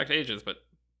their exact ages, but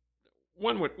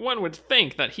one would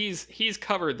think that he's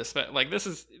covered the like this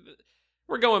is,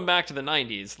 we're going back to the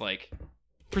 90s, like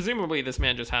presumably this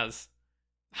man just has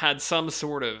had some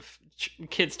sort of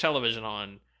kids television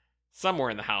on somewhere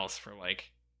in the house for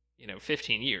like,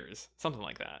 15 years, something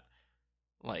like that.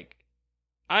 Like,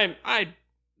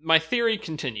 my theory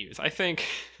continues. I think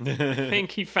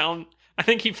he found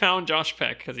Josh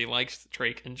Peck because he likes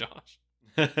Drake and Josh.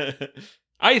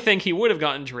 I think he would have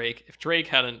gotten Drake if Drake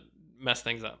hadn't messed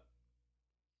things up.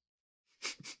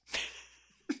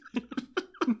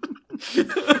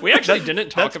 We actually didn't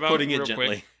talk about putting it real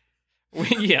gently.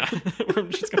 Quick. We're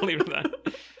just gonna leave it at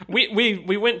that.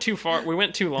 We went too far. We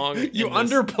went too long. You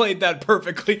underplayed that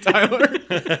perfectly, Tyler.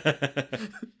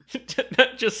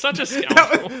 Just such a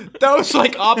scoundrel. That was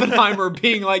like Oppenheimer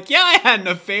being like, "Yeah, I had an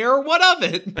affair. What of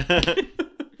it?"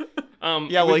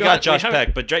 Yeah, well, he got Josh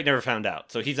Peck, but Drake never found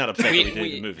out, so he's not upset that we did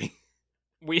the movie.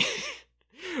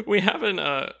 We haven't.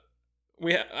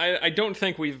 I don't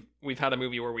think we've had a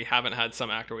movie where we haven't had some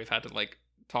actor we've had to like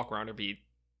talk around or be,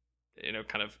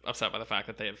 kind of upset by the fact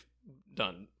that they have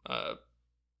done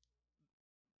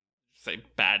say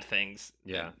bad things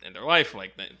in their life,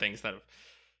 like things that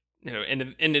have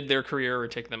ended their career or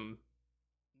take them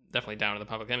definitely down in the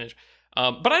public image.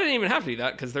 But I didn't even have to do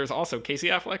that because there's also Casey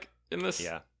Affleck in this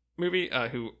movie,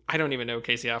 who I don't even know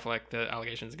Casey Affleck, the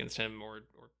allegations against him or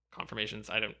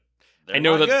confirmations. I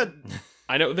know that good.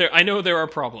 I know there are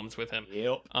problems with him.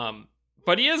 Yep.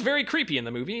 But he is very creepy in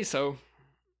the movie, so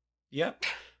yep.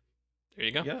 There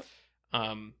you go. Yep.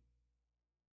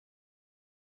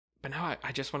 But now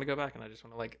I just want to go back and I just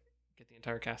want to like get the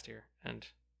entire cast here and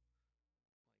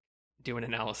do an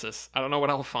analysis. I don't know what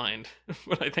I'll find,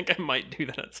 but I think I might do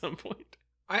that at some point.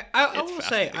 I will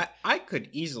say I could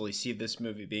easily see this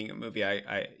movie being a movie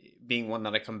I being one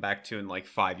that I come back to in like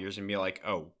 5 years and be like,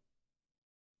 oh,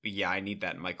 yeah, I need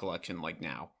that in my collection like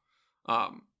now.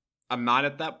 I'm not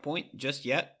at that point just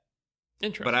yet.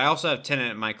 Interesting. But I also have Tenet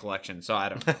in my collection, so I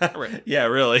don't know. Yeah,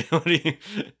 really.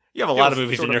 You have a lot of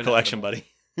movies in your collection, buddy.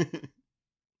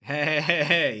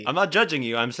 Hey. I'm not judging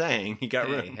you. I'm saying you got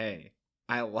room. Hey.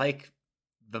 I like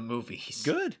the movies.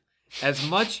 Good. As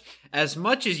much as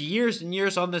years and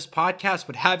years on this podcast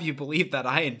would have you believe that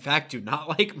I in fact do not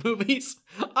like movies,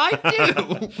 I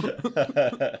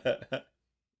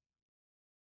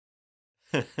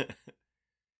do.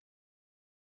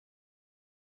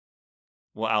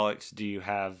 Well, Alex, do you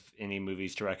have any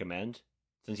movies to recommend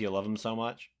since you love them so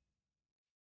much?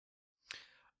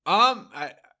 I'll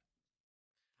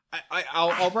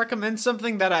recommend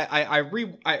something that I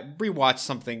rewatched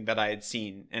something that I had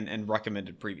seen and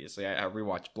recommended previously. I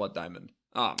rewatched Blood Diamond.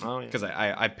 Because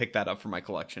I picked that up for my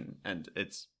collection and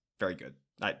it's very good.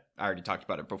 I already talked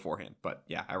about it beforehand, but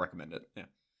yeah, I recommend it. Yeah.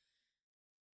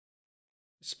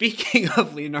 Speaking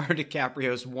of Leonardo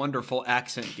DiCaprio's wonderful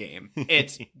accent game,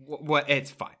 it's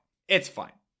fine. It's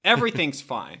fine. Everything's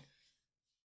fine.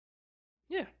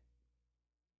 Yeah.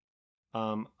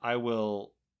 I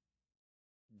will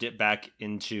dip back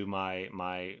into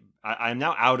I'm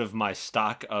now out of my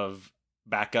stock of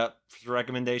backup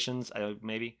recommendations. I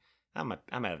might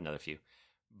have another few,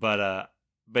 but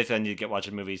basically I need to get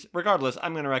watching movies. Regardless,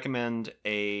 I'm going to recommend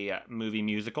a movie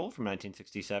musical from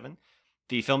 1967,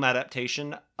 the film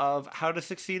adaptation of How to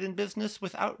Succeed in Business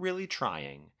Without Really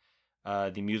Trying.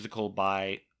 The musical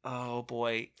by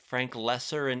Frank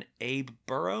Lesser and Abe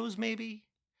Burrows, maybe.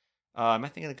 Am I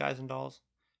thinking of Guys and Dolls?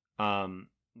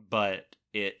 But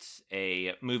it's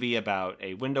a movie about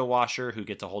a window washer who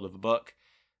gets a hold of a book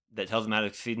that tells him how to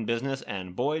succeed in business,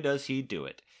 and boy, does he do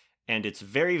it. And it's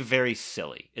very, very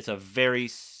silly. It's a very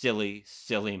silly,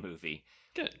 silly movie.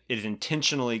 Good. It is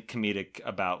intentionally comedic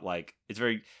about, like,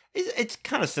 it's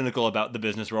kind of cynical about the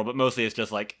business world, but mostly it's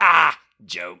just like,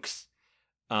 jokes.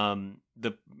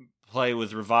 The play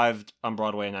was revived on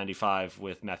Broadway in 95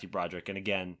 with Matthew Broderick, and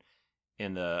again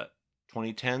in the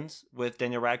 2010s with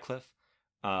Daniel Radcliffe.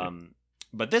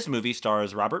 But this movie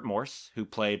stars Robert Morse, who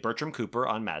played Bertram Cooper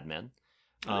on Mad Men.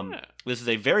 This is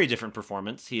a very different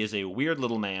performance. He is a weird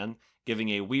little man giving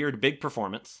a weird big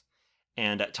performance.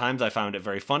 And at times I found it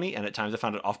very funny, and at times I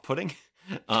found it off-putting.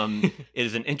 It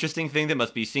is an interesting thing that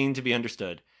must be seen to be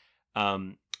understood.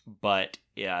 But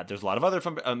yeah, there's a lot of other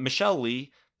fun. Michelle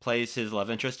Lee plays his love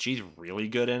interest. She's really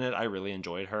good in it. I really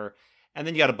enjoyed her. And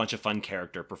then you got a bunch of fun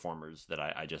character performers that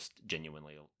I just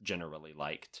generally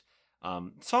liked.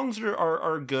 Songs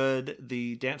are good.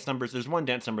 The dance numbers, there's one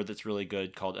dance number that's really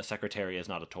good called A Secretary Is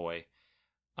Not a Toy.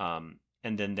 And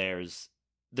then there's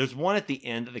one at the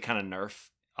end that they kind of nerf,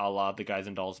 a la the Guys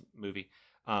and Dolls movie.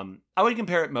 I would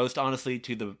compare it most honestly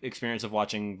to the experience of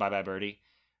watching Bye Bye Birdie,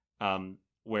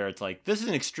 where it's like, this is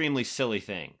an extremely silly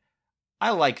thing.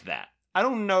 I like that. I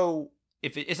don't know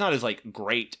if it's not as like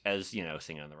great as,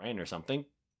 Singing in the Rain or something,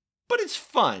 but it's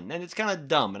fun and it's kind of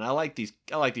dumb, and I like these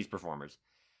performers.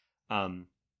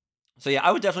 So yeah,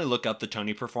 I would definitely look up the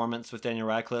Tony performance with Daniel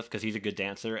Radcliffe because he's a good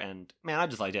dancer, and man, I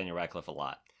just like Daniel Radcliffe a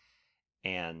lot.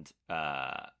 And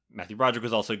Matthew Broderick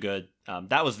was also good.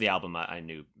 That was the album I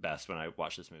knew best when I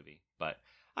watched this movie. But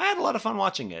I had a lot of fun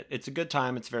watching it. It's a good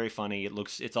time. It's very funny.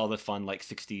 It's all the fun like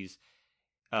 60s.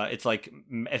 It's like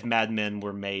if Mad Men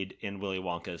were made in Willy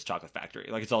Wonka's Chocolate Factory.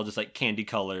 Like it's all just like candy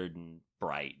colored and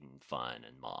bright and fun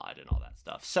and mod and all that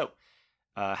stuff. So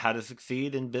how to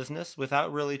succeed in business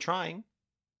without really trying.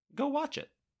 Go watch it.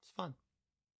 It's fun.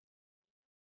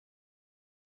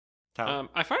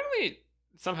 I finally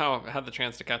somehow had the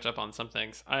chance to catch up on some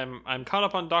things. I'm caught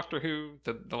up on Doctor Who,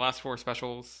 the last 4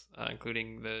 specials,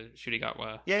 including the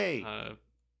Shurigatwa Yay!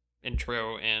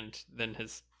 Intro and then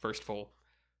his first full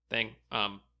thing.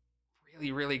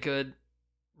 Really good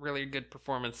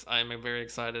performance. I'm very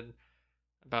excited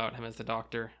about him as the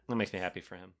Doctor. That makes me happy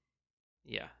for him.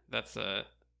 Yeah, that's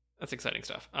exciting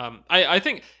stuff. I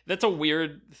think that's a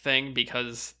weird thing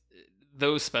because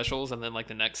those specials and then like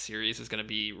the next series is going to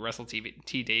be Russell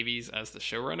T Davies as the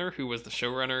showrunner, who was the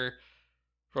showrunner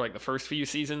for like the first few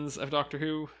seasons of Doctor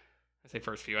Who. I say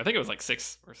first few. I think it was like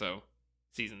 6 or so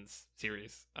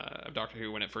series of Doctor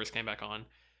Who when it first came back on,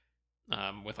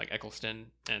 with like Eccleston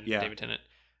and David Tennant.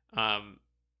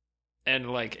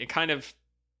 And like it kind of,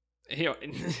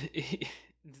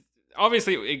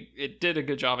 obviously it did a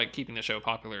good job at keeping the show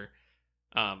popular,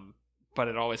 but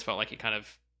it always felt like it kind of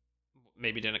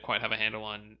maybe didn't quite have a handle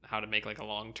on how to make like a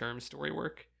long-term story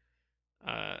work.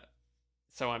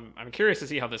 So I'm curious to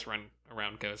see how this run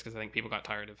around goes, because I think people got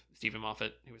tired of Stephen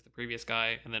Moffat, who was the previous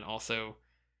guy, and then also,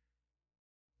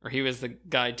 or he was the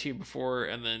guy too before,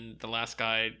 and then the last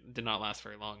guy did not last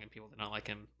very long and people did not like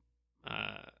him.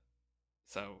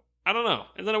 So I don't know.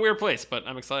 It's in a weird place, but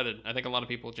I'm excited. I think a lot of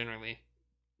people generally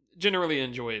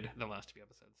enjoyed the last few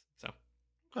episodes. So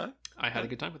okay. I had a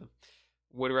good time with them.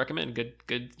 Would recommend.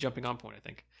 Good jumping on point, I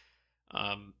think.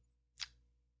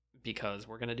 Because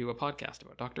we're gonna do a podcast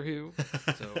about Doctor Who,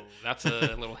 so that's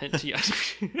a little hint to you.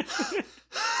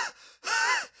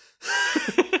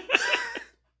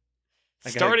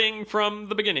 Starting from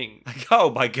the beginning. Oh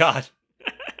my god!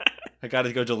 I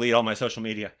gotta go delete all my social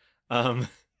media. You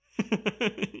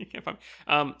can't find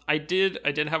me. I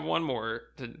did have one more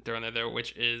to throw in there though,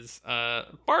 which is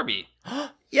Barbie.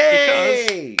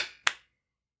 Yay! Because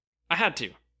I had to.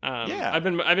 I've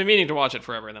been meaning to watch it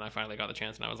forever, and then I finally got the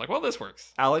chance, and I was like, "Well, this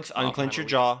works." Alex, unclench your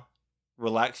jaw,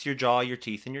 relax your jaw, your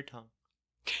teeth, and your tongue.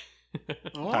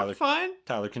 Tyler, fine.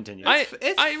 Tyler, continue.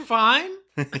 It's fine.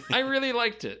 I really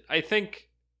liked it. I think,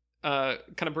 kind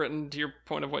of Britton, to your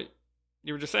point of what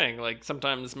you were just saying, like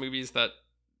sometimes movies that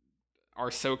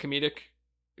are so comedic,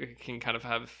 it can kind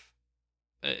of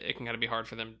be hard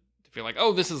for them to feel like,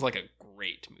 oh, this is like a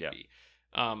great movie.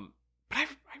 Yeah. But I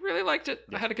really liked it.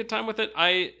 Yeah. I had a good time with it.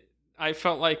 I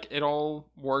felt like it all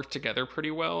worked together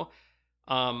pretty well.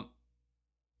 I'm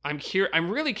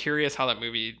really curious how that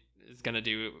movie is gonna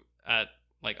do at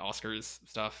like Oscars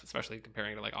stuff, especially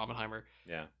comparing to like Oppenheimer.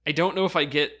 Yeah. I don't know if I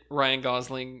get Ryan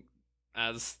Gosling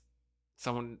as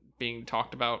someone being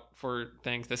talked about for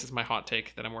things. This is my hot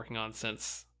take that I'm working on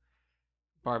since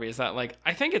Barbie. Is that like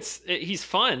I think he's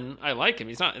fun. I like him.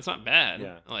 It's not bad.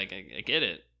 Yeah. Like I get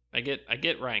it. I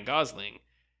get Ryan Gosling,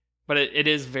 but it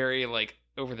is very like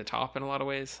over the top in a lot of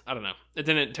ways. I don't know. It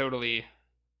didn't totally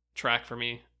track for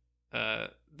me.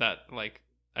 That like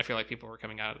I feel like people were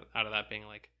coming out of that being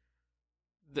like,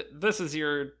 this is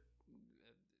your.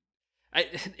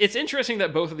 It's interesting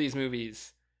that both of these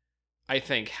movies, I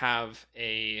think, have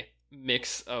a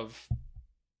mix of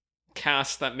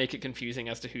casts that make it confusing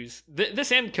as to who's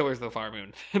this and Killers of the Flower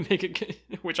Moon make it,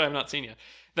 which I have not seen yet,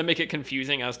 that make it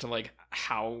confusing as to like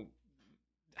how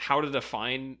to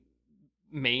define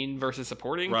main versus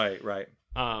supporting. Right.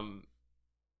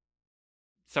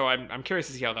 So I'm curious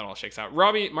to see how that all shakes out.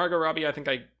 Margot Robbie, I think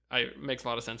I makes a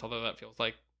lot of sense, although that feels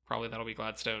like probably that'll be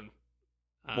Gladstone.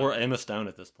 Or Emma Stone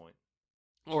at this point.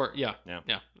 Or yeah.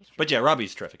 But yeah,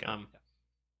 Robbie's terrific.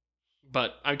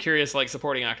 But I'm curious, like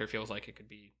supporting actor feels like it could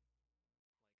be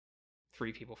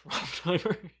 3 people from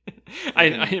Oppenheimer. I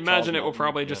imagine it will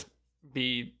probably just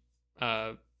be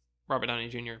Robert Downey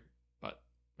Jr. But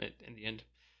in the end,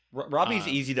 Robbie's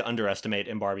easy to underestimate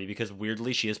in Barbie because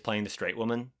weirdly she is playing the straight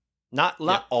woman. Not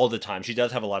all the time. She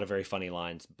does have a lot of very funny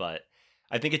lines, but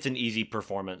I think it's an easy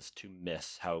performance to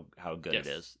miss how good it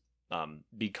is.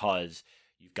 Because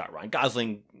you've got Ryan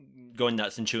Gosling going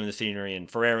nuts and chewing the scenery, and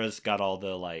Ferreira's got all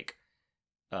the like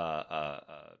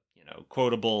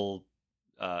quotable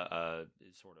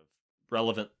sort of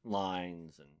relevant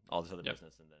lines and all this other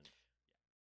business, and then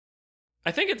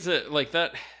I think it's like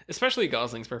that, especially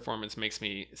Gosling's performance makes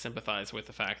me sympathize with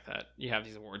the fact that you have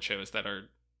these award shows that are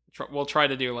we'll try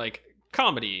to do like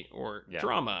comedy or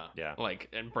drama, like,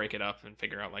 and break it up and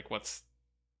figure out like what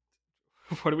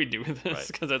do we do with this?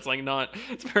 Because it's like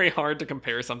it's very hard to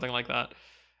compare something like that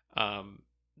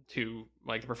to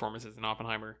like the performances in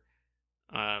Oppenheimer.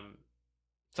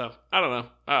 So I don't know.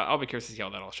 I'll be curious to see how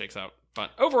that all shakes out.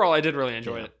 But overall, I did really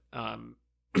enjoy it. And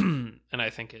I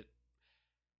think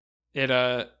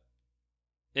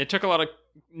it took a lot of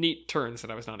neat turns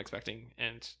that I was not expecting,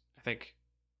 and I think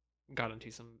got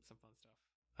into some fun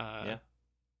stuff.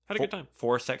 Had a good time.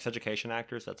 4 sex education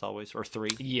actors. That's always, or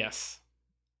 3. Yes,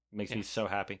 makes me so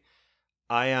happy.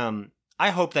 I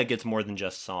hope that gets more than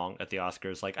just song at the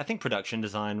Oscars. Like, I think production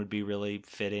design would be really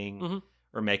fitting,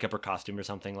 or makeup or costume or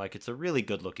something. Like, it's a really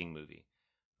good looking movie.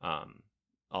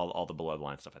 All the below the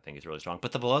line stuff I think is really strong,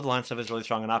 but the below the line stuff is really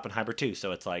strong in Oppenheimer too.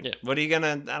 So it's like, what are you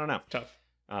gonna? I don't know. Tough.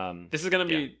 This is gonna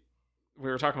be. We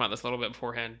were talking about this a little bit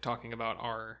beforehand, talking about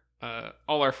our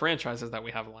all our franchises that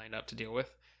we have lined up to deal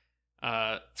with.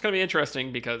 It's gonna be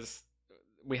interesting because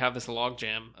we have this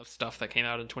logjam of stuff that came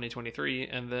out in 2023,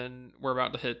 and then we're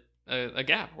about to hit a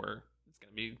gap where it's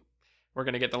gonna be. We're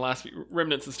gonna get the last few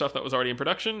remnants of stuff that was already in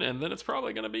production, and then it's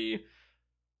probably gonna be,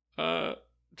 quite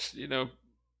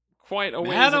a ways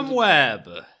Madam Web.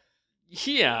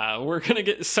 Yeah, we're gonna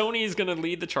get Sony's gonna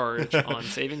lead the charge on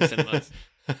saving cinemas.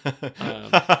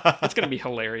 It's gonna be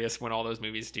hilarious when all those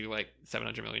movies do like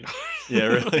 $700 million. Yeah,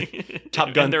 really.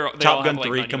 Top Gun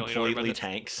 3 like completely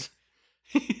tanks.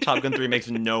 Top Gun 3 makes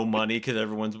no money because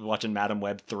everyone's watching Madam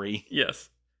Web 3. Yes,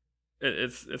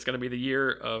 it's gonna be the year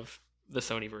of the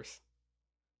Sonyverse.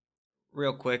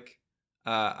 Real quick,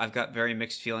 I've got very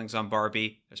mixed feelings on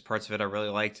Barbie. There's parts of it I really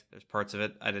liked. There's parts of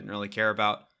it I didn't really care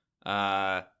about.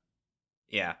 Yeah.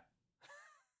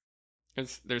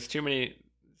 There's too many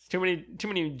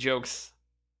jokes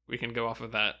we can go off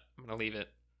of that. I'm gonna leave it.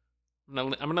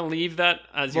 I'm gonna leave that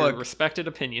as your respected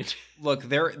opinion. Look,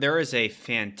 there is a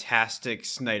fantastic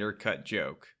Snyder Cut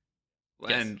joke,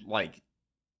 and like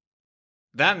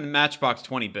that in Matchbox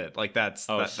 20-bit, like that's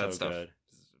so stuff. Good.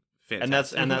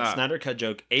 Fantastic. And that Snyder Cut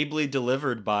joke, ably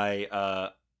delivered by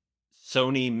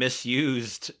Sony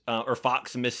misused or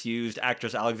Fox misused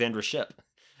actress Alexandra Shipp.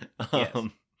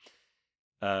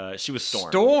 She was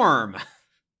Storm. Storm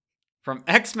from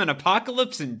X-Men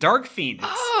Apocalypse and Dark Phoenix.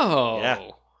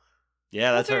 Oh,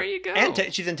 yeah, that's well, her. There you go. And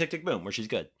she's in Tick Tick Boom, where she's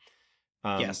good.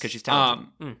 Yes, because she's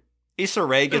talented. Issa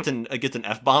Rae gets an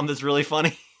F-bomb that's really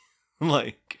funny.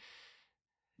 Like.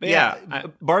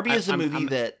 Barbie is a movie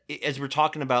that, as we're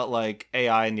talking about like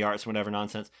AI and the arts and whatever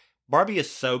nonsense, Barbie is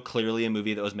so clearly a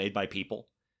movie that was made by people.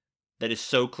 That is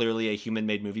so clearly a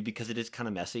human-made movie because it is kind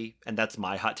of messy. And that's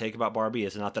my hot take about Barbie,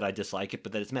 is not that I dislike it,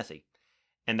 but that it's messy.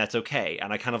 And that's okay.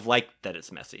 And I kind of like that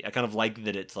it's messy. I kind of like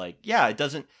that it's like,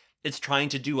 it's trying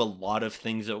to do a lot of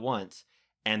things at once.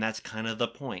 And that's kind of the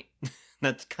point.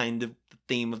 That's kind of the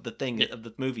theme of the thing of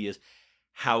the movie is,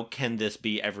 how can this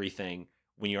be everything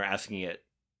when you're asking it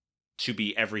to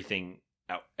be everything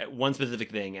at one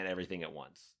specific thing and everything at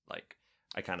once? Like,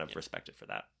 I kind of respect it for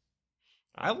that.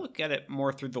 I look at it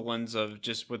more through the lens of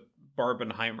just with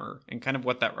Barbenheimer and kind of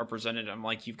what that represented. I'm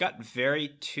like, you've got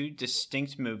two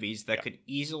distinct movies that could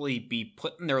easily be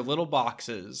put in their little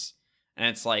boxes, and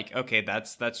it's like, okay,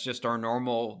 that's just our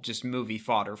normal just movie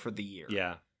fodder for the year.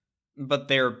 Yeah. But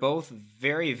they're both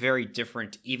very, very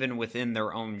different, even within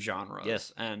their own genres.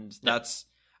 Yes. And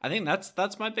I think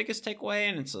that's my biggest takeaway,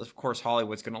 and it's of course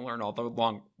Hollywood's going to learn all the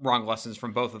wrong lessons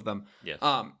from both of them. Yes.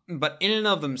 But in and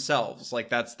of themselves, like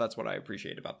that's what I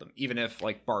appreciate about them. Even if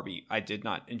like Barbie, I did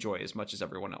not enjoy as much as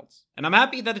everyone else, and I'm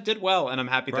happy that it did well, and I'm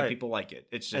happy that people like it.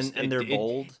 It's just and they're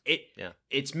bold.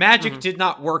 Its magic did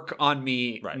not work on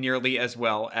me nearly as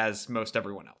well as most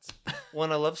everyone else. Well,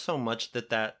 and I love so much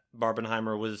that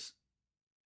Barbenheimer was,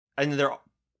 and there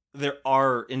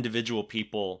are individual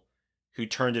people who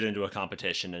turned it into a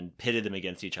competition and pitted them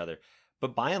against each other.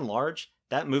 But by and large,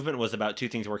 that movement was about two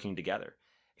things working together.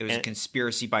 It was a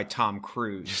conspiracy by Tom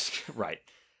Cruise. Right.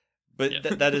 But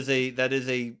that is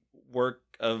a work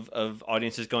of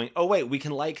audiences going, oh, wait, we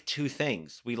can like two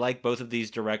things. We like both of these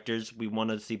directors. We want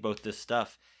to see both this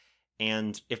stuff.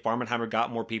 And if Barbenheimer got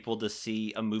more people to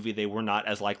see a movie they were not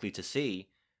as likely to see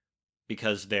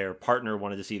because their partner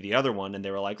wanted to see the other one, and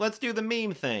they were like, let's do the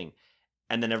meme thing.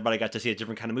 And then everybody got to see a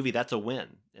different kind of movie. That's a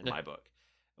win in my book.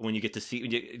 When you get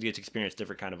to experience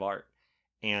different kind of art.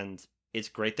 And it's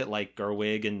great that like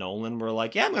Gerwig and Nolan were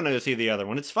like, yeah, I'm going to go see the other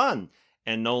one. It's fun.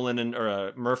 And Nolan and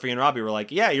Murphy and Robbie were like,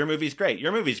 yeah, your movie's great.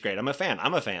 Your movie's great. I'm a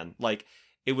fan. Like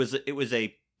it was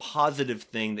a positive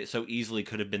thing that so easily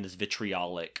could have been this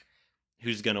vitriolic,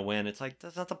 who's going to win. It's like,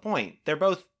 that's not the point. They're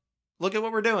both, look at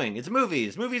what we're doing. It's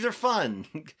movies. Movies are fun.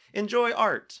 Enjoy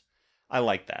art. I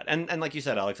like that. And like you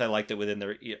said, Alex, I like that within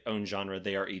their own genre,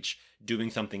 they are each doing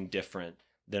something different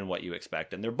than what you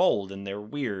expect. And they're bold and they're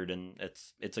weird, and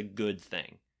it's a good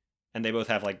thing. And they both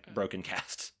have like broken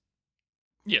casts.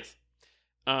 Yes.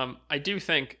 I do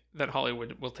think that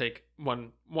Hollywood will take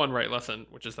one right lesson,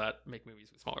 which is that make movies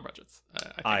with smaller budgets.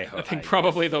 I think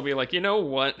probably they'll be like, you know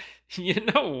what,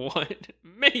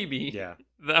 maybe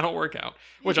that'll work out.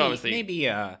 Which obviously maybe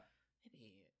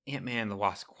Ant-Man and the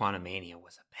Wasp: Quantumania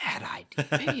was a bad idea.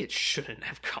 Maybe it shouldn't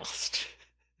have cost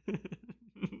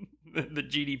the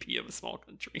GDP of a small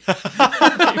country.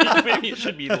 maybe it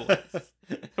should be less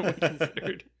than we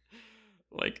considered.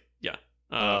 Like, yeah.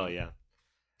 Oh yeah.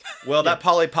 Well, that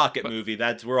Polly Pocket movie,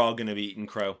 we're all going to be eating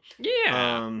crow.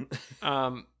 Yeah.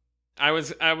 I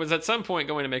was at some point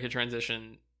going to make a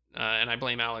transition, and I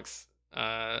blame Alex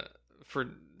for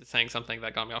saying something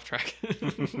that got me off track.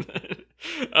 This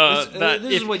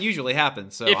is what usually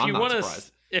happens, so I'm not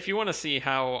surprised. If you want to see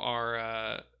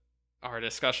how our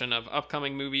discussion of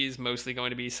upcoming movies, mostly going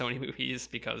to be Sony movies,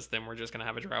 because then we're just going to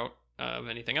have a drought of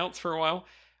anything else for a while.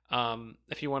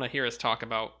 If you want to hear us talk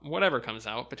about whatever comes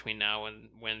out between now and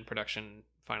when production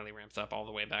finally ramps up all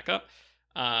the way back up,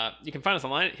 you can find us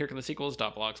online at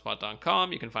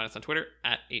herecomethesequels.blogspot.com. You can find us on Twitter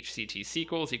at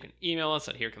HCTsequels. You can email us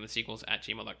at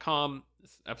herecomethesequels@gmail.com.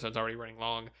 This episode's already running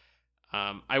long.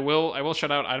 I will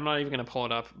shout out, I'm not even going to pull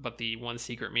it up, but the one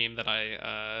secret meme that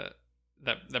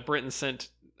that Britton sent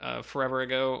forever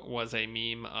ago was a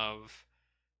meme of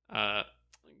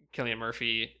Cillian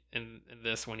Murphy in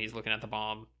this when he's looking at the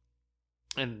bomb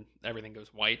and everything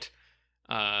goes white,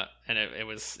 and it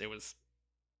was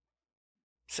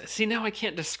see, now I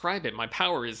can't describe it.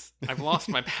 I've lost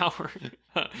my power.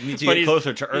 You need to get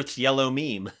closer to Earth's yellow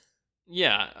meme.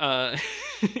 Yeah,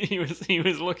 he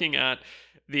was looking at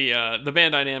the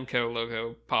Bandai Namco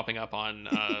logo popping up on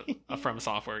a From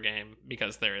Software game,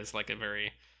 because there is like a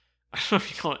very, I don't know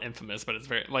if you call it infamous, but it's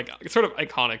very like sort of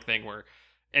iconic thing where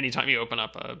anytime you open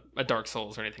up a Dark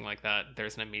Souls or anything like that,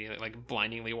 there's an immediately like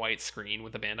blindingly white screen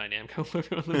with the Bandai Namco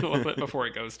logo in the middle of it before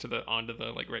it goes onto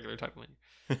the like regular type menu.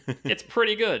 It's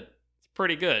pretty good. It's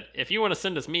pretty good. If you want to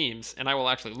send us memes, and I will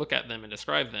actually look at them and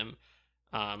describe them,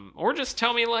 or just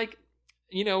tell me like,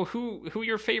 you know, who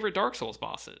your favorite Dark Souls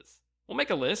boss is. We'll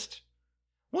make a list.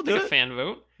 We'll do a fan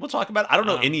vote. We'll talk about it. I don't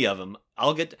know any of them.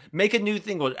 I'll make a new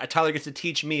thing where Tyler gets to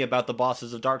teach me about the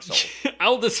bosses of Dark Souls.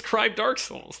 I'll describe Dark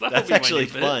Souls. That's actually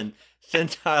fun.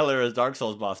 Send Tyler a Dark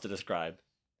Souls boss to describe.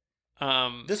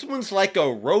 This one's like a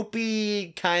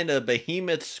ropey kind of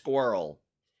behemoth squirrel.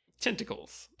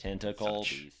 Tentacles. Tentacle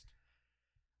beast.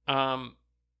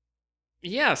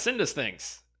 Yeah, send us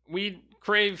things. We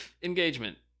crave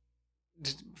engagement.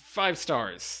 5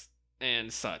 stars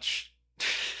and such.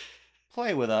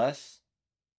 Play with us.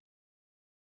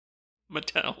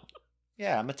 Mattel.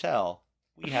 Yeah, Mattel.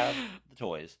 We have the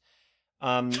toys.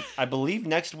 I believe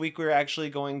next week we're actually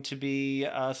going to be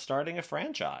starting a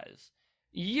franchise.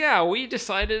 Yeah, we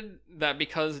decided that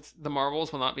because the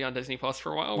Marvels will not be on Disney Plus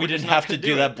for a while, we didn't have to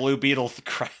do that Blue Beetle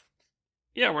crap.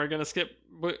 Yeah, we're gonna skip.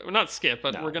 Not skip,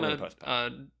 but we're gonna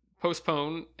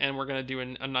postpone, and we're gonna do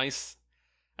a nice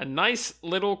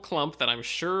little clump that I'm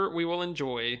sure we will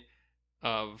enjoy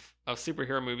of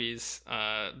superhero movies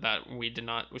that we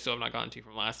still have not gotten to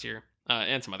from last year,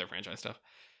 and some other franchise stuff.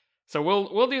 So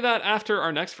we'll do that after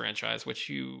our next franchise, which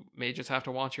you may just have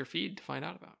to watch your feed to find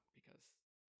out about, because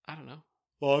I don't know.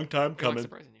 Long time coming.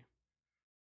 Surprising you.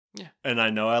 Yeah. And I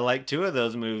know I like 2 of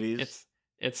those movies.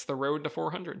 It's the road to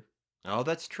 400. Oh,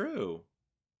 that's true.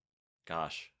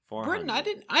 Gosh, 400. Britton,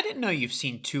 I didn't know you've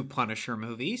seen 2 Punisher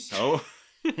movies. Oh,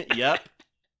 yep.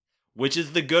 Which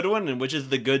is the good one and which is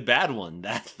the good bad one?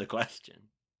 That's the question.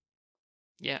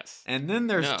 Yes. And then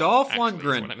there's Dolph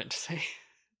Lundgren. That's what I meant to say.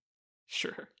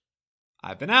 Sure.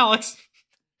 I've been Alex.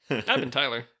 I've been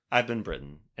Tyler. I've been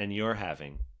Britton, and you're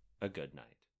having a good night.